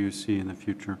do you see in the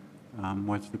future?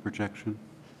 What's the projection?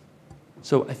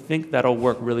 So I think that'll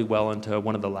work really well into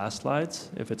one of the last slides,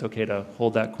 if it's okay to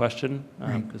hold that question,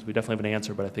 because we definitely have an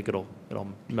answer, but I think it'll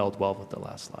meld well with the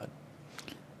last slide.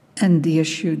 And the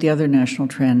issue, the other national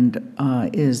trend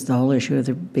is the whole issue of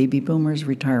the baby boomers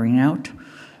retiring out.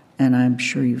 And I'm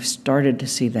sure you've started to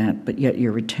see that, but yet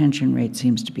your retention rate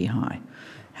seems to be high.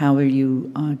 How are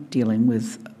you dealing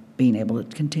with being able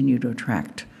to continue to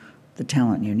attract the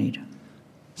talent you need?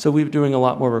 So we're doing a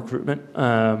lot more recruitment.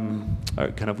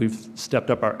 We've stepped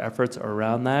up our efforts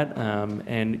around that.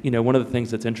 And you know, one of the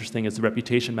things that's interesting is the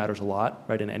reputation matters a lot,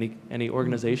 right? In any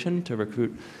organization to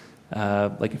recruit.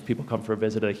 Like if people come for a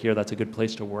visit, they hear that's a good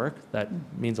place to work. That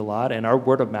means a lot. And our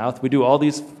word of mouth, we do all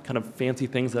these kind of fancy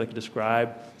things that I could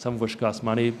describe, some of which cost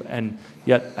money, and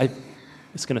yet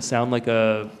it's going to sound like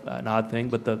an odd thing,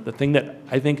 but the thing that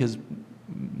I think has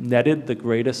netted the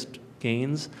greatest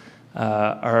gains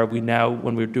are we now,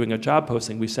 when we're doing a job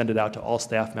posting, we send it out to all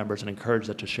staff members and encourage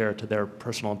them to share it to their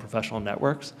personal and professional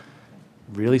networks.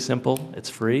 Really simple, it's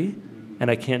free, and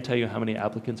I can't tell you how many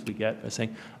applicants we get by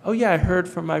saying, oh yeah, I heard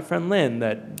from my friend Lynn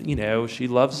that, you know, she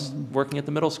loves working at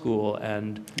the middle school,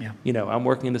 and you know, I'm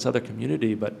working in this other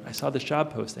community, but I saw this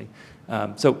job posting.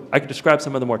 So I could describe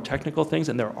some of the more technical things,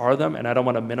 and there are them, and I don't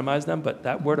want to minimize them, but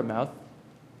that word of mouth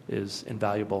is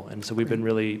invaluable. And so we've been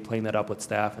really playing that up with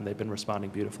staff, and they've been responding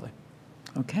beautifully.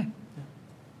 Okay.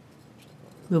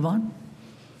 Move on.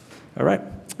 All right.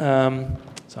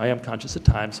 So I am conscious of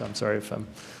time, so I'm sorry if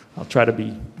I'll try to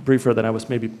be briefer than I was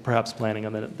maybe perhaps planning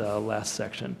on the last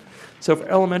section. So for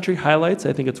elementary highlights,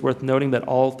 I think it's worth noting that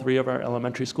all three of our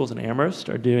elementary schools in Amherst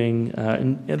are doing,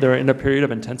 they're in a period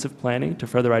of intensive planning to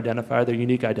further identify their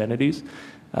unique identities.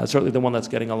 Certainly the one that's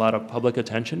getting a lot of public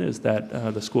attention is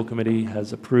that the school committee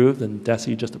has approved, and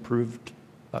DESE just approved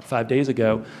about 5 days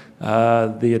ago,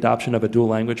 the adoption of a dual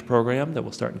language program that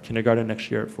will start in kindergarten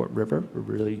next year at Fort River. We're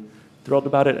really thrilled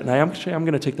about it, and I'm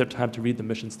going to take the time to read the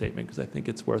mission statement because I think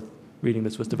it's worth reading.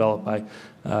 This was developed by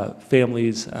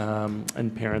families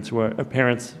and parents who are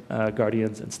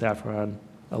guardians, and staff who are on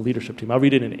a leadership team. I'll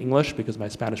read it in English because my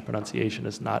Spanish pronunciation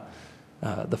is not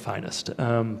the finest,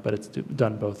 but it's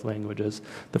done both languages.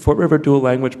 The Fort River Dual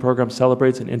Language Program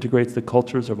celebrates and integrates the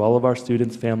cultures of all of our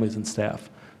students, families, and staff.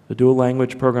 The Dual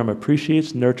Language Program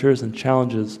appreciates, nurtures, and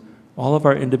challenges all of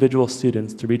our individual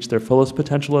students to reach their fullest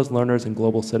potential as learners and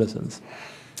global citizens.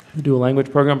 The Dual Language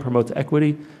Program promotes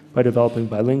equity by developing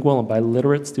bilingual and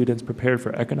biliterate students prepared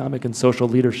for economic and social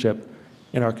leadership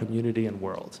in our community and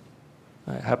world.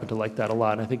 I happen to like that a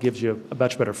lot, and I think gives you a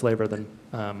much better flavor than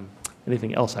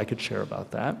anything else I could share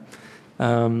about that.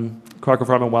 Crocker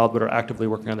Farm and Wildwood are actively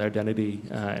working on their identity,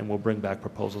 and we'll bring back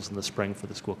proposals in the spring for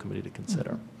the school committee to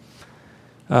consider.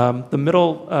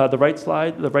 The right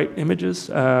slide, the right images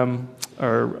are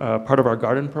part of our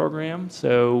garden program.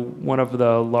 So one of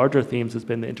the larger themes has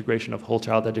been the integration of whole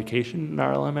child education in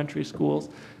our elementary schools,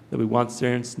 that we want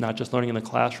students not just learning in the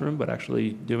classroom, but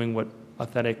actually doing what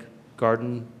authentic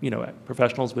garden,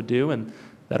 professionals would do, and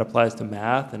that applies to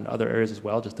math and other areas as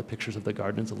well. Just the pictures of the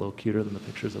garden is a little cuter than the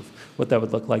pictures of what that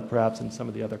would look like perhaps in some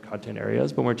of the other content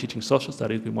areas. But when we're teaching social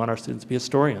studies, we want our students to be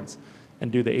historians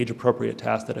and do the age-appropriate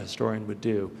tasks that a historian would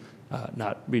do,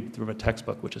 not read through a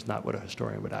textbook, which is not what a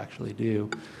historian would actually do.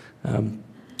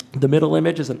 The middle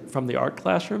image isn't from the art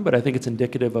classroom, but I think it's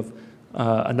indicative of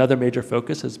another major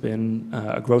focus has been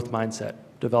a growth mindset,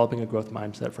 developing a growth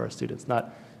mindset for our students.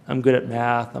 Not, I'm good at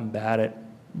math, I'm bad at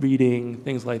reading,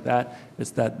 things like that.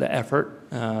 It's that the effort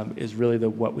is really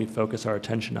what we focus our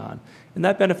attention on. And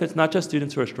that benefits not just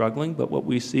students who are struggling, but what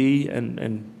we see,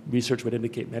 and research would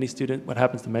indicate what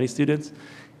happens to many students,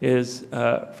 is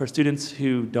for students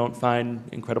who don't find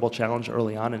incredible challenge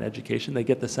early on in education, they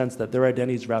get the sense that their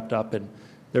identity is wrapped up in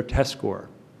their test score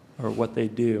or what they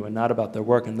do and not about their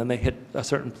work. And then they hit a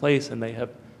certain place and they have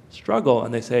struggle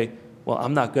and they say, well,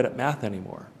 I'm not good at math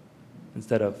anymore,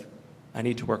 instead of I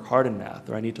need to work hard in math,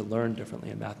 or I need to learn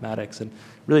differently in mathematics. And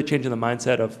really changing the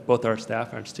mindset of both our staff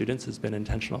and our students has been an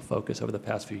intentional focus over the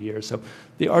past few years. So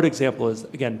the art example is,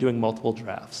 again, doing multiple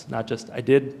drafts, not just I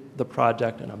did the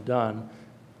project and I'm done.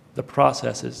 The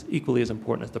process is equally as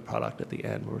important as the product at the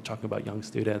end. We're talking about young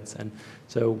students. And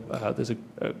so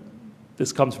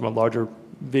this comes from a larger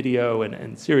video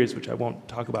and series, which I won't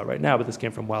talk about right now, but this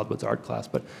came from Wildwood's art class.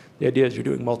 But the idea is you're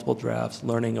doing multiple drafts,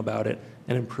 learning about it,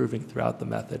 and improving throughout the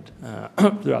method,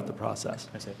 throughout the process.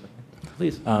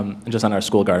 Please. And just on our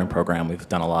school garden program, we've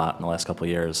done a lot in the last couple of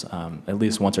years, at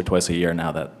least once or twice a year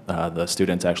now that the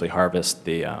students actually harvest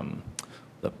the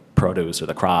produce or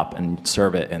the crop and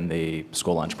serve it in the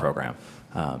school lunch program.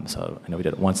 So I know we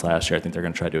did it once last year. I think they're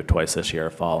going to try to do it twice this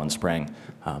year, fall and spring.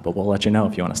 But we'll let you know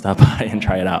if you want to stop by and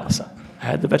try it out. So. I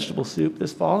had the vegetable soup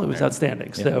this fall. It was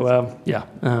outstanding. So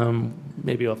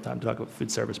maybe we'll have time to talk about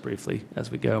food service briefly as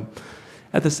we go.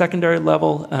 At the secondary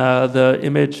level, the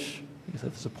image, I guess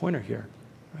there's a pointer here.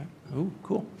 Right? Oh,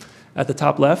 cool. At the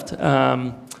top left,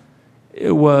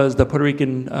 it was the Puerto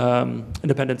Rican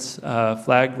Independence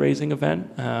flag raising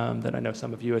event that I know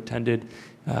some of you attended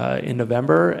in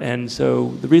November. And so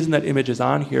the reason that image is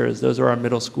on here is those are our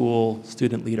middle school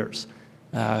student leaders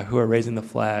who are raising the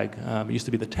flag. It used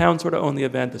to be the town sort of owned the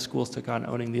event. The schools took on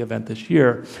owning the event this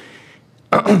year.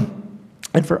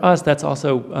 And for us, that's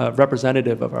also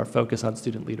representative of our focus on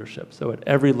student leadership. So at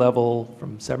every level,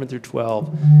 from 7 through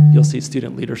 12, you'll see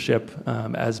student leadership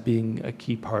as being a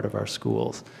key part of our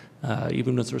schools.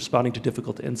 Even when it's responding to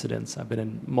difficult incidents, I've been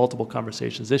in multiple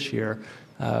conversations this year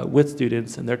with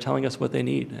students, and they're telling us what they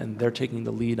need, and they're taking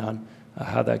the lead on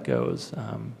how that goes.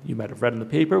 You might have read in the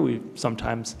paper, we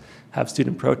sometimes have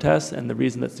student protests, and the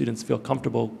reason that students feel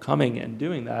comfortable coming and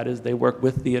doing that is they work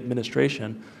with the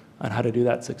administration on how to do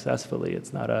that successfully.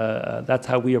 It's not that's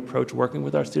how we approach working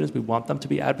with our students. We want them to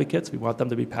be advocates, we want them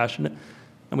to be passionate,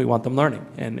 and we want them learning,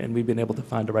 and we've been able to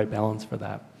find the right balance for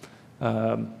that.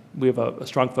 We have a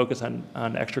strong focus on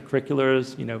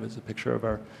extracurriculars. You know, there's a picture of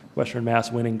our Western Mass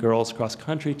winning girls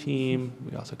cross-country team.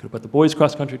 We also could have put the boys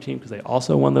cross-country team because they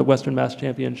also won the Western Mass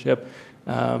championship.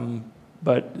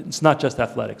 But it's not just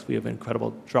athletics. We have an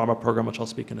incredible drama program, which I'll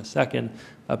speak in a second,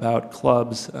 about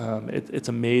clubs. It's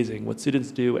amazing what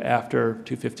students do after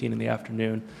 2:15 in the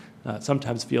afternoon.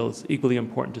 Sometimes feels equally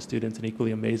important to students and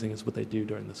equally amazing as what they do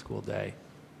during the school day.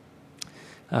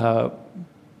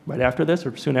 Right after this,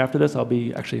 or soon after this, I'll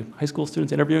be actually high school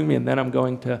students interviewing me, and then I'm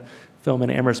going to film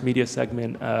an Amherst media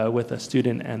segment with a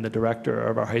student and the director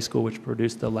of our high school, which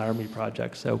produced the Laramie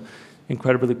project. So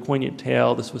incredibly poignant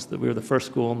tale. We were the first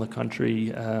school in the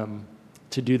country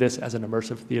to do this as an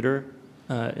immersive theater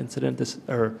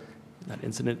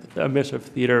immersive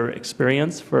theater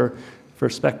experience for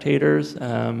spectators.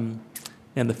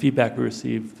 And the feedback we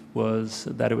received was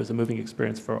that it was a moving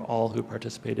experience for all who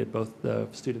participated, both the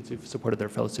students who supported their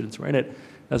fellow students who were in it,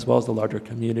 as well as the larger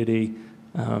community.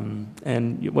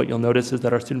 And what you'll notice is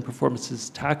that our student performances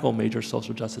tackle major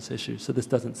social justice issues. So this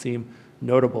doesn't seem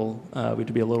notable. We had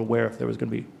to be a little aware if there was going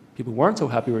to be people who weren't so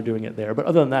happy we're doing it there. But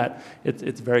other than that,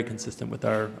 it's very consistent with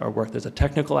our work. There's a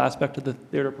technical aspect of the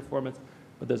theater performance,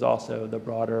 but there's also the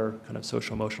broader kind of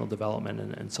social emotional development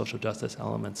and social justice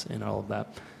elements in all of that.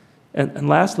 And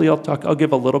lastly, I'll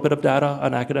give a little bit of data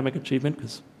on academic achievement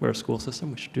because we're a school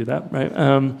system, we should do that,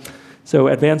 right? So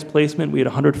advanced placement, we had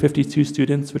 152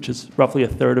 students, which is roughly a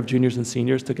third of juniors and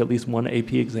seniors took at least one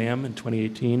AP exam in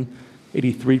 2018.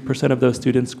 83% of those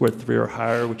students scored 3 or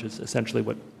higher, which is essentially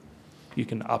what you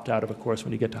can opt out of a course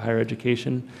when you get to higher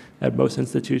education. At most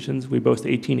institutions, we boast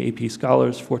 18 AP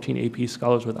scholars, 14 AP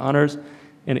scholars with honors,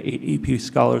 and 8 AP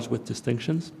scholars with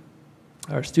distinctions.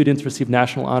 Our students receive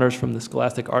national honors from the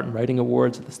Scholastic Art and Writing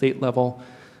Awards at the state level.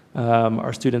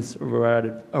 Our students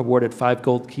were awarded 5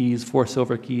 gold keys, 4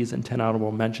 silver keys, and 10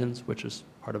 honorable mentions, which is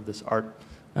part of this art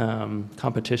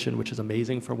competition, which is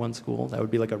amazing for one school. That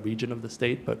would be like a region of the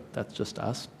state, but that's just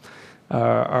us.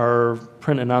 Our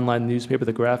print and online newspaper,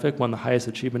 The Graphic, won the highest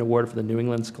achievement award for the New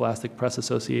England Scholastic Press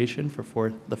Association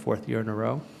for the 4th year in a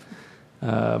row.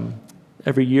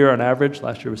 Every year on average,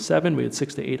 last year was 7, we had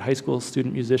 6 to 8 high school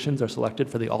student musicians are selected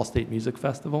for the All-State Music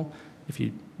Festival. If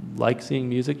you like seeing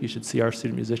music, you should see our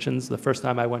student musicians. The first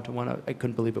time I went to one, I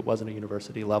couldn't believe it wasn't a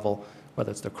university level, whether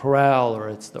it's the chorale or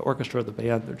it's the orchestra or the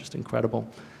band, they're just incredible.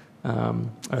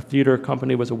 Our theater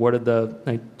company was awarded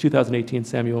the 2018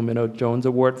 Samuel Minnow Jones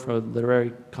Award for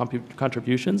literary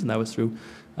contributions, and that was through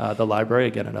the library,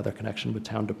 again, another connection with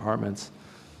town departments.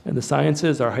 In the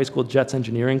sciences, our high school Jets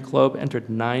Engineering Club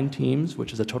entered 9 teams,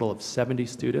 which is a total of 70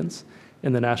 students,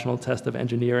 in the national test of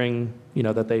engineering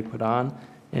that they put on.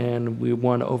 And we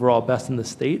won overall best in the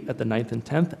state at the 9th and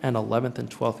 10th and 11th and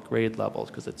 12th grade levels,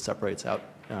 because it separates out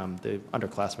the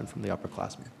underclassmen from the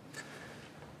upperclassmen.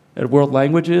 At World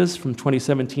Languages, from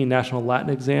 2017 National Latin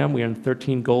Exam, we earned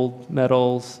 13 gold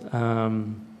medals,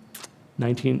 9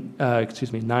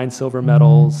 silver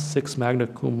medals, 6 magna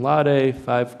cum laude,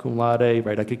 5 cum laude,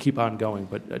 right? I could keep on going,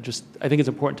 but I think it's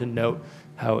important to note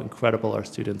how incredible our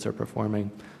students are performing.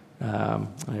 I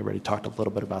already talked a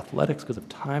little bit about athletics because of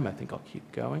time. I think I'll keep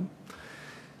going.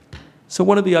 So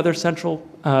one of the other central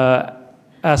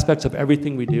aspects of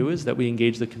everything we do is that we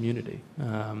engage the community.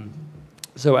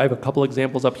 So I have a couple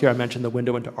examples up here. I mentioned the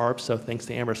window into ARPS, so thanks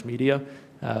to Amherst Media.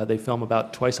 They film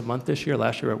about twice a month this year.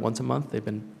 Last year at once a month. They've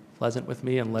been pleasant with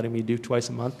me and letting me do twice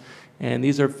a month. And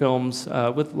these are films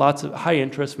with lots of high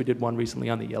interest. We did one recently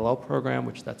on the ELL program,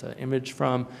 which that's an image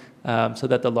from, so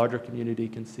that the larger community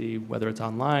can see, whether it's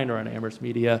online or on Amherst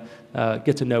Media,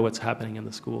 get to know what's happening in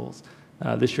the schools.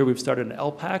 This year we've started an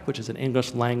LPAC, which is an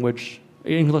English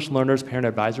Learners Parent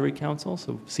Advisory Council.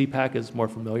 So CPAC is more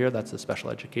familiar. That's the special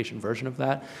education version of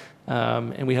that.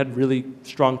 And we had really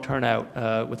strong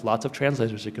turnout with lots of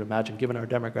translators, you can imagine, given our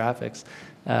demographics,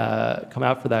 come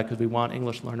out for that because we want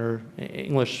English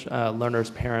learners,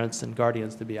 parents, and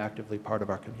guardians to be actively part of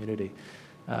our community.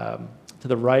 To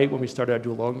the right, when we started our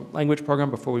dual language program,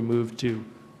 before we moved to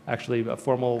actually a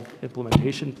formal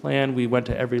implementation plan, we went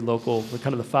to every local,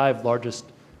 kind of the 5 largest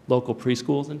local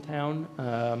preschools in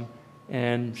town,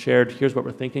 and shared, here's what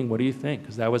we're thinking, what do you think?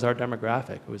 Because that was our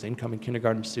demographic. It was incoming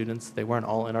kindergarten students. They weren't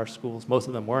all in our schools. Most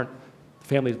of them weren't.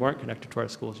 Families weren't connected to our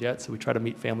schools yet, so we try to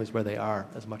meet families where they are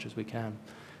as much as we can.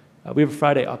 We have a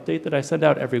Friday update that I send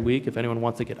out every week. If anyone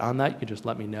wants to get on that, you can just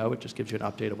let me know. It just gives you an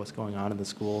update of what's going on in the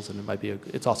schools, and it might be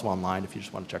it's also online if you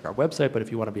just want to check our website, but if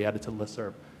you want to be added to the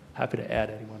listserv, happy to add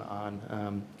anyone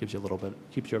on. Gives you a little bit,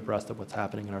 keeps you abreast of what's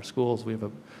happening in our schools. We have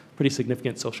a pretty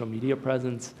significant social media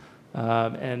presence.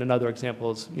 And another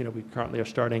example is, we currently are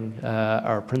starting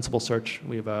our principal search.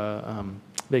 We have a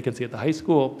vacancy at the high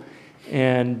school,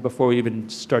 and before we even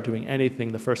start doing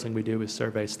anything, the first thing we do is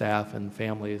survey staff and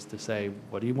families to say,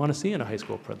 what do you want to see in a high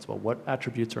school principal? What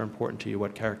attributes are important to you?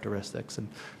 What characteristics? And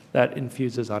that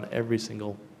infuses on every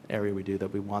single area we do,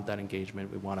 that we want that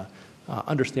engagement. We want to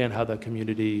understand how the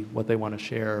community, what they want to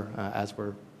share as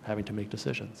we're having to make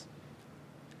decisions.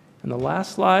 And the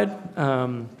last slide,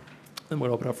 then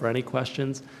we'll open up for any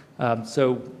questions.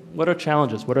 So what are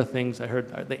challenges? What are things, I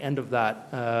heard at the end of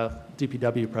that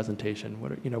DPW presentation,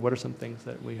 what are some things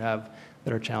that we have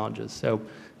that are challenges? So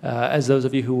as those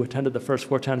of you who attended the first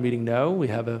 4-town meeting know, we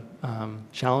have a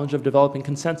challenge of developing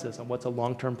consensus on what's a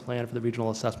long-term plan for the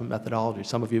regional assessment methodology.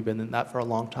 Some of you have been in that for a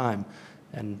long time,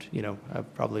 and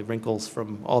have probably wrinkles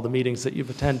from all the meetings that you've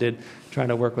attended, trying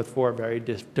to work with 4 very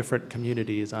different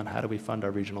communities on how do we fund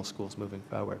our regional schools moving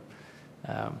forward.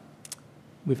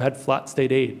 We've had flat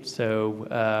state aid,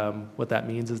 so what that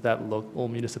means is that local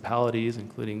municipalities,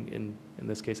 including in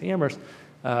this case Amherst,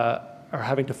 are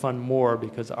having to fund more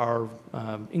because our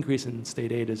increase in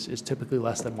state aid is typically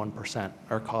less than 1%.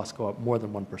 Our costs go up more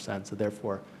than 1%, so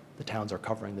therefore the towns are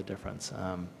covering the difference.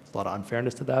 There's a lot of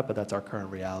unfairness to that, but that's our current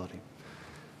reality.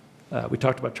 We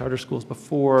talked about charter schools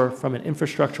before. From an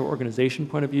infrastructure organization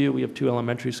point of view, we have 2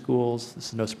 elementary schools. This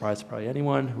is no surprise to probably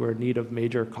anyone, who are in need of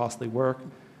major costly work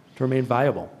to remain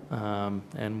viable.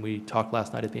 And we talked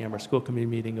last night at the Amherst School Committee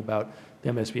meeting about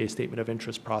the MSBA statement of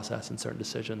interest process and certain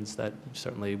decisions that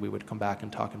certainly we would come back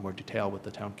and talk in more detail with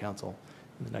the town council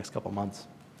in the next couple months.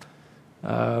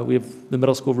 We have the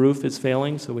middle school roof is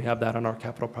failing, so we have that on our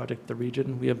capital project, the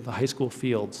region. We have the high school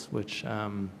fields, which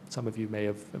some of you may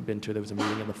have been to. There was a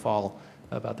meeting in the fall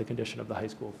about the condition of the high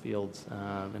school fields,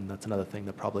 and that's another thing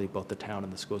that probably both the town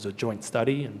and the schools, a joint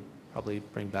study, and probably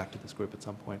bring back to this group at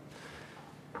some point.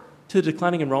 To the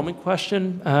declining enrollment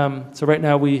question, so right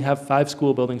now we have 5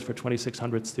 school buildings for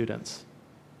 2,600 students.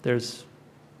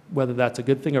 Whether that's a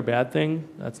good thing or bad thing,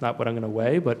 that's not what I'm going to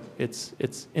weigh, but it's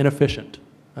inefficient,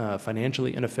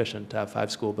 financially inefficient to have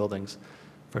 5 school buildings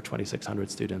for 2,600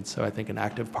 students. So I think an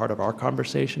active part of our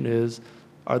conversation is,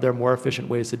 are there more efficient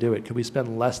ways to do it? Could we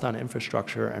spend less on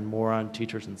infrastructure and more on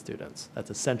teachers and students? That's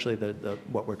essentially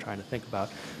what we're trying to think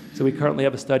about. So we currently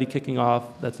have a study kicking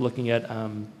off that's looking at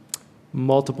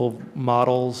multiple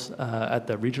models at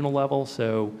the regional level.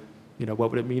 So,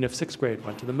 what would it mean if 6th grade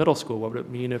went to the middle school? What would it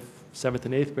mean if 7th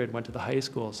and 8th grade went to the high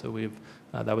school? So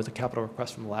that was a capital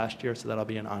request from last year, so that'll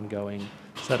be an ongoing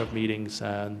set of meetings,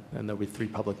 and there'll be 3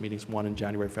 public meetings, one in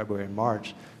January, February, and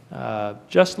March.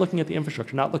 Just looking at the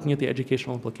infrastructure, not looking at the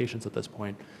educational implications at this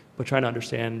point, but trying to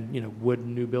understand, would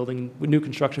new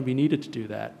construction be needed to do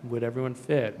that? Would everyone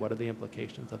fit? What are the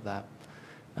implications of that?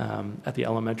 At the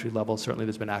elementary level, certainly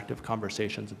there's been active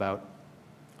conversations about,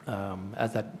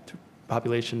 as that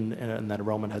population and that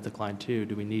enrollment has declined too,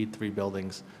 do we need 3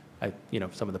 buildings?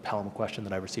 Some of the Pelham question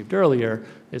that I received earlier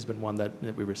has been one that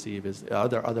we receive is, are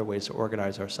there other ways to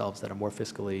organize ourselves that are more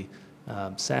fiscally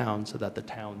sound so that the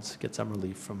towns get some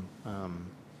relief from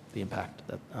the impact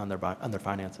on their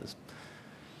finances?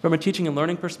 From a teaching and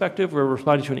learning perspective, we're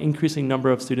responding to an increasing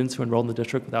number of students who enroll in the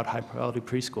district without high-quality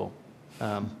preschool.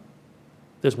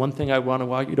 There's one thing I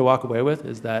want you to walk away with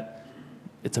is that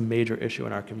it's a major issue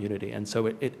in our community. And so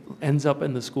it ends up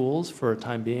in the schools for a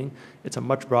time being. It's a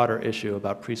much broader issue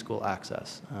about preschool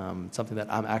access. It's something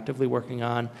that I'm actively working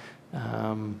on,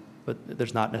 but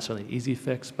there's not necessarily an easy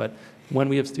fix. But when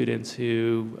we have students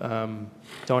who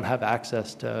don't have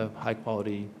access to high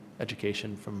quality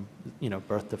education from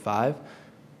birth to 5,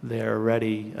 they're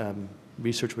already,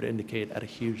 research would indicate, at a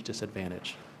huge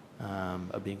disadvantage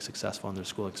of being successful in their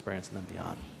school experience and then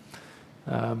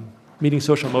beyond. Meeting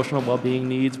social emotional and well-being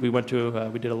needs. We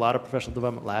did a lot of professional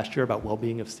development last year about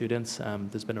well-being of students.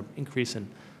 There's been an increase in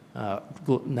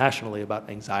nationally about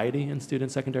anxiety in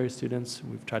students, secondary students.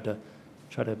 We've tried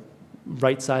to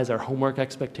right-size our homework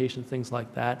expectations, things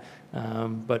like that.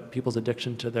 But people's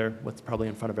addiction to what's probably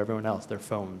in front of everyone else, their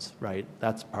phones, right?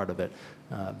 That's part of it.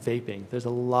 Vaping. There's a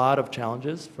lot of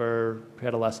challenges for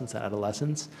pre-adolescents and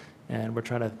adolescents. And we're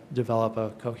trying to develop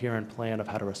a coherent plan of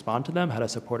how to respond to them, how to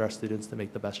support our students to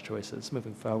make the best choices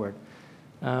moving forward.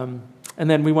 And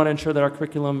then we want to ensure that our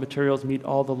curriculum materials meet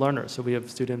all the learners. So we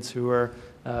have students who are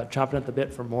chomping at the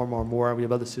bit for more. We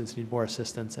have other students who need more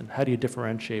assistance. And how do you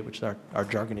differentiate, which is our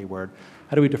jargony word,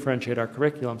 how do we differentiate our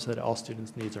curriculum so that all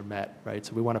students' needs are met, right?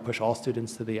 So we want to push all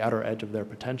students to the outer edge of their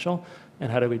potential. And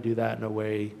how do we do that in a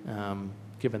way,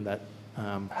 given that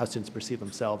how students perceive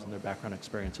themselves and their background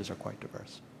experiences are quite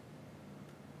diverse.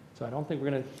 So I don't think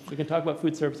we can talk about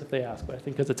food service if they ask, but I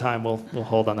think at the time we'll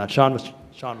hold on that. Sean was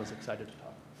excited to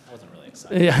talk. I wasn't really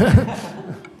excited.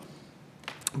 Yeah.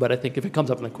 But I think if it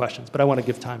comes up in the questions, but I want to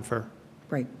give time for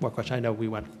more questions. I know we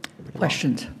went pretty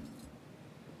Questions? long.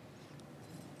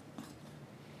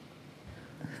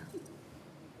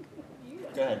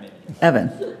 Go ahead, Mandy. Evan?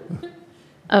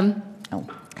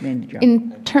 Mandy Jo.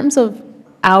 In terms of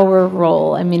our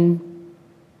role, I mean,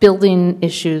 building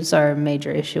issues are a major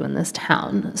issue in this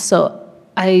town. So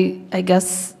I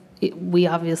guess we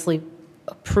obviously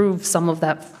approve some of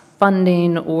that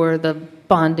funding or the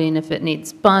bonding if it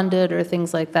needs bonded or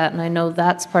things like that, and I know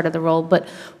that's part of the role, but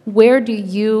where do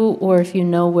you, or if you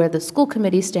know where the school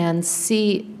committee stands,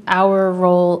 see our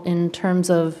role in terms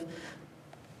of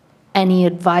any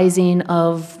advising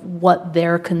of what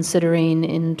they're considering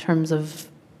in terms of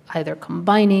either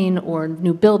combining or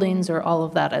new buildings or all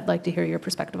of that? I'd like to hear your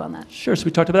perspective on that. Sure. So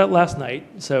we talked about it last night,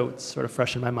 so it's sort of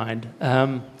fresh in my mind.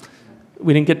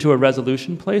 We didn't get to a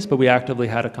resolution place, but we actively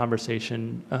had a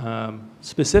conversation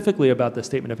specifically about the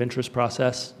statement of interest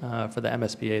process for the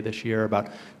MSBA this year, about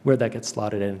where that gets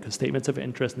slotted in, because statements of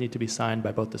interest need to be signed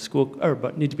by both the school,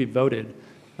 but need to be voted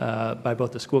by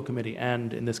both the school committee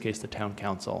and, in this case, the town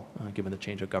council, given the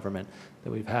change of government that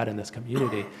we've had in this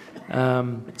community.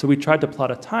 So we tried to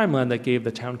plot a timeline that gave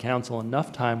the town council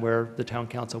enough time where the town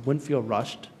council wouldn't feel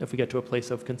rushed if we get to a place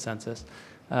of consensus,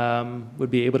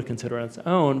 would be able to consider it on its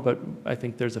own, but I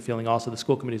think there's a feeling also the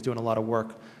school committee is doing a lot of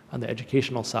work on the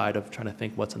educational side of trying to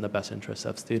think what's in the best interest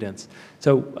of students.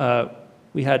 So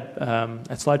we had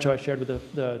a slideshow I shared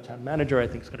with the town manager, I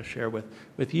think is going to share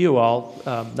with you all.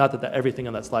 Not that everything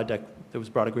on that slide deck, there was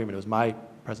broad agreement, it was my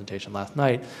presentation last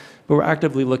night, but we're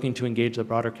actively looking to engage the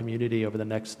broader community over the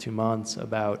next 2 months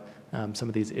about some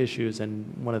of these issues,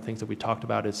 and one of the things that we talked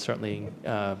about is certainly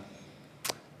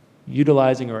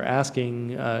utilizing or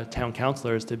asking town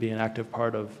councilors to be an active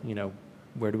part of,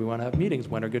 where do we want to have meetings?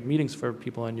 When are good meetings for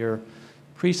people in your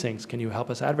precincts? Can you help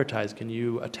us advertise? Can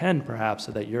you attend perhaps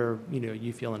so that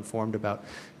you feel informed about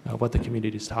what the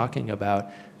community is talking about?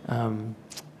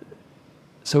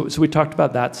 So we talked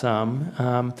about that some.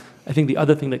 I think the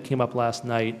other thing that came up last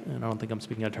night, and I don't think I'm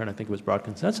speaking out of turn, I think it was broad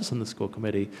consensus in the school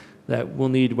committee, that we'll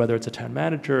need, whether it's a town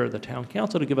manager or the town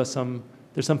council, to give us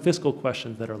there's some fiscal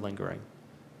questions that are lingering.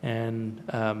 And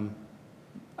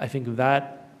I think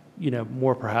that,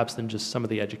 more perhaps than just some of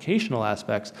the educational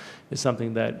aspects, is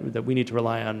something that we need to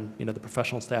rely on, the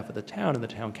professional staff of the town and the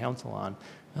town council on.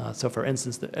 So for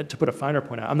instance, to put a finer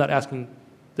point out, I'm not asking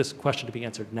this question to be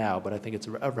answered now, but I think it's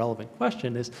a relevant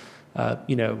question is,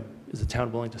 is the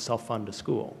town willing to self-fund a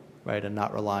school, right, and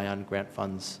not rely on grant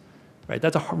funds, right?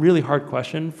 That's a really hard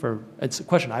question it's a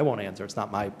question I won't answer. It's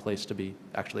not my place to be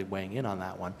actually weighing in on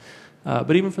that one.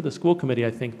 But even for the school committee,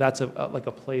 I think that's like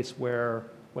a place where,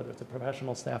 whether it's the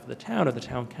professional staff of the town or the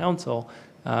town council,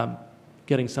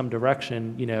 getting some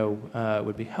direction,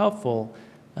 would be helpful.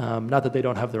 Not that they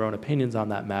don't have their own opinions on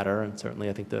that matter, and certainly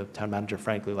I think the town manager,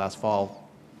 frankly, last fall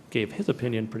gave his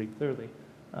opinion pretty clearly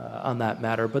on that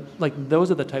matter. But like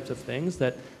those are the types of things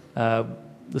that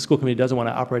the school committee doesn't want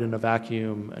to operate in a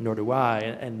vacuum, nor do I.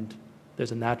 And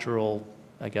there's a natural,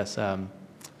 I guess,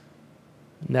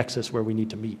 nexus where we need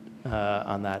to meet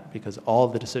on that, because all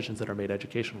of the decisions that are made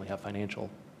educationally have financial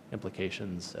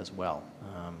implications as well.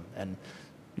 And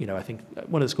I think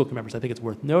one of the school committee members, I think it's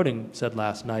worth noting, said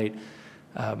last night,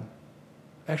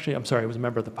 actually, I'm sorry, it was a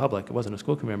member of the public, it wasn't a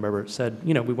school committee member, said,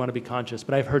 we want to be conscious,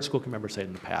 but I've heard school committee members say it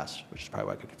in the past, which is probably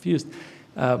why I got confused.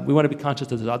 We want to be conscious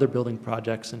that there's other building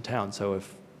projects in town. So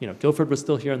if, Guilford was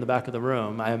still here in the back of the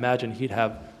room, I imagine he'd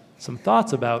have some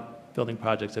thoughts about building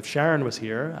projects. If Sharon was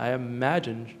here, I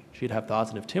imagine she'd have thoughts,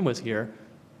 and if Tim was here,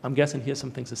 I'm guessing he has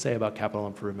some things to say about capital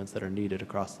improvements that are needed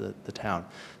across the town.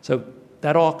 So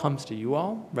that all comes to you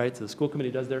all, right? So the school committee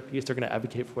does their piece, they're going to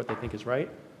advocate for what they think is right.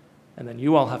 And then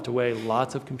you all have to weigh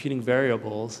lots of competing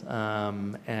variables,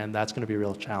 and that's going to be a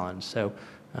real challenge. So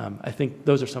I think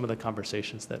those are some of the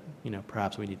conversations that,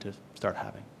 perhaps we need to start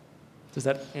having. Does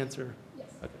that answer? Yes.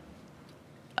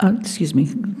 Okay. Excuse me.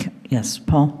 Yes,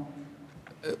 Paul?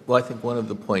 Well, I think one of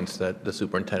the points that the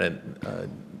superintendent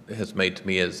has made to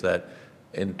me is that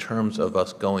in terms of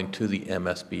us going to the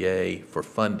MSBA for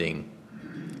funding,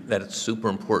 that it's super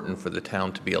important for the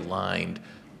town to be aligned.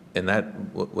 And that,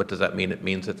 what does that mean? It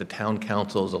means that the town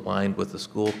council is aligned with the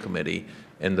school committee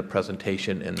in the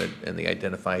presentation and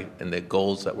the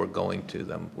goals that we're going to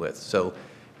them with. So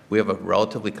we have a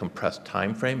relatively compressed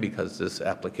time frame because this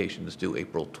application is due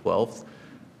April 12th.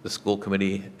 The school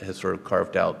committee has sort of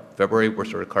carved out February. We're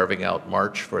sort of carving out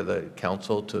March for the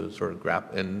council to sort of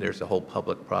grab, and there's a whole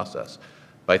public process.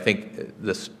 But I think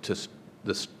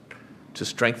to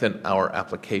strengthen our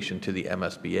application to the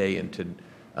MSBA and to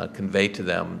convey to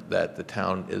them that the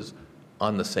town is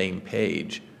on the same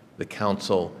page, the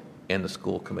council and the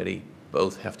school committee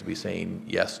both have to be saying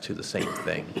yes to the same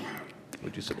thing.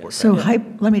 Would you support so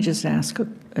that? let me just ask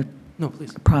No,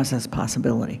 please. a process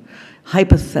possibility.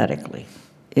 Hypothetically,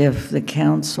 if the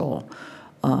council,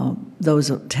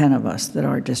 those 10 of us that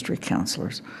are district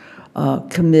councilors,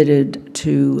 committed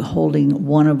to holding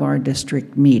one of our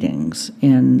district meetings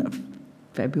in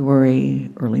February,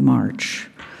 early March,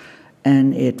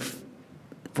 and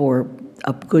for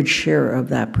a good share of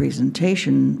that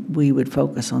presentation, we would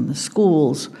focus on the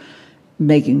schools,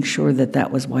 making sure that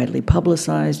that was widely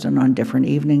publicized and on different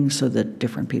evenings so that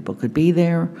different people could be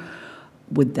there.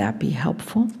 Would that be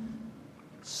helpful?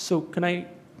 So can I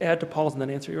add to Paul's and then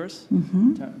answer yours?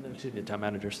 Mm-hmm. Town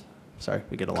managers. Sorry,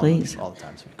 we get along Please. all the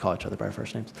time, so we call each other by our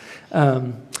first names.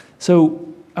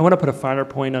 So I want to put a finer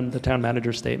point on the town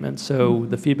manager's statement. So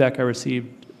the feedback I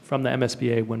received from the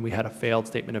MSBA when we had a failed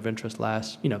statement of interest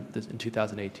in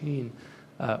 2018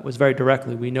 was very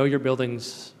directly, we know your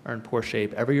buildings are in poor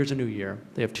shape. Every year's a new year.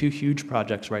 They have 2 huge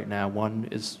projects right now. One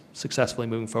is successfully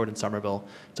moving forward in Somerville.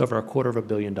 It's over $250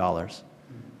 million.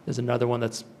 There's another one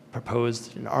that's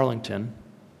proposed in Arlington.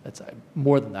 That's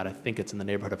more than that. I think it's in the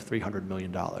neighborhood of $300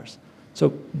 million.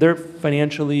 So they're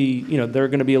financially, they're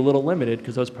going to be a little limited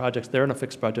because those projects, they're in a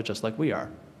fixed budget just like we are,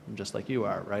 and just like you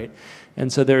are, right?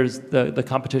 And so there's the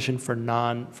competition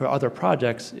for other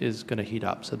projects is going to heat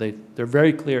up. So they're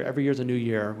very clear. Every year's a new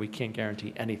year. We can't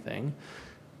guarantee anything.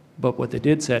 But what they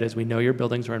did say is we know your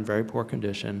buildings are in very poor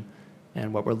condition,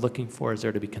 and what we're looking for is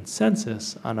there to be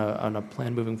consensus on a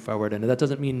plan moving forward. And that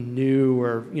doesn't mean new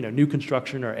or new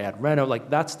construction or add reno. Like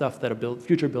that's stuff that a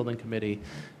future building committee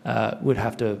would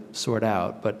have to sort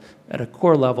out. But at a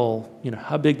core level,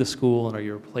 how big the school, and are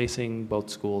you replacing both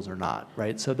schools or not,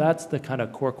 right? So that's the kind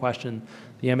of core question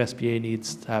the MSBA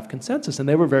needs to have consensus. And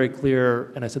they were very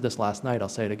clear, and I said this last night, I'll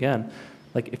say it again.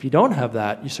 Like if you don't have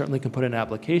that, you certainly can put in an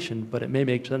application, but it may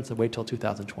make sense to wait till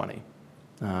 2020.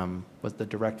 Was the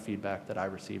direct feedback that I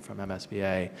received from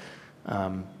MSBA.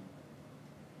 I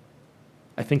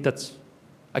think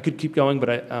I could keep going,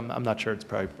 but I'm not sure it's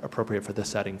probably appropriate for this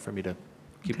setting for me to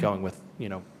keep going with,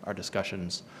 our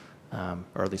discussions,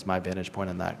 or at least my vantage point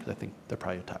on that, because I think they're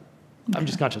probably time. Okay. I'm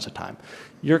just conscious of time.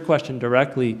 Your question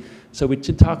directly, so we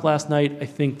did talk last night. I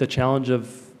think the challenge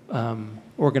of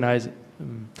organizing,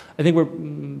 I think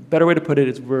better way to put it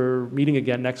is we're meeting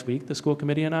again next week, the school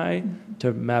committee and I,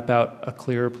 to map out a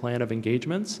clear plan of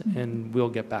engagements, and we'll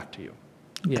get back to you.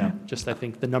 Okay. Just I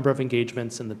think the number of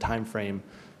engagements and the time frame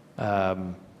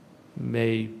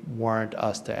may warrant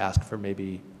us to ask for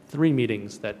maybe 3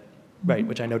 meetings that, right,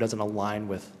 which I know doesn't align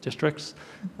with districts,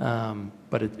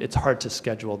 but it's hard to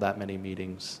schedule that many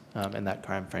meetings in that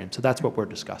time frame. So that's what we're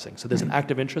discussing. So there's an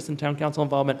active interest in town council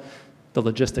involvement. the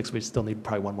logistics, we still need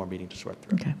probably one more meeting to sort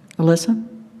through. Okay. Alyssa?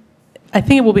 I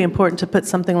think it will be important to put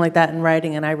something like that in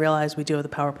writing, and I realize we do have the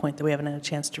PowerPoint that we haven't had a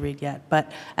chance to read yet,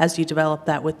 but as you develop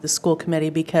that with the school committee,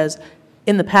 because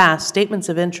in the past, statements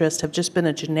of interest have just been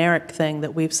a generic thing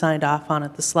that we've signed off on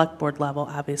at the select board level.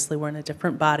 Obviously, we're in a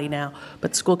different body now,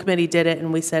 but the school committee did it,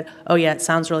 and we said, oh yeah, it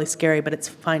sounds really scary, but it's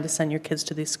fine to send your kids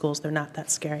to these schools. They're not that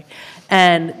scary.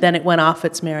 And then it went off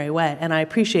its merry way, and I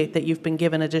appreciate that you've been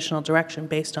given additional direction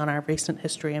based on our recent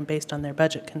history and based on their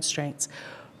budget constraints.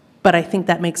 But I think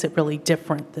that makes it really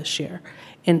different this year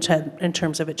in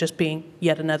terms of it just being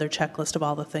yet another checklist of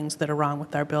all the things that are wrong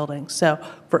with our building. So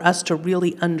for us to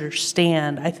really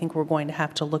understand, I think we're going to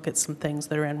have to look at some things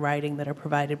that are in writing that are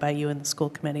provided by you and the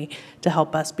school committee to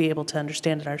help us be able to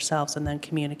understand it ourselves and then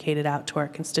communicate it out to our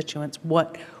constituents.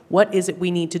 What is it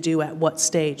we need to do at what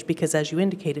stage? Because as you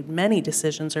indicated, many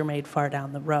decisions are made far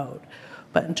down the road.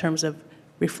 But in terms of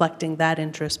reflecting that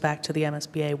interest back to the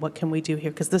MSBA, what can we do here?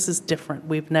 Because this is different.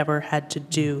 We've never had to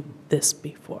do this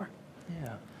before.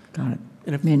 Yeah. Got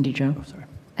it. Mandy Jo? Oh, sorry.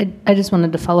 I just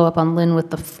wanted to follow up on Lynn with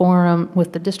the forum,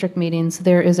 with the district meetings.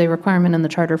 There is a requirement in the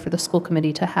charter for the school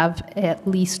committee to have at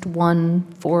least one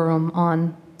forum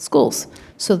on schools.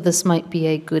 So this might be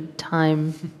a good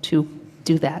time to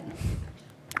do that.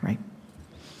 Right.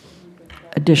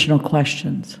 Additional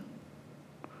questions?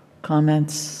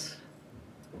 Comments?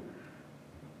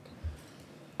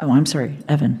 Oh, I'm sorry,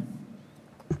 Evan.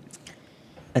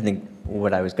 I think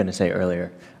what I was going to say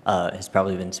earlier has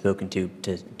probably been spoken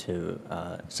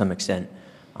to some extent.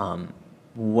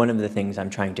 One of the things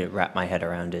I'm trying to wrap my head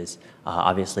around is,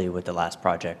 obviously with the last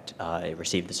project, it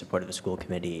received the support of the school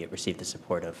committee, it received the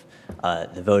support of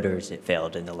the voters, it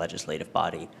failed in the legislative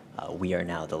body. We are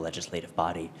now the legislative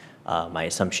body. My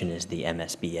assumption is the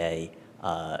MSBA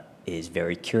is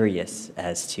very curious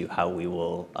as to how we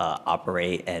will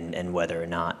operate and whether or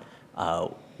not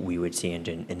we would see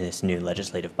in this new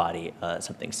legislative body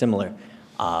something similar.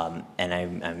 And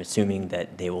I'm assuming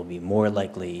that they will be more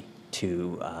likely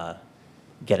to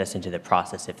get us into the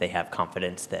process if they have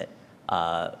confidence that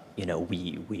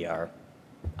we are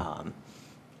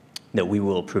that we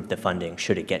will approve the funding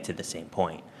should it get to the same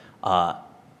point.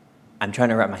 I'm trying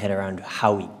to wrap my head around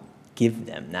how we give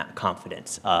them that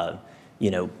confidence.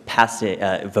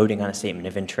 Voting on a statement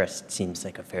of interest seems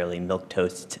like a fairly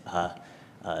milquetoast,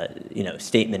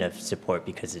 statement of support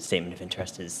because the statement of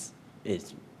interest is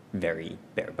very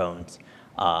bare bones.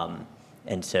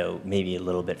 And so maybe a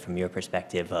little bit from your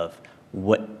perspective of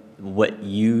what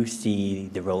you see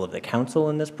the role of the council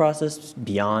in this process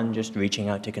beyond just reaching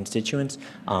out to constituents,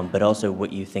 but also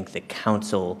what you think the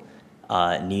council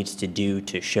needs to do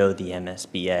to show the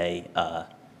MSBA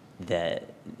that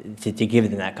to give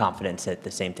them that confidence that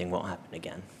the same thing won't happen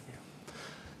again.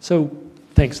 So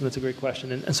thanks, and that's a great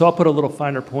question. And so I'll put a little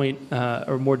finer point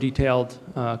or more detailed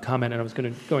comment, and I was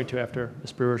going to after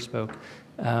Ms. Brewer spoke.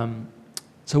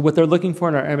 So what they're looking for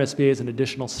in our MSBA is an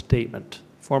additional statement,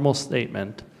 formal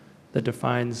statement that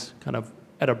defines kind of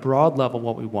at a broad level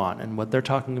what we want. And what they're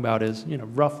talking about is,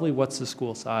 roughly what's the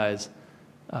school size,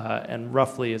 and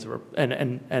roughly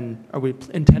and are we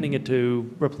intending it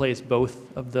to replace both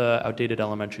of the outdated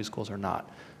elementary schools or not?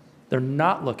 They're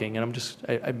not looking, and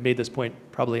I made this point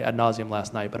probably ad nauseum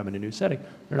last night, but I'm in a new setting.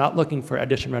 They're not looking for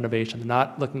addition renovation. They're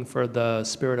not looking for the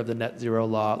spirit of the net zero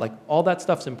law. Like all that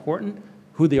stuff's important,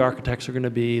 who the architects are going to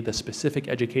be, the specific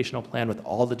educational plan with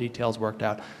all the details worked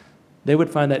out. They would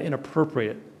find that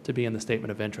inappropriate to be in the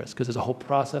statement of interest because there's a whole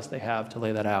process they have to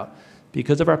lay that out.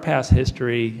 Because of our past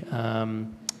history,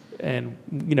 and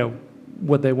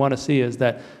what they want to see is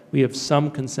that we have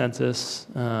some consensus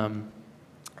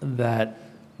that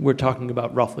we're talking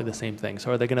about roughly the same thing.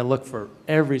 So are they going to look for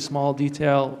every small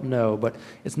detail? No, but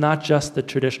it's not just the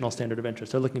traditional standard of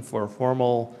interest. They're looking for a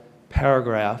formal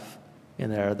paragraph in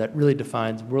there that really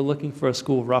defines, we're looking for a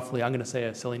school roughly, I'm going to say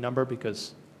a silly number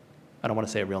because I don't want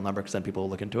to say a real number because then people will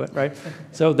look into it, right?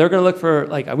 So they're going to look for,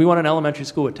 we want an elementary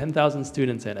school with 10,000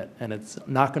 students in it, and it's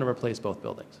not going to replace both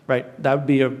buildings, right? That would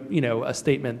be a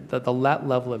statement, that that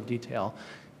level of detail.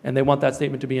 And they want that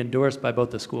statement to be endorsed by both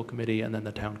the school committee and then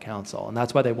the town council. And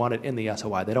that's why they want it in the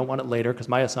SOI. They don't want it later, because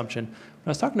my assumption, when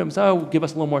I was talking to them, so give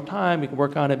us a little more time, we can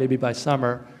work on it maybe by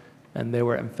summer. And they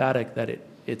were emphatic that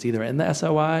it's either in the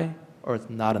SOI or it's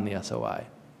not in the SOI.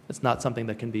 It's not something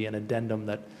that can be an addendum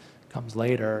that comes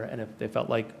later, and if they felt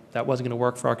like that wasn't going to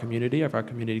work for our community, if our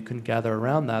community couldn't gather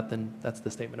around that, then that's the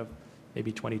statement of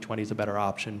maybe 2020 is a better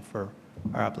option for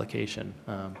our application.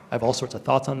 I have all sorts of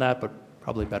thoughts on that, but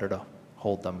probably better to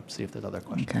hold them, see if there's other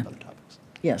questions on other topics.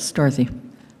 Yes, Dorothy.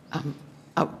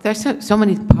 There's so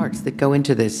many parts that go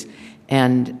into this,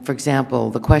 and for example,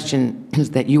 the question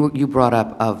that you brought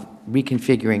up of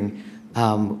reconfiguring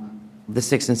the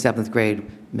 6th and 7th grade,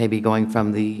 maybe going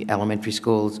from the elementary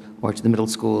schools or to the middle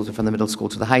schools, or from the middle school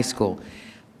to the high school.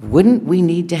 Wouldn't we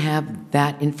need to have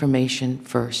that information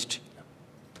first?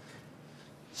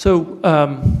 So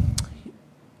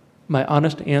my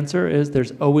honest answer is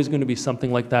there's always going to be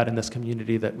something like that in this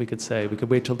community that we could say. We could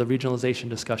wait till the regionalization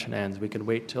discussion ends. We could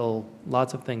wait till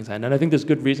lots of things end. And I think there's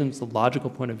good reasons, the logical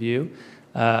point of view.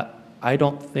 I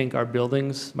don't think our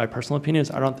buildings, my personal opinion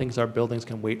is I don't think our buildings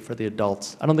can wait for the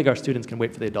adults. I don't think our students can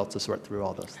wait for the adults to sort through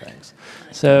all those things.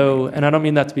 So, and I don't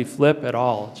mean that to be flip at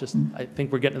all. It's just, I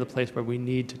think we're getting to the place where we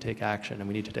need to take action, and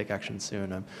we need to take action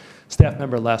soon. A staff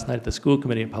member last night at the school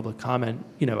committee in public comment,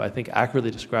 I think accurately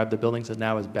described the buildings as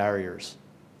now as barriers.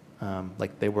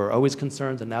 Like they were always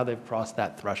concerns, and now they've crossed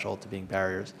that threshold to being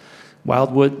barriers.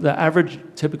 Wildwood, the average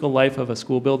typical life of a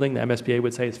school building, the MSBA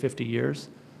would say is 50 years.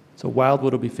 So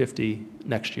Wildwood will be 50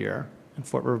 next year, and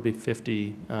Fort River will be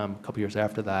 50 a couple years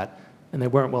after that, and they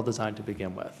weren't well designed to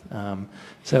begin with.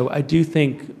 So I do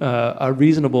think a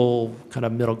reasonable kind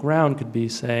of middle ground could be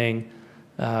saying,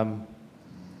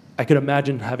 I could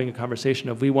imagine having a conversation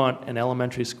of we want an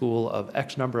elementary school of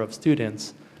X number of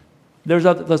students. There's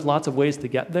lots of ways to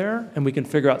get there, and we can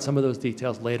figure out some of those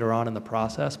details later on in the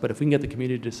process, but if we can get the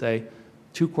community to say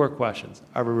 2 core questions,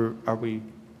 are we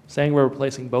saying we're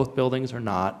replacing both buildings or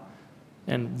not,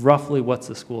 and roughly what's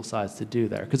the school size to do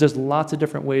there? Because there's lots of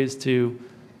different ways to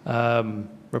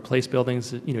replace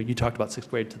buildings. You talked about 6th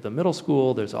grade to the middle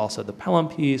school. There's also the Pelham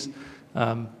piece.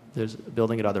 There's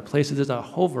building at other places. There's a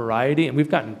whole variety, and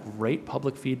we've gotten great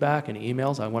public feedback and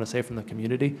emails, I want to say, from the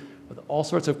community with all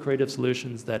sorts of creative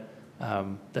solutions that I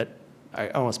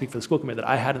don't want to speak for the school committee that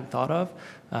I hadn't thought of,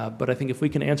 but I think if we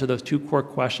can answer those 2 core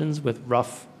questions with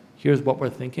rough, here's what we're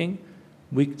thinking,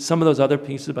 some of those other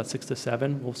pieces about 6 to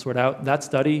 7 we'll sort out. That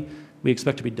study we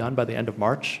expect to be done by the end of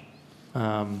March.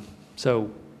 So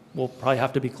we'll probably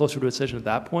have to be closer to a decision at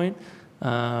that point.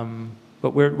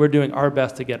 But we're doing our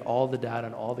best to get all the data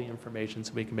and all the information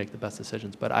so we can make the best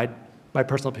decisions. But my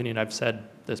personal opinion, I've said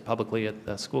this publicly at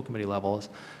the school committee level, is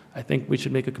I think we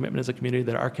should make a commitment as a community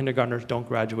that our kindergartners don't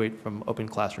graduate from open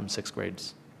classroom 6th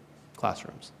grades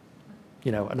classrooms.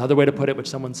 Another way to put it, which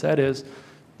someone said, is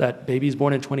that babies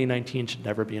born in 2019 should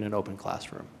never be in an open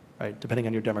classroom, right? Depending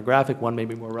on your demographic, one may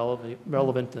be more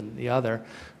relevant than the other.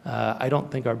 I don't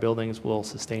think our buildings will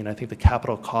sustain. I think the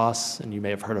capital costs, and you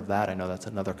may have heard of that, I know that's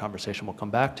another conversation we'll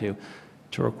come back to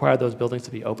require those buildings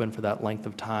to be open for that length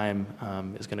of time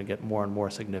is going to get more and more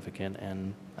significant,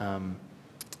 and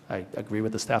I agree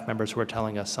with the staff members who are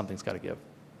telling us something's got to give.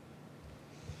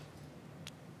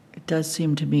 It does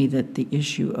seem to me that the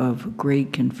issue of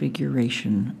grade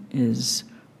configuration is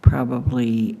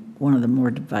probably one of the more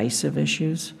divisive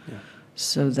issues. Yeah.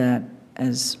 So that,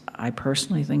 as I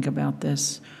personally think about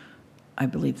this, I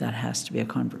believe that has to be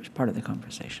part of the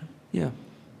conversation. Yeah.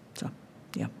 So,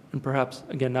 yeah. And perhaps,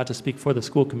 again, not to speak for the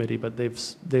school committee, but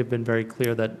they've been very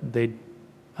clear that they,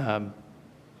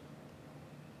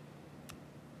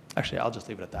 actually, I'll just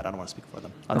leave it at that. I don't want to speak for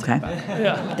them. Okay.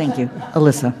 Yeah. Thank you.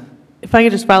 Alyssa. If I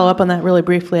could just follow up on that really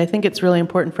briefly, I think it's really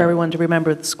important for everyone to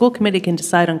remember the school committee can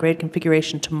decide on grade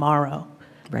configuration tomorrow.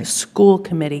 Right. The school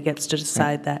committee gets to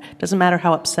decide that. It doesn't matter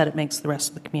how upset it makes the rest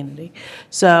of the community.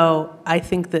 So I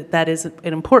think that is an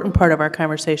important part of our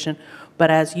conversation. But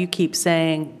as you keep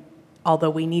saying, although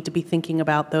we need to be thinking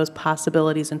about those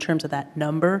possibilities in terms of that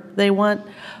number they want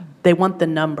the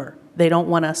number. They don't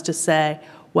want us to say,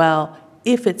 well,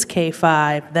 if it's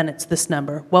K-5, then it's this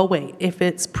number. Well, wait, if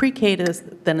it's pre-K,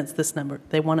 then it's this number.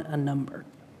 They want a number.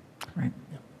 Right.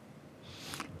 Yeah.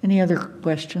 Any other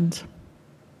questions?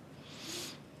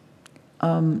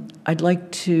 I'd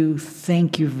like to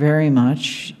thank you very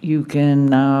much. You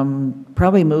can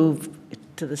probably move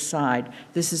to the side.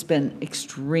 This has been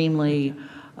extremely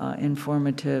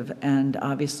informative, and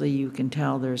obviously you can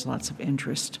tell there's lots of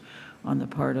interest on the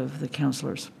part of the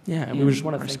counselors. Yeah, and we just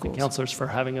want to thank the counselors for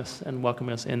having us and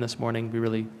welcoming us in this morning. We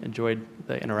really enjoyed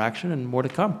the interaction, and more to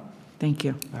come. Thank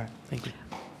you. All right, thank you.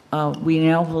 We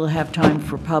now will have time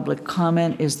for public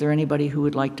comment. Is there anybody who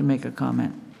would like to make a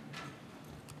comment?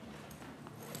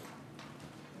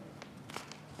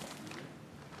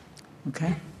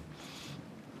 Okay.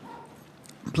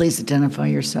 Please identify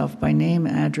yourself by name,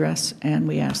 address, and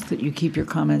we ask that you keep your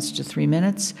comments to 3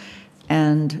 minutes,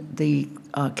 and the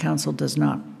council does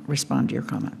not respond to your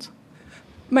comments.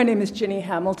 My name is Ginny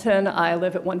Hamilton. I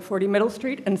live at 140 Middle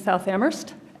Street in South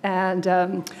Amherst,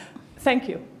 and thank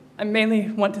you. I mainly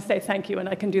want to say thank you, and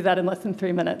I can do that in less than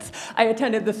 3 minutes. I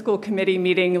attended the school committee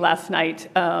meeting last night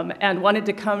and wanted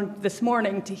to come this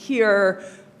morning to hear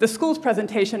the school's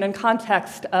presentation in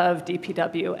context of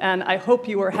DPW, and I hope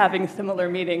you are having similar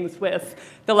meetings with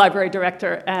the library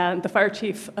director and the fire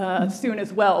chief soon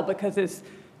as well, because as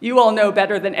you all know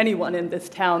better than anyone in this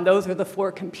town, those are the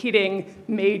 4 competing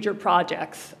major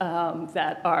projects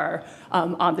that are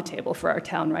on the table for our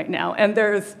town right now. And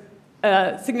there's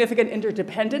significant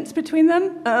interdependence between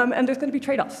them, and there's going to be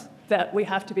trade-offs that we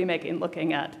have to be making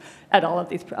looking at all of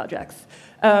these projects.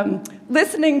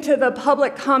 Listening to the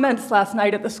public comments last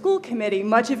night at the school committee,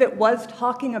 much of it was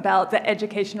talking about the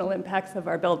educational impacts of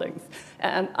our buildings.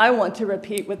 And I want to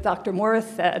repeat what Dr. Morris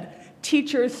said.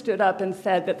 Teachers stood up and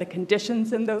said that the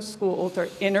conditions in those schools are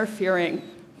interfering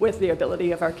with the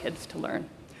ability of our kids to learn.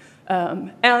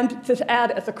 And to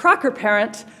add, as a Crocker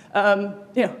parent,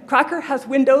 Crocker has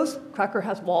windows, Crocker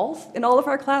has walls in all of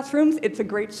our classrooms. It's a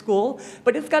great school,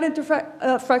 but it's got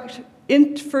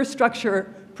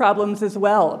infrastructure problems as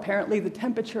well. Apparently, the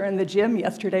temperature in the gym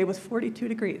yesterday was 42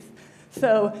 degrees.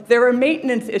 So there are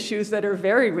maintenance issues that are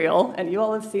very real, and you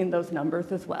all have seen those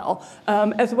numbers as well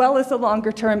as the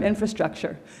longer-term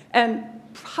infrastructure. And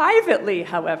privately,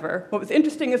 however, what was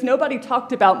interesting is nobody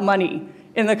talked about money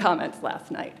in the comments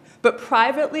last night. But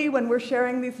privately, when we're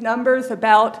sharing these numbers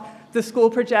about the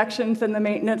school projections and the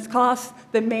maintenance costs,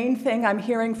 the main thing I'm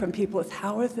hearing from people is,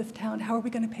 how is this town, how are we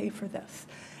going to pay for this?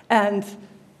 And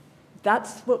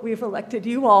that's what we've elected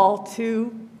you all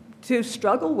to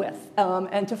struggle with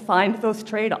and to find those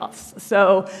trade-offs.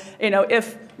 So,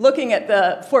 if looking at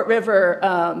the Fort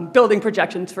River building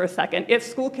projections for a second, if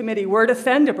school committee were to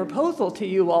send a proposal to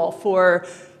you all for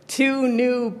 2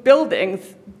 new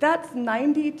buildings, that's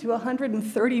 $90 to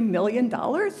 $130 million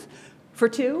for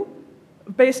 2,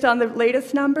 based on the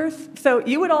latest numbers. So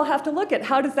you would all have to look at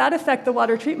how does that affect the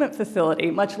water treatment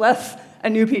facility, much less a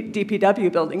new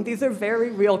DPW building. These are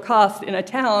very real costs in a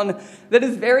town that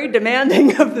is very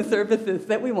demanding of the services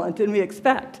that we want and we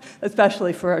expect,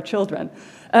 especially for our children.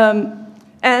 And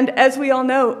as we all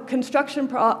know, construction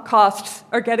costs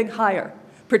are getting higher,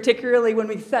 particularly when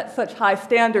we set such high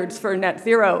standards for net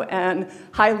zero and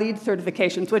high LEED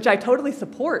certifications, which I totally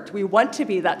support. We want to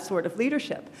be that sort of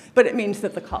leadership, but it means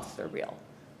that the costs are real.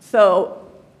 So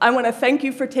I want to thank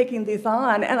you for taking these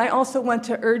on, and I also want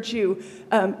to urge you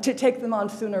to take them on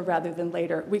sooner rather than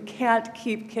later. We can't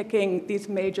keep kicking these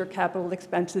major capital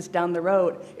expenses down the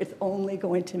road. It's only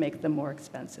going to make them more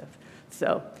expensive.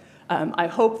 So I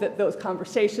hope that those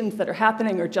conversations that are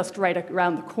happening are just right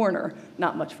around the corner,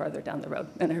 not much farther down the road.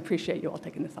 And I appreciate you all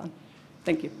taking this on.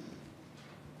 Thank you.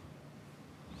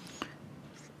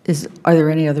 Are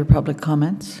there any other public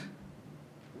comments?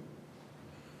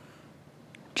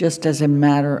 Just as a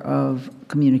matter of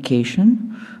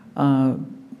communication, the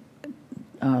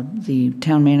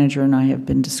town manager and I have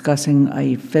been discussing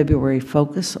a February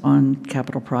focus on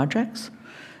capital projects,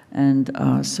 and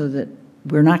so that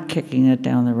we're not kicking it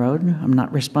down the road. I'm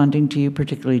not responding to you,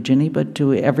 particularly Ginny, but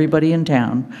to everybody in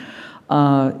town.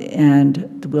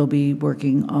 And we'll be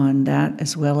working on that,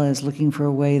 as well as looking for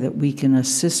a way that we can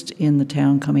assist in the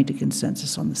town coming to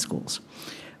consensus on the schools.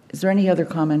 Is there any other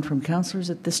comment from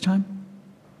councilors at this time?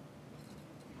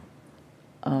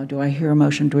 Do I hear a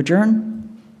motion to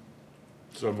adjourn?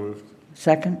 So moved.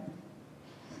 Second?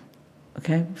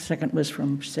 Okay, second was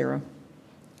from Sarah.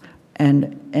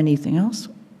 And anything else?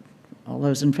 All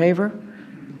those in favor?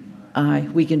 Aye.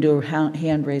 We can do a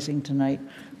hand raising tonight,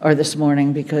 or this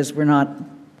morning, because we're not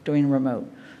doing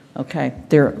remote. Okay,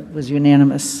 there was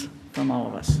unanimous from all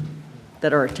of us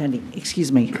that are attending.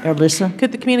 Excuse me, Alyssa?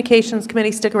 Could the communications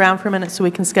committee stick around for a minute so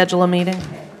we can schedule a meeting?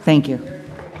 Thank you.